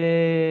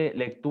posible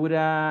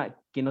lectura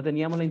que no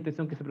teníamos la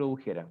intención que se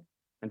produjera.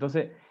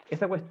 Entonces,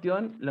 esa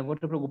cuestión la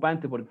encuentro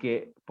preocupante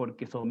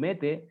porque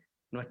somete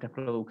nuestras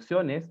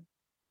producciones,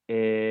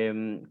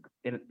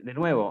 de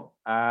nuevo,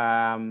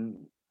 a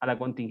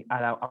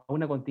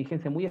una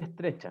contingencia muy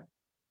estrecha.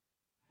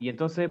 Y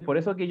entonces, por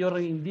eso que yo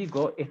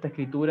reivindico esta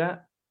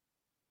escritura,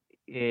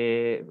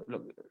 que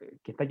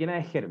está llena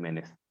de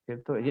gérmenes,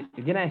 ¿cierto?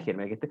 Llena de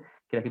gérmenes, que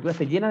la escritura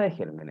esté llena de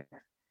gérmenes.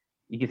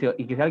 Y que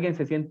si alguien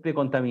se siente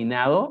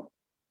contaminado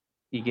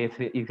y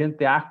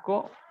siente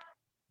asco,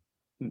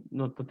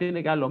 no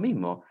tiene que dar lo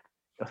mismo.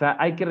 O sea,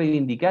 hay que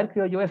reivindicar,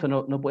 creo yo, eso.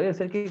 No puede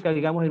ser que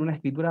caigamos en una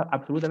escritura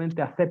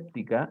absolutamente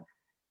aséptica,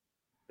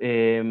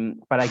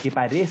 para que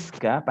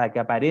parezca, para que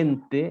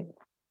aparente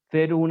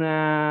ser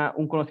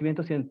un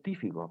conocimiento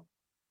científico.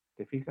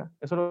 ¿Te fijas?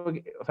 Eso es lo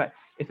que, o sea,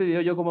 esto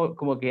digo yo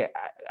como que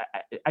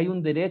hay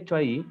un derecho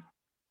ahí,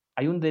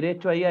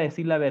 a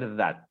decir la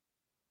verdad,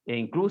 e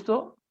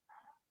incluso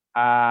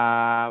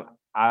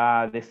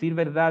a decir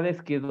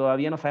verdades que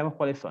todavía no sabemos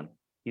cuáles son,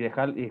 y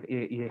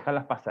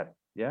dejarlas pasar,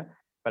 ¿ya?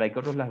 Para que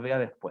otros las vean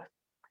después.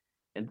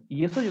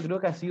 Y eso yo creo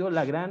que ha sido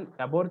la gran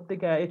aporte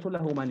que ha hecho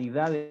las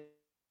humanidades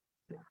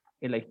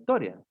en la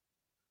historia.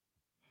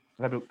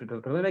 O sea,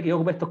 perdóname que yo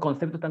ocupe estos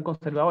conceptos tan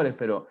conservadores,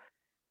 pero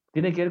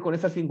tiene que ver con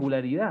esa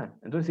singularidad.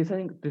 Entonces,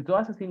 si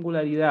toda esa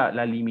singularidad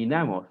la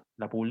eliminamos,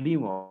 la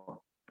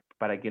pulimos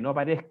para que no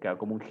aparezca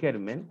como un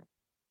germen,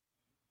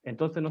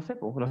 entonces no sé,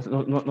 pues,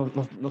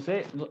 no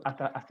sé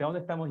hacia dónde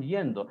estamos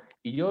yendo.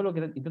 Y yo lo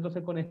que intento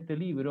hacer con este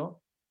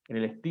libro, en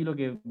el estilo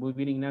que muy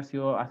bien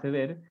Ignacio hace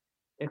ver,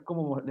 es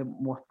como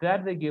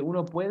mostrar de que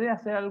uno puede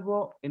hacer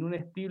algo en un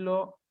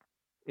estilo,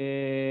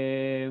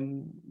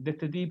 de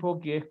este tipo,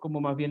 que es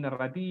como más bien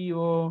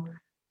narrativo,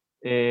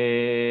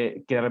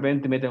 que de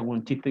repente mete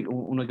algún chiste,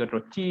 uno que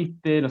otro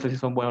chiste, no sé si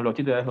son buenos los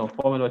chistes, a veces son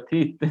fome los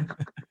chistes,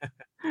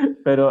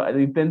 pero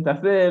intenta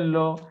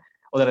hacerlo,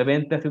 o de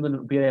repente haciendo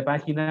un pie de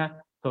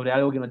página sobre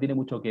algo que no tiene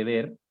mucho que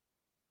ver,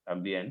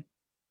 también,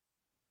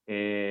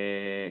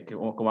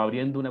 como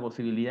abriendo una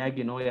posibilidad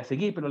que no voy a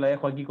seguir, pero la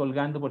dejo aquí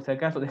colgando por si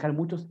acaso, dejar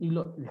muchos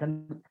hilos,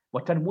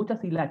 mostrar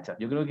muchas hilachas.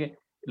 Yo creo que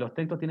los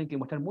textos tienen que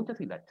mostrar muchas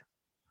hilachas.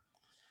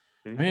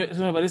 A mí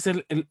eso me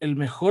parece el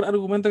mejor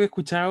argumento que he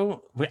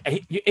escuchado. Bueno,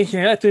 yo en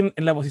general estoy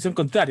en la posición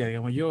contraria,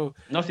 digamos. Yo,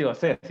 No, sí lo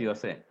sé, sí lo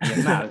sé. Y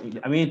es más,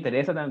 a mí me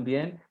interesa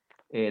también,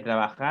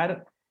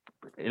 trabajar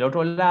el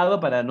otro lado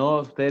para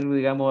no ser,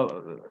 digamos,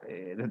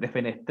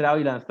 desfenestrado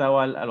y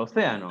lanzado al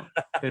océano.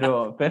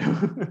 Pero,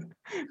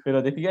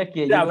 pero te fijas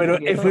que yo ya, encuentro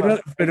pero que es, eso bueno,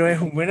 pero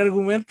es un buen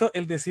argumento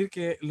el decir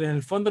que en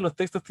el fondo los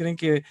textos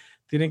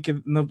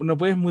no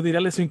puedes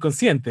mutilarle su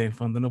inconsciente, en el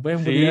fondo, no puedes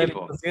mutilar sí, el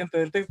po, inconsciente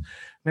del texto.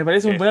 Me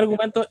parece un buen eso.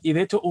 argumento y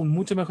de hecho un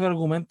mucho mejor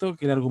argumento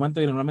que el argumento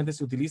que normalmente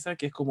se utiliza,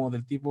 que es como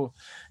del tipo,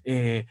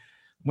 eh,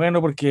 bueno,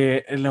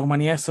 porque las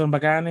humanidades son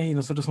bacanes y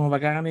nosotros somos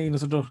bacanes y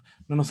nosotros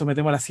no nos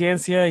sometemos a la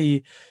ciencia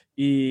y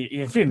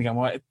en fin,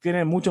 digamos,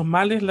 tiene muchos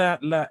males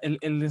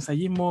el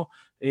ensayismo,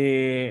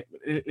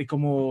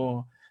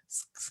 como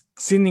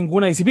sin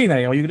ninguna disciplina,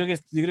 digamos. Yo creo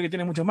que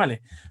tiene muchos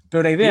males.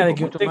 Pero la idea Sí, de pues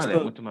que un muchos males,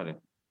 texto muchos males.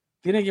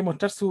 tiene que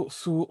mostrar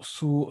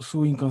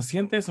su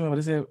inconsciente, eso me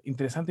parece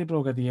interesante y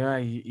provocativa.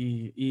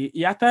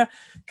 Y hasta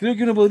creo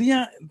que uno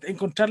podría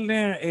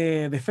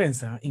encontrarle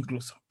defensa,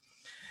 incluso.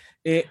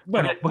 Porque,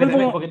 Bueno, porque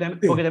también, vuelvo. porque, tam-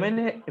 Sí, porque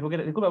también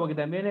disculpa, porque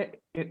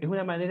también es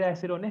una manera de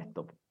ser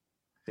honesto.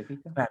 ¿Te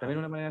fijas? claro. También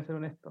es una manera de ser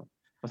honesto.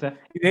 O sea,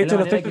 Y de es la hecho,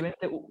 manera que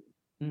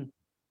vende.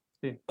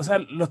 Sí, o sea,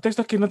 los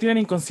textos que no tienen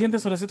inconsciente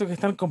son los textos que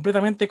están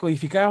completamente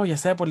codificados, ya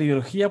sea por la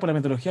ideología, por la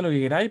metodología, lo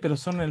que queráis, pero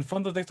son en el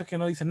fondo textos que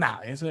no dicen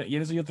nada. Y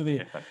en eso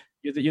exacto.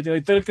 yo te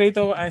doy todo el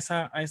crédito a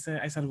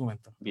ese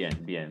argumento. Bien,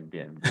 bien,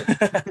 bien, bien.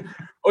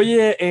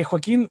 Oye,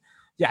 Joaquín,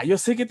 ya, yo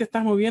sé que te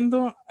estás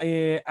moviendo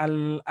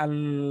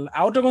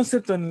a otro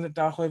concepto en el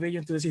trabajo de Bello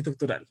en tu tesis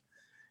doctoral,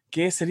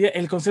 que sería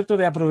el concepto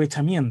de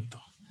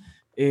aprovechamiento.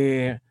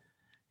 Eh,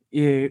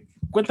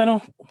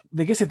 Cuéntanos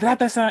de qué se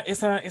trata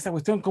esa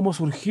cuestión, cómo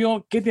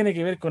surgió, qué tiene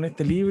que ver con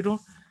este libro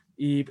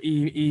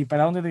y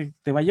para dónde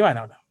te va a llevar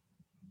ahora.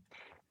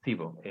 Sí,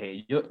 po,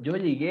 yo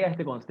llegué a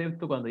este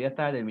concepto cuando ya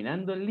estaba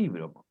terminando el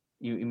libro, po,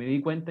 y me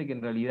di cuenta que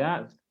en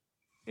realidad,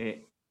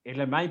 es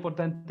la más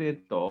importante de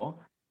todo,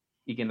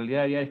 y que en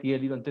realidad debería escribir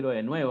el libro entero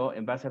de nuevo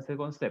en base a ese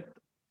concepto.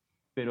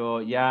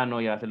 Pero ya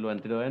no iba a hacerlo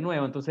entero de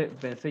nuevo, entonces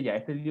pensé, ya,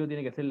 este libro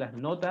tiene que ser las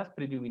notas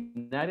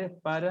preliminares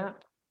para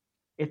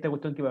esta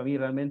cuestión que para mí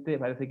realmente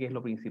parece que es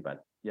lo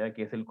principal, ya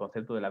que es el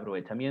concepto del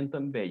aprovechamiento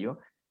en Bello,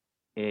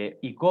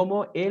 y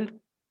cómo él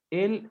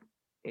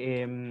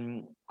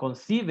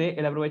concibe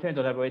el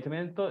aprovechamiento. El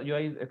aprovechamiento, yo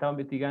ahí estaba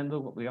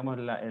investigando, digamos,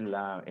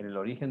 en el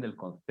origen del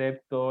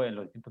concepto, en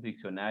los distintos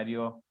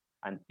diccionarios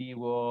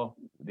antiguos,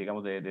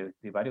 digamos, de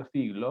varios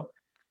siglos,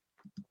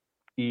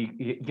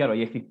 y claro,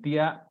 y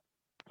existía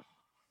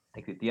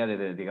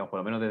desde, digamos, por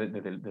lo menos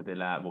desde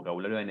la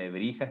vocabulario de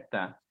Nebrija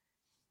está,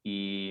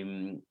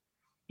 y,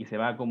 y se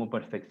va como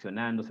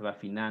perfeccionando, se va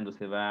afinando,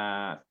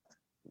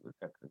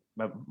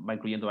 va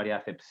incluyendo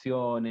varias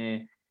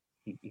acepciones,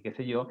 y qué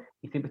sé yo,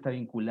 y siempre está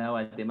vinculado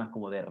a temas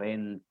como de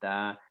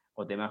renta,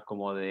 o temas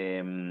como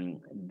de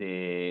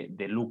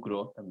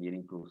lucro también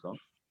incluso.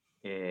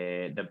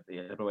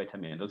 de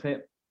aprovechamiento.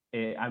 Entonces,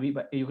 a mí,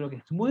 yo creo que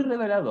es muy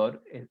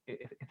revelador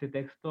este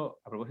texto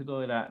a propósito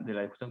de la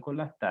discusión con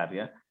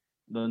Lastarria,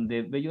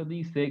 donde Bello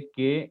dice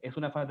que es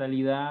una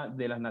fatalidad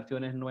de las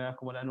naciones nuevas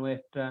como la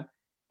nuestra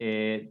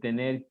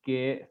tener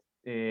que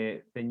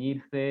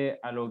ceñirse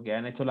a lo que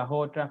han hecho las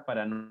otras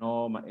para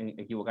no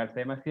equivocarse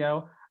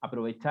demasiado,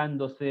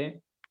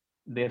 aprovechándose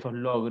de esos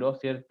logros,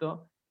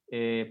 ¿cierto?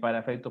 Para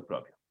efectos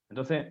propios.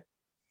 Entonces,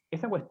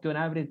 esa cuestión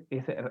abre,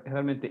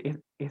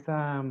 realmente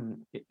esa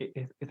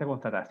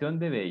constatación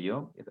de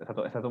Bello,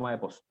 esa toma de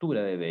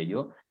postura de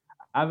Bello,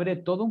 abre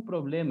todo un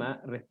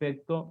problema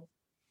respecto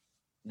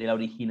de la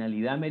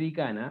originalidad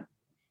americana,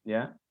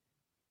 ¿ya?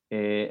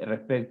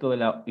 Respecto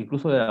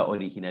incluso de la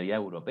originalidad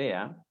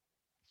europea,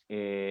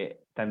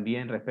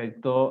 también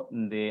respecto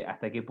de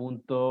hasta qué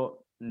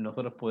punto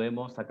nosotros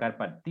podemos sacar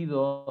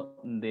partido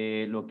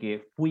de lo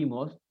que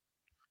fuimos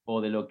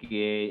o de lo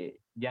que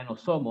ya no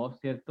somos,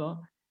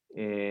 ¿cierto?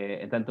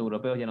 En tanto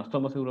europeos ya no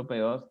somos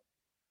europeos,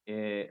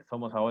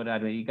 somos ahora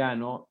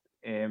americanos,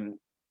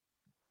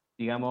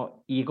 digamos,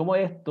 y cómo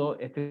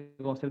este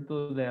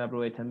concepto del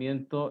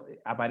aprovechamiento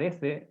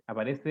aparece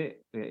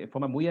de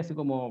forma muy así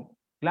como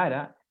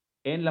clara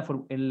en la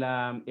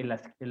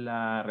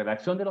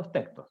redacción de los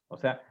textos. O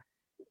sea,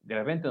 de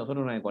repente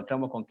nosotros nos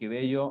encontramos con que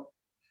Bello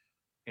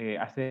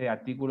hace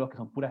artículos que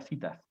son puras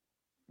citas,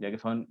 ya que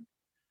son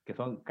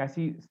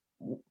casi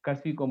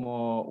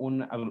como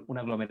una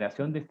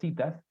aglomeración de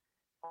citas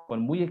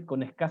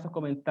con escasos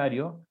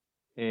comentarios,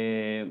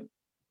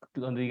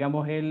 donde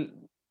digamos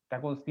él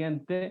está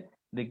consciente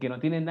de que no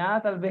tiene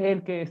nada tal vez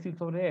él que decir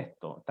sobre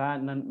esto,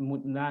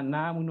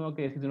 nada muy nuevo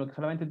que decir, sino que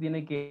solamente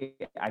tiene que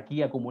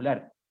aquí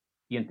acumular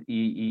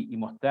y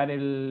mostrar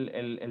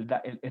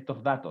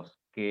estos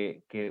datos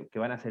que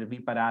van a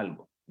servir para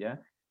algo,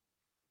 ¿ya?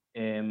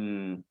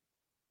 Del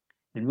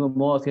mismo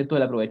modo, ¿cierto?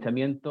 El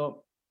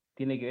aprovechamiento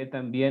tiene que ver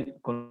también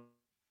con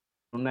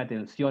una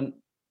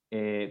tensión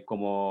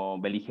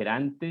como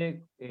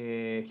beligerante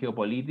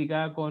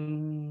geopolítica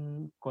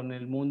con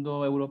el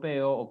mundo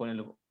europeo o con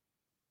el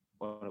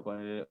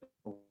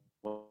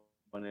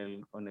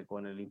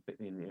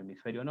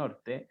hemisferio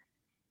norte,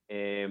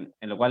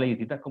 en lo cual hay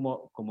distintas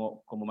como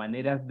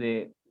maneras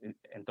en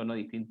torno a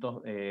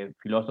distintos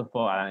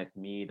filósofos, a Adam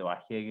Smith o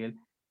a Hegel,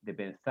 de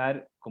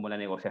pensar como la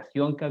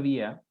negociación que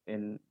había,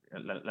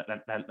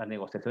 la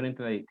negociación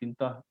entre los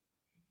distintos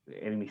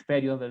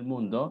hemisferios del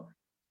mundo,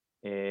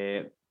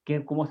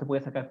 cómo se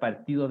puede sacar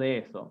partido de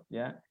eso,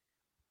 ¿ya?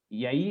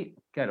 Y ahí,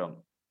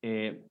 claro,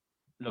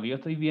 lo que yo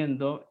estoy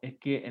viendo es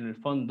que en el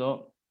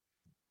fondo,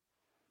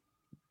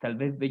 tal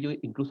vez Bello,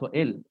 incluso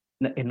él,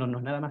 no es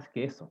nada más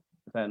que eso,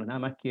 o sea, no es nada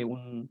más que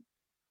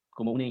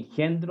como un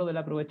engendro del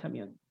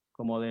aprovechamiento,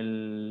 como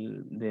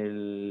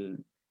de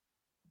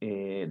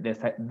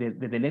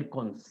tener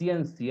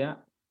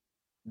conciencia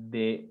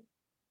de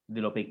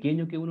lo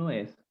pequeño que uno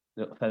es,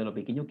 o sea, de lo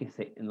pequeño que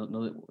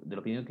de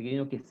lo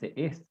pequeño que se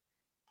es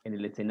en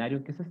el escenario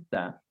en que se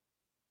está,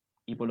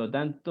 y por lo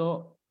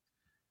tanto,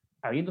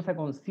 habiendo esa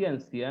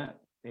conciencia,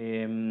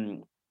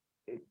 ¿qué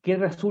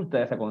resulta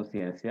de esa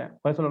conciencia?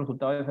 ¿Cuáles son los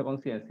resultados de esa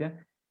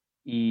conciencia?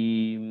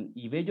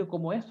 Y Bello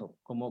como eso,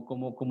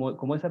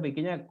 como esa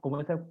pequeña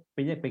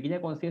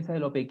conciencia de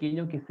lo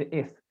pequeño que se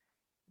es,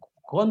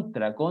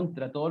 contra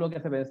todo lo que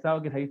se ha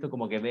pensado, que se ha visto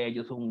como que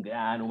Bello es un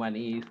gran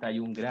humanista y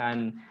un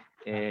gran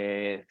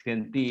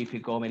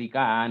científico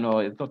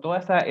americano, toda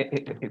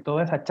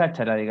esa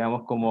cháchara,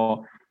 digamos,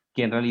 como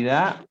que en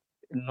realidad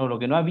lo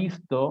que no ha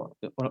visto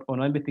o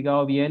no ha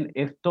investigado bien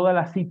es toda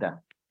la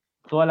cita,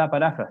 toda la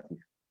paráfrasis,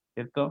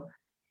 ¿cierto?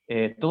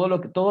 Todo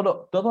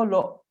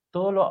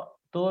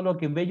lo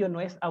que Bello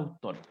no es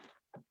autor.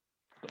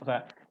 O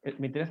sea,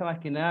 me interesa más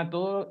que nada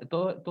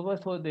todo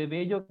eso de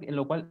Bello en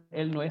lo cual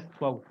él no es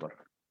su autor.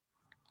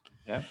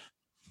 ¿Ya?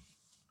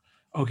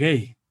 Ok.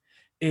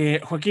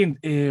 Joaquín,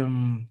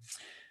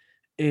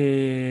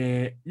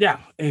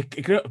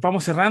 creo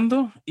vamos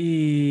cerrando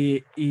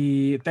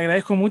y te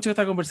agradezco mucho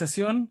esta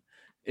conversación.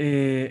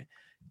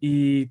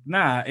 Y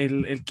nada,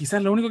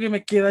 quizás lo único que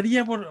me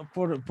quedaría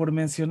por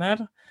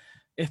mencionar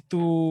es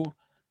tu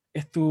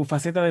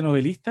faceta de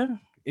novelista.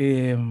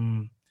 Eres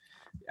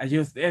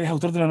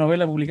autor de una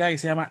novela publicada que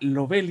se llama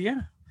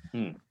Lobelia,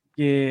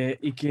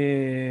 y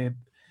que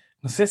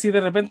no sé si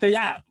de repente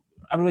ya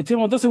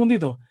aprovechemos 2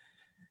 segunditos.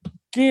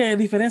 ¿Qué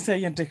diferencia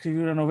hay entre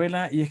escribir una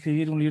novela y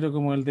escribir un libro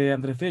como el de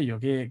Andrés Bello?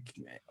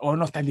 ¿O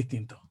no es tan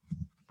distinto?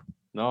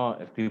 No,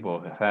 es tipo,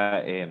 o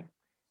sea,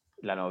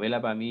 la novela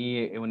para mí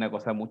es una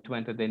cosa mucho más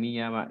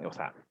entretenida, o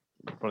sea,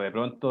 por de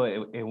pronto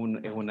es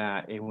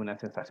una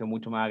sensación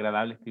mucho más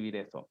agradable escribir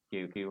eso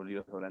que un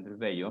libro sobre Andrés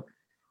Bello,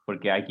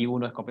 porque aquí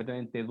uno es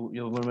completamente,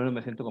 yo por lo menos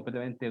me siento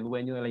completamente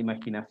dueño de la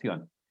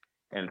imaginación.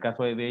 En el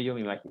caso de Bello,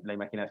 la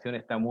imaginación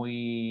está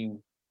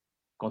muy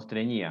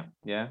constreñida,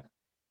 ¿ya?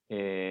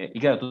 Y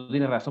claro, tú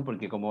tienes razón,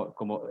 porque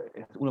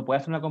uno puede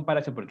hacer una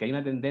comparación, porque hay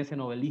una tendencia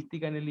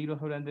novelística en el libro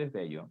sobre Andrés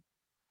Bello.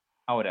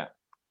 Ahora,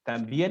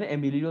 también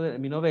en mi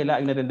novela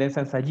hay una tendencia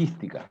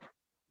ensayística,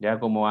 ¿ya?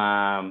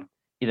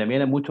 Y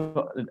también hay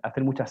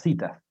hacer muchas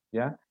citas,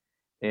 ¿ya?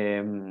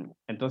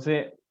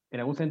 Entonces, en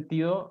algún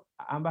sentido,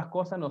 ambas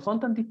cosas no son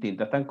tan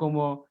distintas, están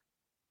como,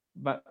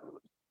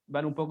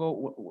 van un poco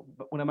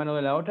una mano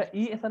de la otra,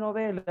 y esa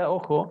novela,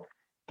 ojo,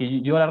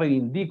 que yo la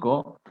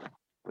reivindico,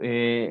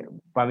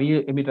 para mí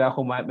es mi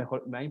trabajo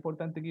más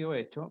importante que yo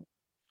he hecho,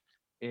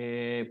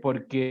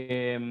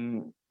 porque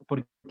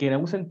en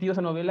algún sentido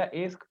esa novela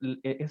es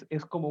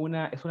como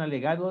es un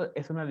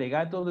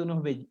alegato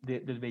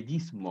del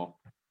bellismo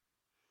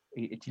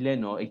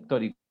chileno,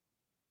 histórico,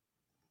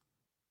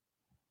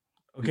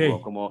 Ok,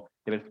 como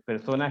de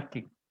personas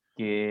que,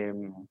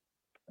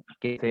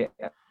 que se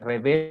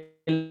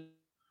rebelan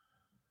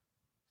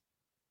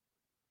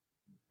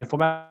de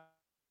forma...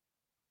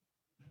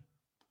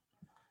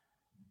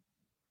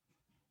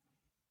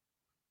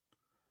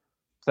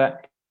 O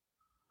sea,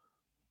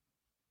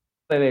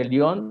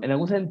 rebelión, en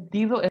algún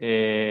sentido,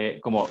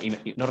 como,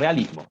 no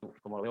realismo,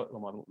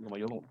 como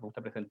yo me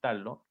gusta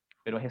presentarlo,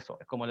 pero es eso,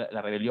 es como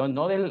la rebelión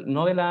no,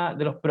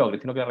 de los progres,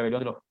 sino que la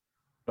rebelión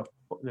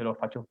de los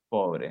fachos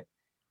pobres.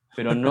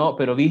 Pero no,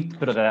 pero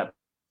visto,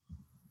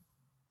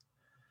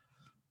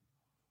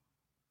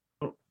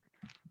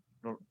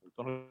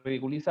 son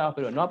ridiculizados,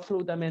 pero no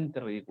absolutamente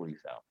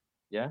ridiculizados,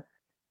 ¿ya?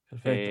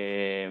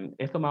 perfecto.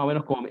 Esto más o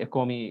menos es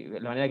como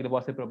la manera que le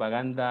puedo hacer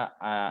propaganda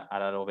a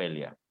la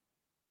novela.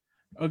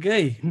 Ok,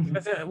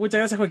 muchas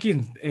gracias,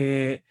 Joaquín.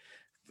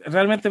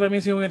 Realmente para mí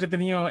ha sido muy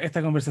entretenido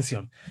esta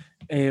conversación.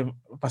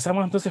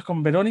 Pasamos entonces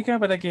con Verónica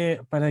para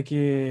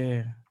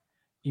que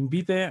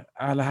invite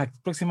a las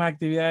próximas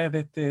actividades de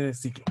este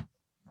ciclo.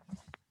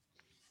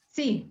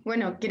 Sí,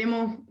 bueno,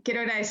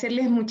 quiero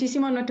agradecerles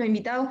muchísimo a nuestros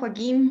invitados,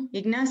 Joaquín,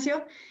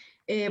 Ignacio,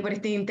 por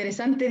este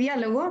interesante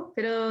diálogo,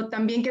 pero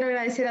también quiero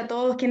agradecer a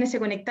todos quienes se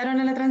conectaron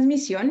a la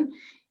transmisión,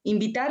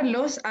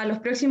 invitarlos a los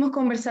próximos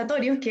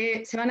conversatorios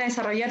que se van a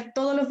desarrollar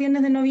todos los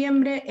viernes de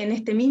noviembre en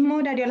este mismo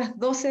horario a las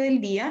 12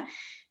 del día.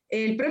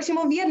 El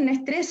próximo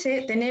viernes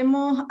 13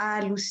 tenemos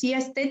a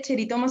Lucía Stecher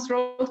y Thomas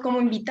Rose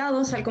como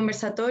invitados al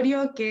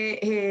conversatorio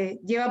que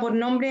lleva por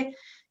nombre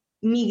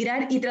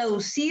Migrar y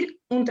traducir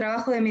un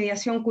trabajo de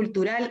mediación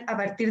cultural a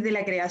partir de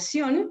la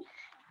creación,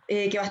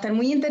 que va a estar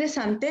muy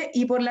interesante,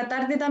 y por la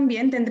tarde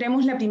también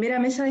tendremos la primera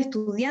mesa de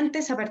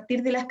estudiantes a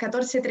partir de las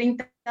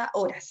 14:30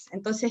 horas.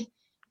 Entonces,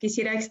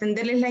 quisiera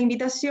extenderles la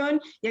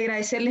invitación y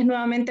agradecerles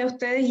nuevamente a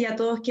ustedes y a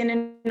todos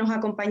quienes nos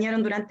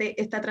acompañaron durante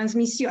esta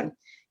transmisión.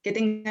 Que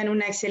tengan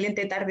una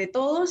excelente tarde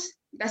todos.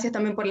 Gracias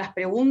también por las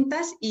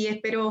preguntas y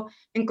espero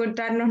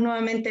encontrarnos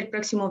nuevamente el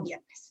próximo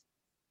viernes.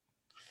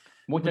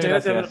 Muchas Muchas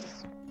gracias.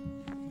 gracias.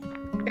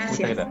 Gracias.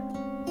 Muchas gracias.